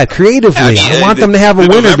about that. Creatively, I want them to have a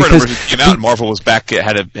winner because came out, Marvel was back in.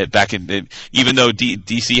 Even though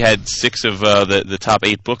DC had 6 of the top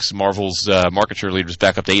 8 books, Marvel's market share leader was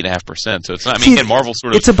back up to 8.5%. So it's not. I mean, Marvel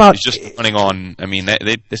sort of is just running on. I mean,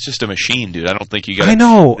 it's just a machine, dude. I don't think you got. I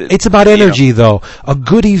know it's about energy, though. A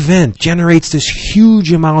good event generates this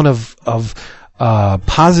huge amount of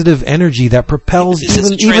positive energy that propels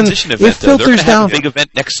even event, it filters down. Have a big event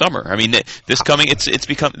next summer. I mean, this coming, it's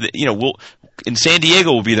become, in San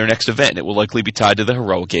Diego will be their next event. It will likely be tied to the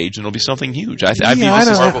Heroic Age, and it'll be something huge. I think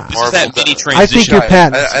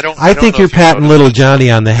you're patting little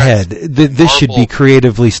Johnny on the head. This should be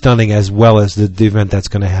creatively stunning as well as the event that's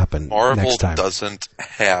going to happen next time. Marvel doesn't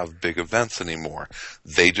have big events anymore.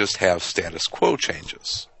 They just have status quo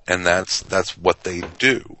changes. And that's what they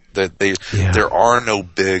do. There are no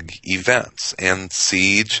big events, and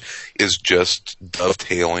Siege is just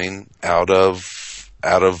dovetailing out of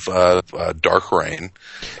Dark Reign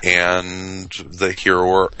and the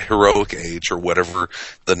Heroic Age, or whatever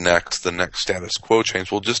the next status quo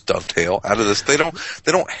change will just dovetail out of this. They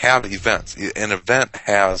don't have events. An event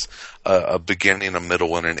has a beginning, a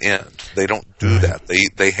middle, and an end. They don't do that.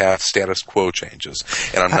 They have status quo changes.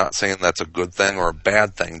 And I'm not saying that's a good thing or a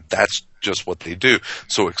bad thing. That's just what they do.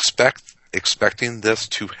 So expect expecting this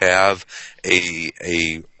to have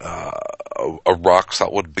a rock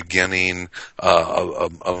solid beginning, a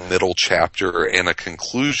middle chapter, and a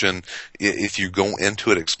conclusion, if you go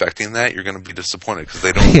into it expecting that, you're going to be disappointed because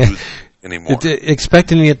they don't do anymore.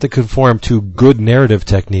 Expecting it to conform to good narrative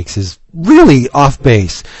techniques is really off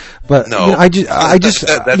base. But no, you know, I just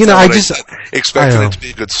expecting it to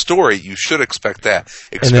be a good story. You should expect that.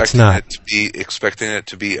 Expecting it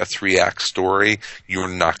to be a 3-act story, you're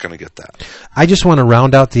not going to get that. I just want to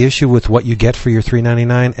round out the issue with what you get for your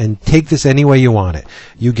 $3.99 and take this any way you want it.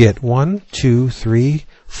 You get 1, 2, 3,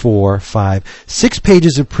 4, 5, 6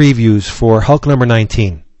 pages of previews for Hulk number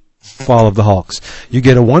 19. Fall of the Hulks. You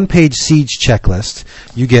get a 1-page siege checklist.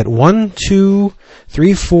 You get 1, 2,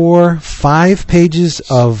 3, 4, 5 pages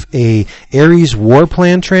of a Ares war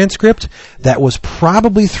plan transcript that was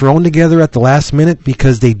probably thrown together at the last minute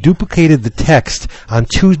because they duplicated the text on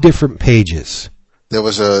 2 different pages. There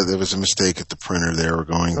was a mistake at the printer. They were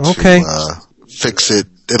going to fix it.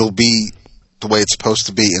 It'll be the way it's supposed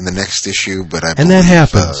to be in the next issue, but I believe that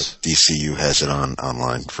happens. DCU has it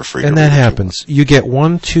online for free. And that happens. You get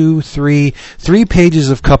 1, 2, 3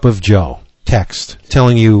 pages of Cup of Joe text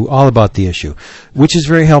telling you all about the issue, which is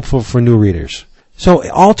very helpful for new readers. So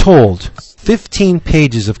all told, 15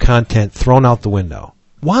 pages of content thrown out the window.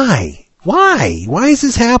 Why? Why is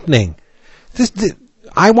this happening?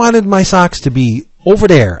 I wanted my socks to be over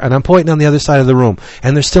there, and I'm pointing on the other side of the room,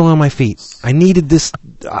 and they're still on my feet. I needed this.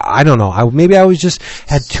 I don't know. Maybe I was just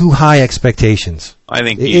had too high expectations. I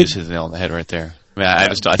think you just hit the nail on the head right there. I mean,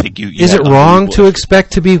 I think you is it wrong to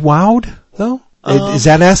expect to be wowed, though? Is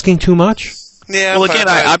that asking too much? Yeah. Well, again,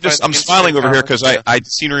 I'm smiling over here because I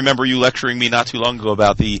seem to remember you lecturing me not too long ago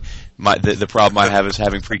about the problem I have is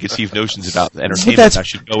having preconceived notions about entertainment. I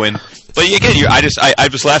should go in. But again, I'm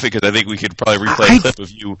just laughing because I think we could probably replay a clip of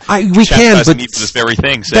you chastising me for this very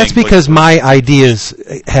thing. That's because my ideas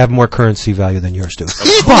have more currency value than yours do.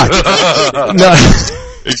 But no.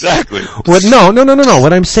 Exactly. No.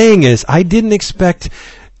 What I'm saying is I didn't expect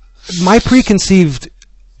my preconceived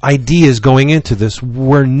ideas going into this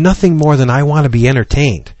were nothing more than I want to be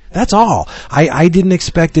entertained. That's all. I didn't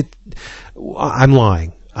expect it. I'm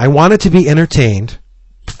lying. I wanted to be entertained,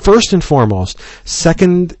 first and foremost.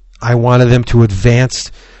 Second, I wanted them to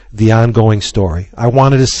advance the ongoing story. I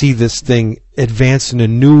wanted to see this thing advance in a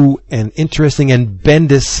new and interesting and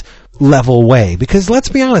Bendis level way. Because let's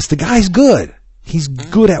be honest, the guy's good. He's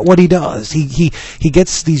good at what he does. He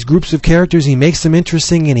gets these groups of characters, he makes them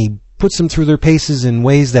interesting, and he puts them through their paces in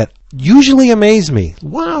ways that usually amaze me.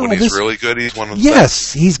 Wow, when he's really good, he's one of the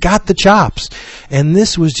best. He's got the chops. And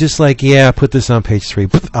this was just like, put this on page 3.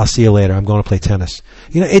 I'll see you later. I'm going to play tennis.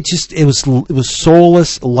 You know, it was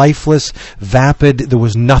soulless, lifeless, vapid. There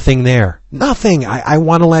was nothing there. Nothing. I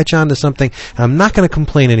want to latch on to something. I'm not going to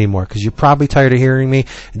complain anymore because you're probably tired of hearing me.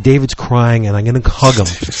 David's crying, and I'm going to hug him.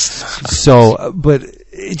 So, but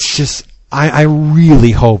it's just, I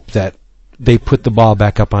really hope that they put the ball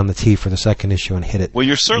back up on the tee for the second issue and hit it. Well,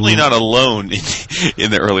 you're certainly not alone in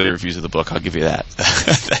the early reviews of the book. I'll give you that.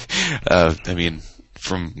 I mean,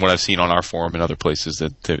 from what I've seen on our forum and other places,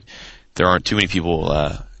 that there aren't too many people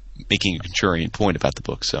making a contrarian point about the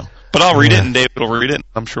book. So, but I'll read it, and David will read it.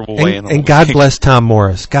 I'm sure we'll weigh in. And God bless Tom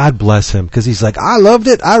Morris. God bless him, because he's like, I loved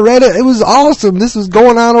it. I read it. It was awesome. This was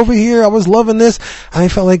going on over here. I was loving this. And I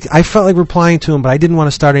felt like replying to him, but I didn't want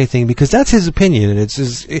to start anything because that's his opinion, and it's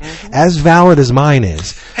as valid as mine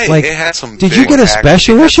is. Hey, like, it had some. Did you get a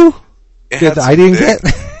special issue? I didn't get.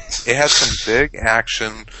 It had some big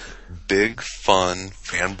action, big fun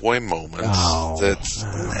fanboy moments.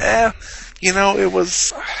 It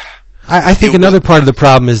was. I think another part of the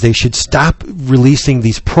problem is they should stop releasing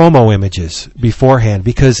these promo images beforehand,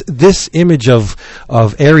 because this image of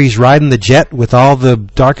Ares riding the jet with all the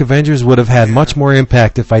Dark Avengers would have had much more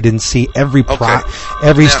impact if I didn't see every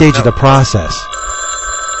stage of the process.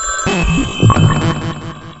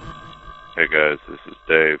 Hey guys, this is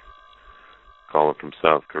Dave calling from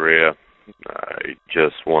South Korea. I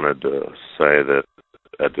just wanted to say that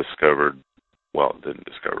I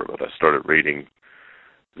started reading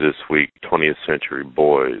this week 20th Century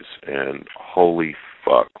Boys, and holy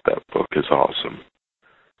fuck, that book is awesome.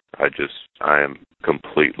 I am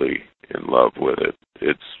completely in love with it.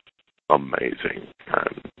 It's amazing.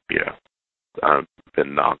 I've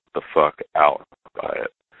been knocked the fuck out by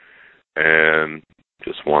it, and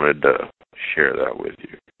just wanted to share that with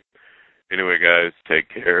you. Anyway, guys, take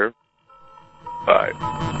care. Bye.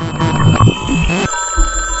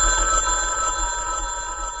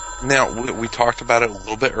 Now, we talked about it a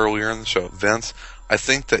little bit earlier in the show. Vince, I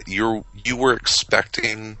think that you were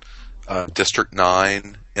expecting District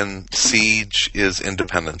 9 and Siege is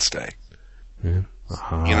Independence Day. Yeah.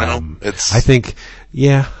 It's. I think,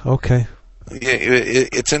 yeah, okay. Yeah,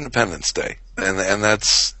 it's Independence Day, and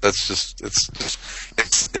that's just it's.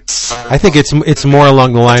 I think it's more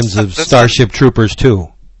along the lines of Starship Troopers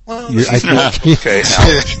too. Well, okay,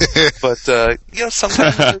 ouch. But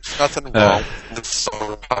sometimes there's nothing wrong with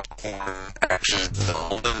some popcorn action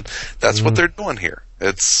film, and that's what they're doing here.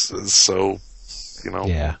 It's so,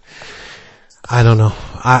 Yeah, I don't know.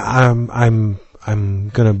 I'm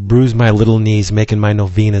gonna bruise my little knees making my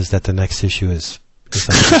novenas that the next issue is.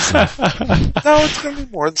 No, it's gonna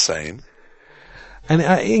be more the same. And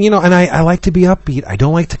I like to be upbeat. I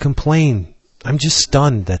don't like to complain. I'm just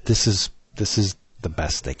stunned that this is the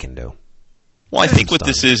best they can do. Well, I think what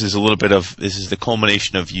this is a little bit of, this is the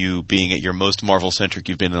culmination of you being at your most Marvel-centric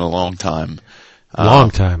you've been in a long time.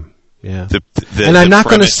 Long time, yeah. And I'm not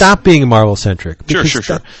going to stop being Marvel-centric.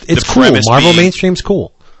 Sure. It's cool. Marvel mainstream's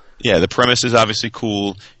cool. Yeah, the premise is obviously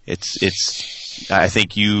cool. I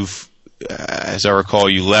think you've, as I recall,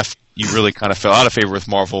 you really kind of fell out of favor with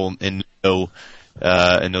Marvel in no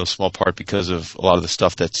small part because of a lot of the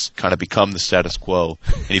stuff that's kind of become the status quo,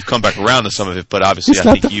 and you've come back around to some of it. But obviously, it's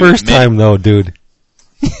not the first time, though, dude.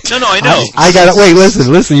 No, I know. I got it. Wait,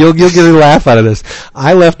 listen. You'll get a laugh out of this.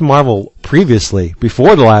 I left Marvel previously,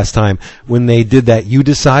 before the last time, when they did that "You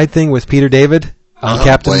Decide" thing with Peter David on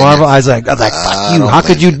Captain Marvel. I was like,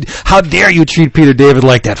 fuck you! How dare you treat Peter David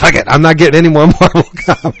like that? Fuck it! I'm not getting any more Marvel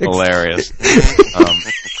comics. Hilarious.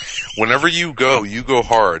 Whenever you go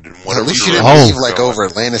hard. And at least you didn't leave over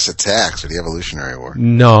Atlantis Attacks or the Evolutionary War.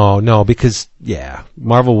 No, because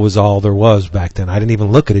Marvel was all there was back then. I didn't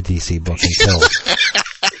even look at a DC book until.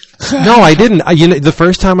 No, I didn't. The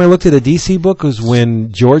first time I looked at a DC book was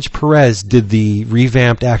when George Perez did the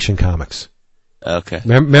revamped Action Comics. Okay.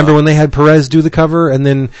 Remember when they had Perez do the cover, and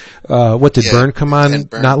then what did Byrne come on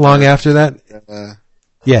not long after that?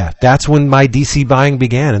 Yeah, that's when my DC buying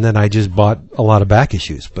began, and then I just bought a lot of back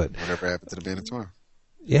issues. But whatever happened to the Man of Tomorrow?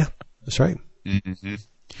 Yeah, that's right. Mm-hmm.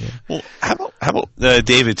 Yeah. Well, how about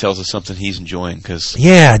David tells us something he's enjoying? Cause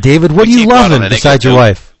David, what are you loving besides your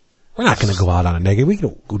wife? We're not going to go out on a negative. We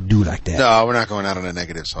don't go do like that. No, we're not going out on a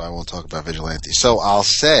negative, so I won't talk about Vigilante. So I'll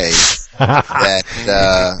say that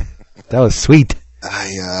that was sweet.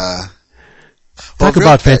 Talk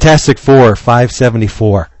about Fantastic Four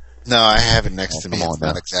 574. No, I have it next to me. It's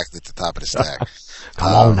not exactly at the top of the stack.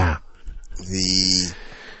 Come on now.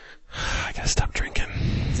 I gotta stop drinking.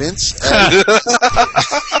 Vince?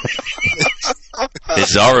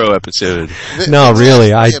 Bizarro episode. No,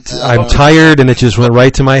 really. I'm tired, and it just went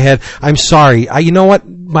right to my head. I'm sorry. You know what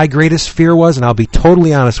my greatest fear was, and I'll be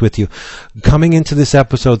totally honest with you, coming into this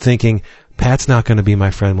episode thinking, Pat's not going to be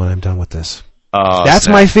my friend when I'm done with this. That's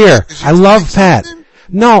my fear. I love Pat.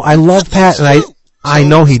 No, I love Pat, and I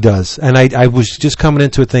know he does. And I was just coming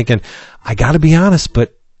into it thinking, I got to be honest,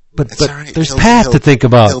 but right. There's Pat to think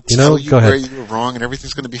about. He'll Go ahead. where you were wrong, and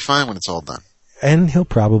everything's going to be fine when it's all done. And he'll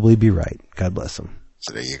probably be right. God bless him.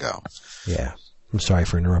 So there you go. Yeah. I'm sorry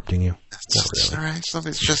for interrupting you. It's all right.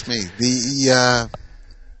 It's just me. A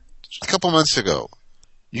couple months ago,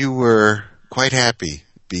 you were quite happy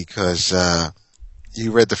because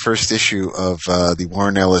you read the first issue of the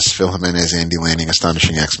Warren Ellis, Phil Jimenez, Andy Lanning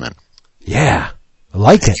Astonishing X-Men. Yeah. I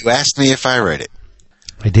like it. You asked me if I read it.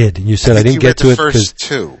 I did. And you said I didn't get to it. You read the first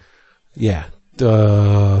two. Yeah.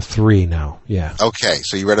 3 now. Yeah. Okay.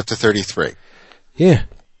 So you read up to 33. Yeah.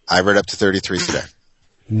 I read up to 33 today.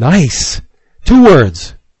 Nice. 2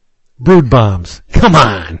 words. Brood bombs. Come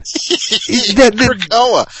on. That's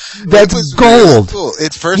gold. Really cool.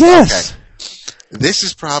 It's first. Yes. Okay. This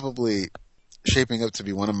is probably shaping up to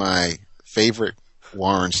be one of my favorite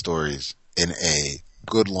Warren stories in a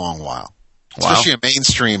good long while. Wow. Especially a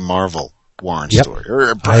mainstream Marvel Warren story.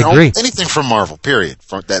 I agree. Anything from Marvel, period,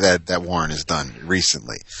 that Warren has done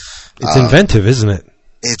recently. It's inventive, isn't it?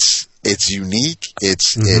 It's unique. It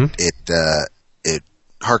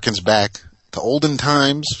harkens back to olden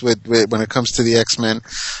times when it comes to the X-Men.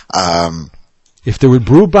 If there were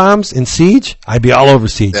brood bombs in Siege, I'd be all over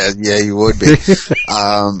Siege. Yeah, you would be.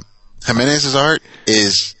 Jimenez's art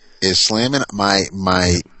is slamming.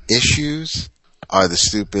 My issues are the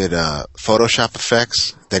stupid Photoshop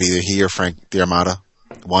effects that either he or Frank D'Armata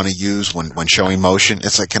want to use when showing motion.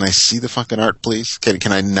 It's like, can I see the fucking art, please?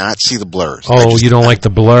 Can I not see the blurs? Oh, you don't like the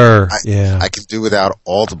blur. Yeah. I can do without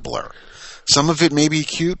all the blur. Some of it may be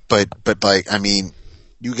cute, but like, I mean,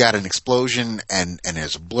 you got an explosion and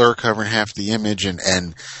there's a blur covering half the image and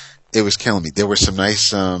it was killing me. There were some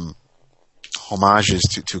nice homages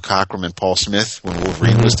to Cockrum and Paul Smith when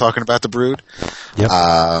Wolverine was talking about the Brood. Yep.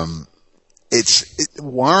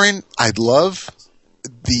 Warren, I love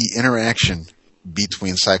the interaction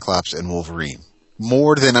between Cyclops and Wolverine.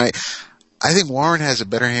 More than I think Warren has a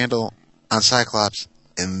better handle on Cyclops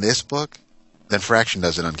in this book than Fraction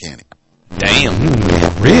does in Uncanny. Damn.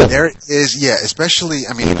 Really? There is, especially,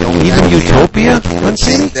 I mean, even Utopia?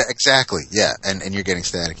 Uncanny? Exactly, yeah, and you're getting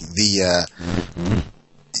staticky.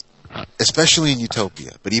 Especially in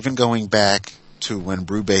Utopia, but even going back to when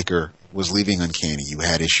Brubaker was leaving Uncanny, you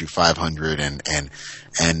had issue 500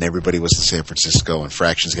 and everybody was in San Francisco and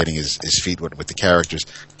Fraction's getting his feet wet with the characters.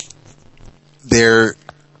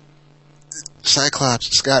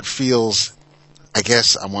 Cyclops, Scott feels, I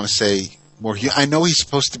guess I want to say, more. I know he's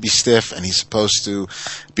supposed to be stiff and he's supposed to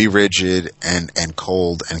be rigid and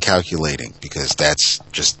cold and calculating because that's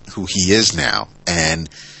just who he is now. And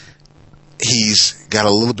he's got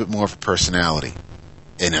a little bit more of a personality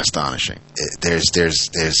in Astonishing. There's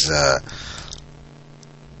just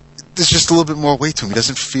a little bit more weight to him. He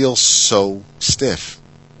doesn't feel so stiff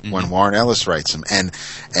when Warren Ellis writes him. And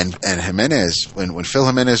Jimenez, when Phil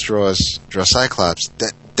Jimenez draws Cyclops,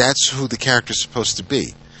 that's who the character's supposed to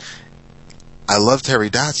be. I love Terry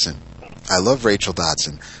Dodson. I love Rachel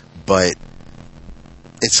Dodson, but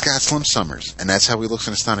it's Scott Slim Summers, and that's how he looks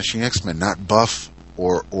in Astonishing X-Men, not buff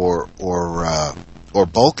or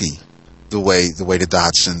bulky the way the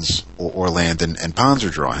Dodsons or Landon and Ponzer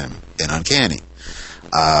draw him in Uncanny.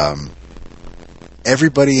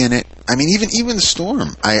 Everybody in it. I mean, even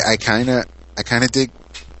Storm. I kind of dig.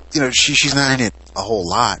 She's not in it a whole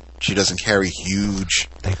lot. She doesn't carry huge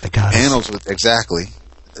panels with with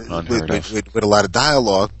a lot of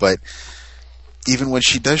dialogue. But even when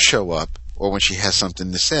she does show up, or when she has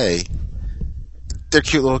something to say, they're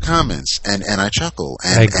cute little comments, and I chuckle.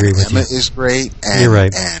 And, I agree with Emma you. is great, and You're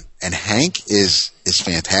right. and Hank is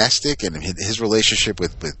fantastic, and his relationship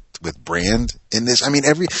with Brand in this. I mean,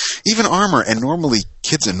 even Armor, and normally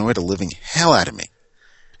kids annoy the living hell out of me,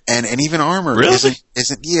 and even Armor really? isn't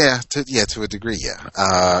to a degree,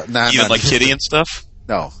 not like Kitty and stuff.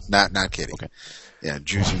 No, not Kitty. Okay. Yeah,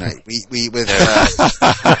 Jews Unite. We with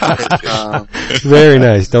very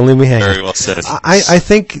nice. Don't leave me hanging. Very well said. I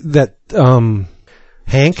think that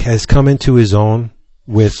Hank has come into his own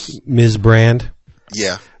with Ms. Brand.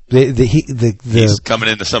 Yeah. He's coming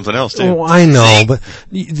into something else too. Oh, I know, but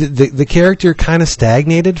the character kind of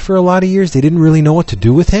stagnated for a lot of years. They didn't really know what to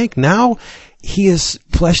do with Hank. Now he is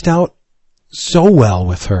fleshed out so well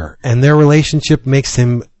with her, and their relationship makes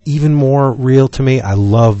him even more real to me. I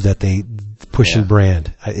love that they pushing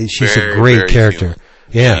Brand. She's a great character.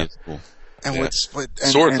 Cool. And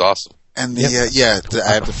Sword's awesome. And I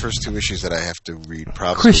have the first two issues that I have to read.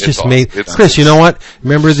 Probably. Chris just made. Chris, you know what?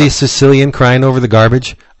 Remember the Sicilian crying over the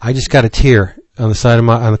garbage? I just got a tear on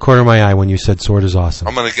the corner of my eye when you said Sword is awesome.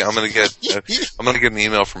 I'm gonna get an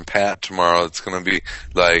email from Pat tomorrow. It's gonna be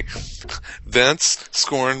like, Vince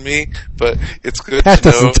scorned me, but it's good Pat to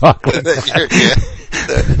know doesn't talk like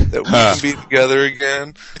that we can be together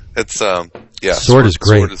again. It's Sword is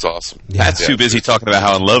great. Sword is awesome. Yeah. Pat's too busy talking about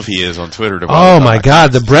how in love he is on Twitter. Oh my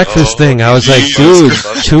God, the breakfast thing! I was like, dude,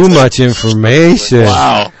 too much information.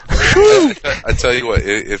 Wow. I tell you what,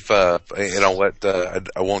 if I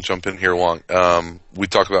won't jump in here long. We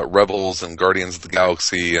talk about Rebels and Guardians of the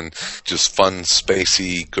Galaxy and just fun,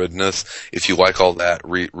 spacey goodness. If you like all that,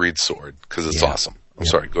 read Sword because it's awesome. I'm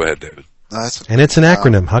sorry. Go ahead, David. And it's an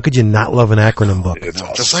acronym. How could you not love an acronym book? It's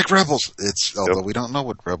awesome. Just like Rebels. Although we don't know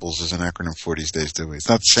what Rebels is an acronym for these days, do we? It's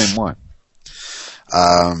not the same one.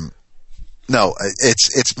 No,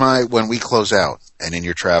 it's my, when we close out and in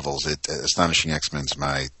your travels, Astonishing X-Men's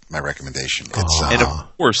my recommendation. It's, and of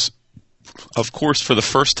course, for the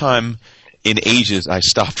first time in ages, I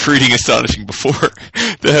stopped reading Astonishing before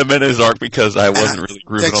the Jimenez arc because I wasn't really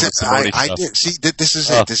grooving on the Simone stuff. I did. See, this is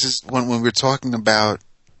it. This is when we're talking about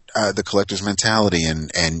the collector's mentality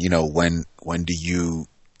and when do you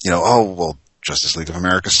Justice League of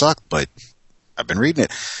America sucked, but I've been reading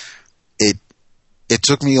it. It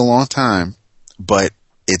took me a long time, but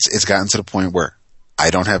it's gotten to the point where I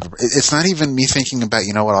don't have. It's not even me thinking about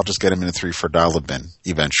I'll just get him in a $3-4 bin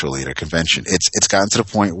eventually at a convention. It's gotten to the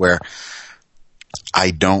point where I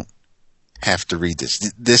don't have to read this.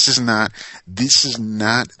 This is not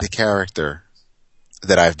the character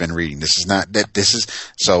that I've been reading.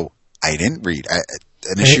 So I didn't read an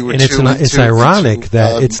issue or two. It's ironic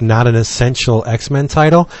that it's not an essential X-Men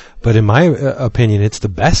title, but in my opinion, it's the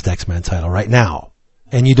best X-Men title right now.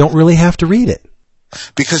 And you don't really have to read it.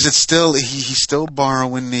 Because it's still, he's still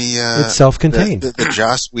borrowing it's self-contained. The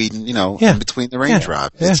Joss Whedon, in between the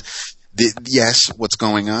raindrops. Yeah. Yes, what's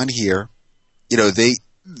going on here,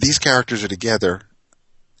 these characters are together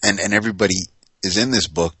and everybody is in this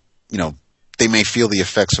book, they may feel the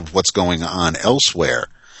effects of what's going on elsewhere,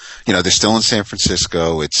 they're still in San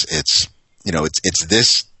Francisco. It's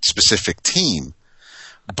this specific team,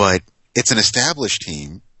 but it's an established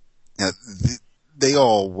team. They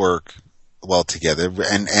all work well together,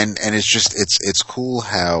 and it's cool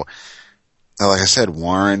how, like I said,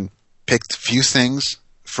 Warren picked a few things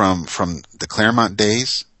from the Claremont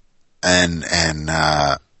days, and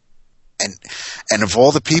of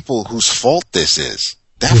all the people whose fault this is,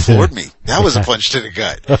 that floored me. That was a punch to the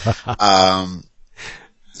gut.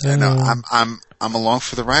 I'm along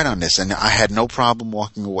for the ride on this, and I had no problem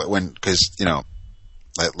walking away because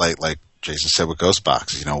like Jason said with Ghost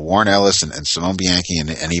Box, Warren Ellis and Simone Bianchi,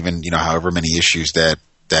 and even however many issues that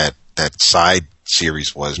side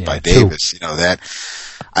series was by Davis, that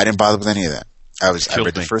I didn't bother with any of that. I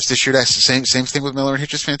read the first issue. That's the same thing with Miller and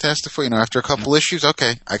Hitch's Fantastic Four. After a couple issues,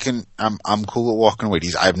 okay, I'm cool with walking away.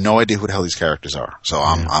 I have no idea who the hell these characters are, so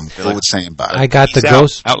I'm cool with saying bye. I got the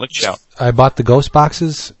Ghost. I bought the Ghost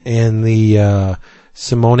boxes and the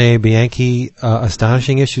Simone Bianchi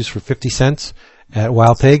Astonishing issues for 50 cents at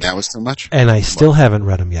Wild Pig. That was too much, and I still haven't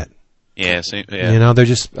read them yet. Yeah, same, yeah. They're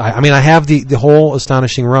just. I have the whole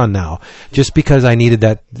Astonishing run now, just because I needed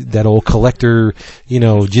that old collector,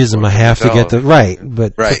 jism I have to get the right.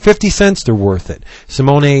 But for 50 cents, they're worth it.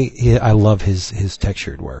 Simone, I love his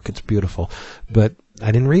textured work; it's beautiful. But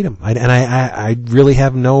I didn't read them, I really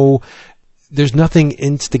have no. There's nothing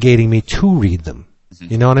instigating me to read them.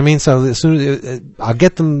 You know what I mean? So as soon as I'll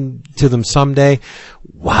get to them someday.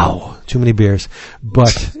 Wow, too many beers.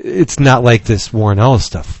 But it's not like this Warren Ellis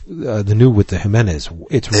stuff. The new with the Jimenez.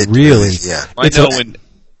 It really. Yeah. I know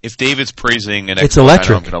if David's praising an X, it's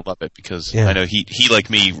electric. I'm going to love it because I know he like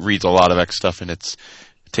me reads a lot of X stuff, and it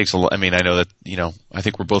takes a lot. I mean, I know that I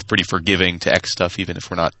think we're both pretty forgiving to X stuff, even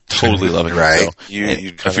if we're not totally loving right.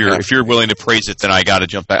 it. So if you're willing to praise it, then I got to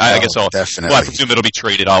jump back. I guess definitely. I presume it'll be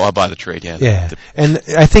traded. I'll buy the trade. Yeah. Yeah, and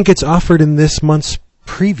I think it's offered in this month's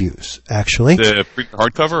previews. Actually, the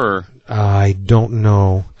hardcover. Or? I don't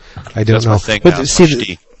know. That's my thing but now,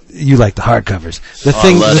 see, you like the hardcovers. The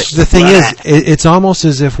thing is, it's almost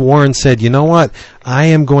as if Warren said, "You know what? I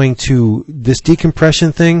am going to this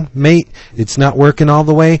decompression thing, mate. It's not working all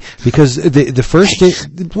the way because the first.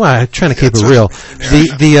 I'm trying to keep it real.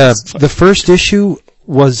 The first issue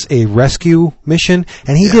was a rescue mission,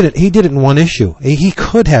 and he did it. He did it in one issue. He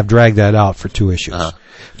could have dragged that out for 2 issues,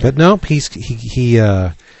 but nope.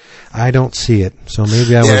 I don't see it, so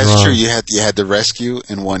maybe I was wrong. Yeah, that's true. You had the rescue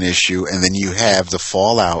in one issue, and then you have the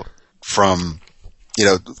fallout from,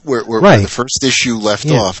 where the first issue left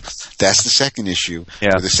off. That's the second issue.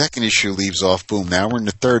 Yeah. Where the second issue leaves off. Boom. Now we're in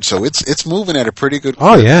the third, so it's moving at a pretty good clip.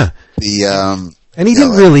 Oh yeah. And he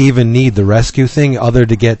didn't really even need the rescue thing, other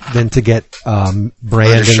to get Brand in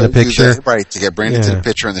the picture. To get Brand into the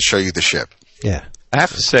picture and to show you the ship. Yeah. I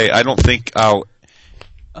have to say, I don't think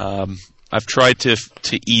I've tried to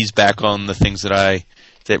ease back on the things that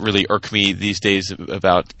really irk me these days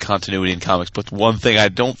about continuity in comics. But one thing I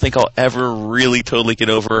don't think I'll ever really totally get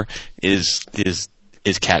over is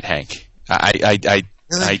Cat Hank.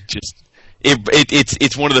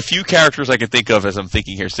 It's one of the few characters I can think of as I'm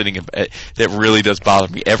thinking here, that really does bother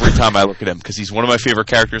me every time I look at him, because he's one of my favorite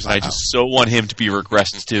characters, and I just so want him to be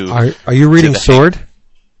regressed to. Are you reading Sword?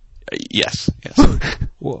 Yes.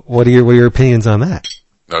 What are your opinions on that?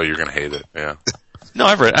 Oh, you're going to hate it. Yeah. No,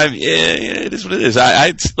 I've read. It is what it is.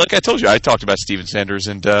 Like I told you, I talked about Steven Sanders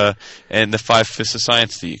and the Five Fists of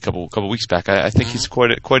Science a couple weeks back. I think he's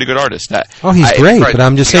quite a good artist. He's great, but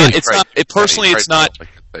I'm just saying. It's not. It's not.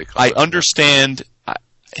 I understand.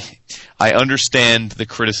 I understand the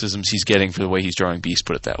criticisms he's getting for the way he's drawing Beast.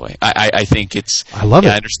 Put it that way. I think it's. I love it.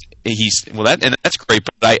 I understand. And that's great.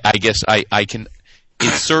 But I guess I can.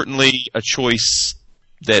 It's certainly a choice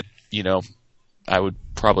that I would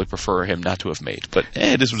probably prefer him not to have made, but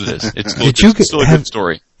it is what it is. It's still a good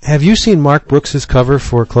story. Have you seen Mark Brooks's cover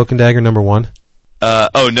for Cloak and Dagger #1?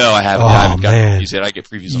 Oh no, I haven't. I haven't gotten previews yet. I get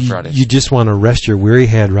previews on Friday. You just want to rest your weary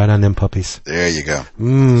head right on them puppies. There you go.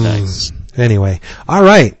 Nice. Anyway, all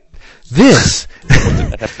right. This. What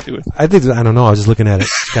did that have to do with? I don't know. I was just looking at it.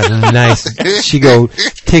 It's got nice, tig old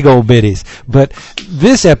bitties. But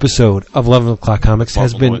this episode of 11 O'Clock Comics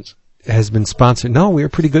has been sponsored. No, we were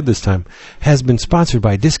pretty good this time. Has been sponsored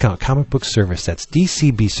by Discount Comic Book Service. That's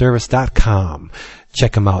dcbservice.com.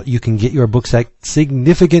 Check them out. You can get your books at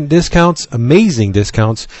significant discounts, amazing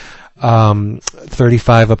discounts,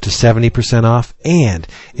 35 up to 70% off. And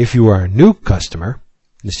if you are a new customer,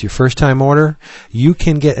 this is your first time order, you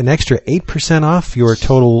can get an extra 8% off your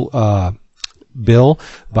total bill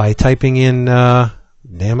by typing in, damn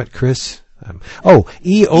it, Chris,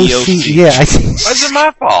 EOC. Yeah, I think. Why's it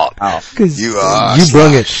my fault? Because You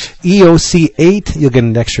brung it. EOC 8, you'll get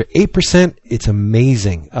an extra 8%. It's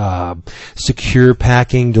amazing. Secure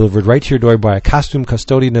packing delivered right to your door by a costume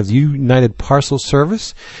custodian of the United Parcel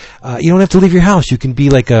Service. You don't have to leave your house. You can be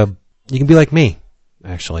like me,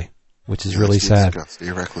 actually, which is really sad.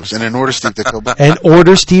 You're recluse. And order Steve Ditko books. And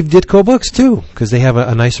order Steve Ditko books too, because they have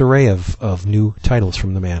a nice array of new titles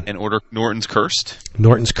from the man. And order Norton's Cursed.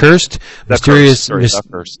 Norton's Cursed, Mysterious,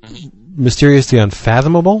 the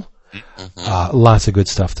Unfathomable. Lots of good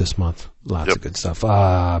stuff this month. Lots of good stuff.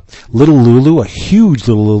 Little Lulu, a huge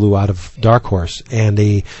Little Lulu out of Dark Horse, and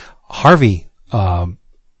a Harvey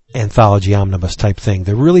anthology omnibus type thing.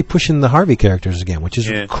 They're really pushing the Harvey characters again, which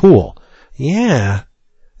is cool. Yeah.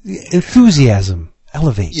 Enthusiasm.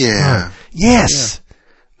 Elevate. Yeah. Yes.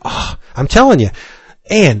 Oh, I'm telling you.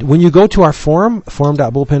 And when you go to our forum,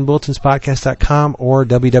 forum.bullpenbulletinspodcast.com or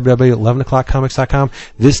www.11o'clockcomics.com,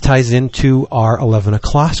 this ties into our 11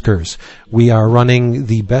 o'clockers. We are running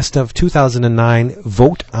the best of 2009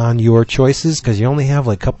 vote on your choices because you only have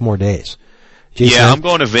like a couple more days. Jason? Yeah, I'm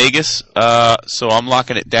going to Vegas, so I'm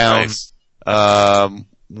locking it down. Nice.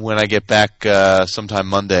 When I get back sometime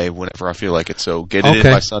Monday, whenever I feel like it. So get it in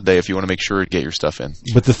by Sunday if you want to make sure to get your stuff in.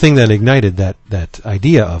 But the thing that ignited that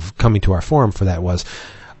idea of coming to our forum for that was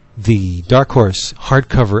the Dark Horse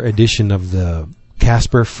hardcover edition of the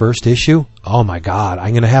Casper first issue. Oh my God,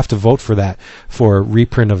 I'm going to have to vote for that for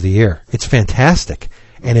reprint of the year. It's fantastic.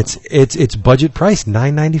 And it's budget price,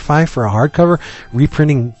 $9.95 for a hardcover,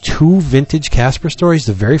 reprinting 2 vintage Casper stories.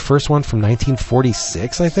 The very first one from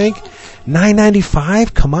 1946, I think.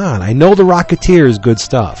 $9.95. Come on, I know The Rocketeer is good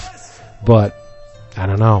stuff, but I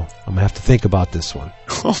don't know. I'm gonna have to think about this one.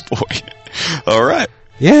 Oh boy! All right.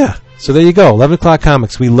 Yeah. So there you go. 11 O'Clock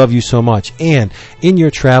Comics. We love you so much. And in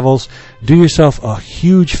your travels, do yourself a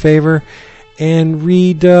huge favor and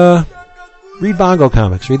read Bongo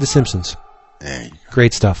Comics. Read The Simpsons.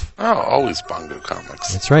 Great stuff. Oh, always Bongo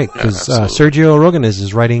Comics. That's right, because Sergio Aragonés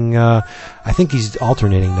is writing, I think he's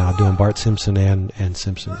alternating now, doing Bart Simpson and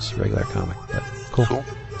Simpsons regular comic. But cool.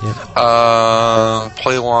 Yeah.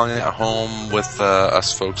 Play along at home with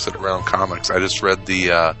us folks at Around Comics. I just read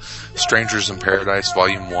the Strangers in Paradise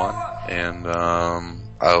Volume 1, and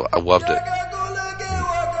I loved it.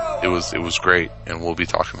 It was great, and we'll be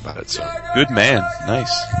talking about it soon. Good man.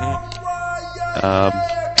 Nice.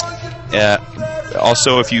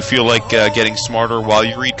 Also, if you feel like getting smarter while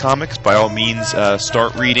you read comics, by all means,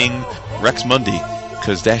 start reading Rex Mundi,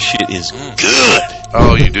 because that shit is good.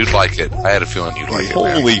 Oh, you do like it. I had a feeling you'd like it.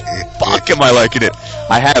 Holy fuck, am I liking it?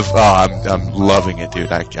 I have. I'm loving it,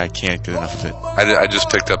 dude. I can't get enough of it. I just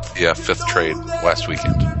picked up the 5th trade last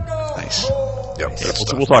weekend. Nice. Yep. Yeah,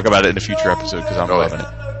 we'll talk about it in a future episode, because I'm loving it.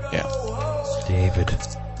 Yeah. David.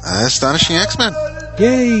 Astonishing X-Men.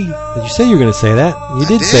 Yay! Did you say you were going to say that? You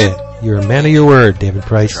did say it. You're a man of your word, David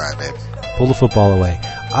Price. Try, babe. Pull the football away.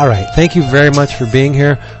 All right. Thank you very much for being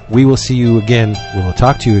here. We will see you again. We will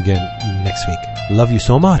talk to you again next week. Love you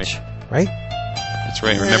so much. Right? That's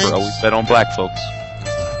right. Remember, always bet on black folks.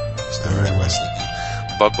 All right,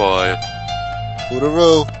 Bye-bye.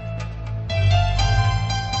 Hooroo.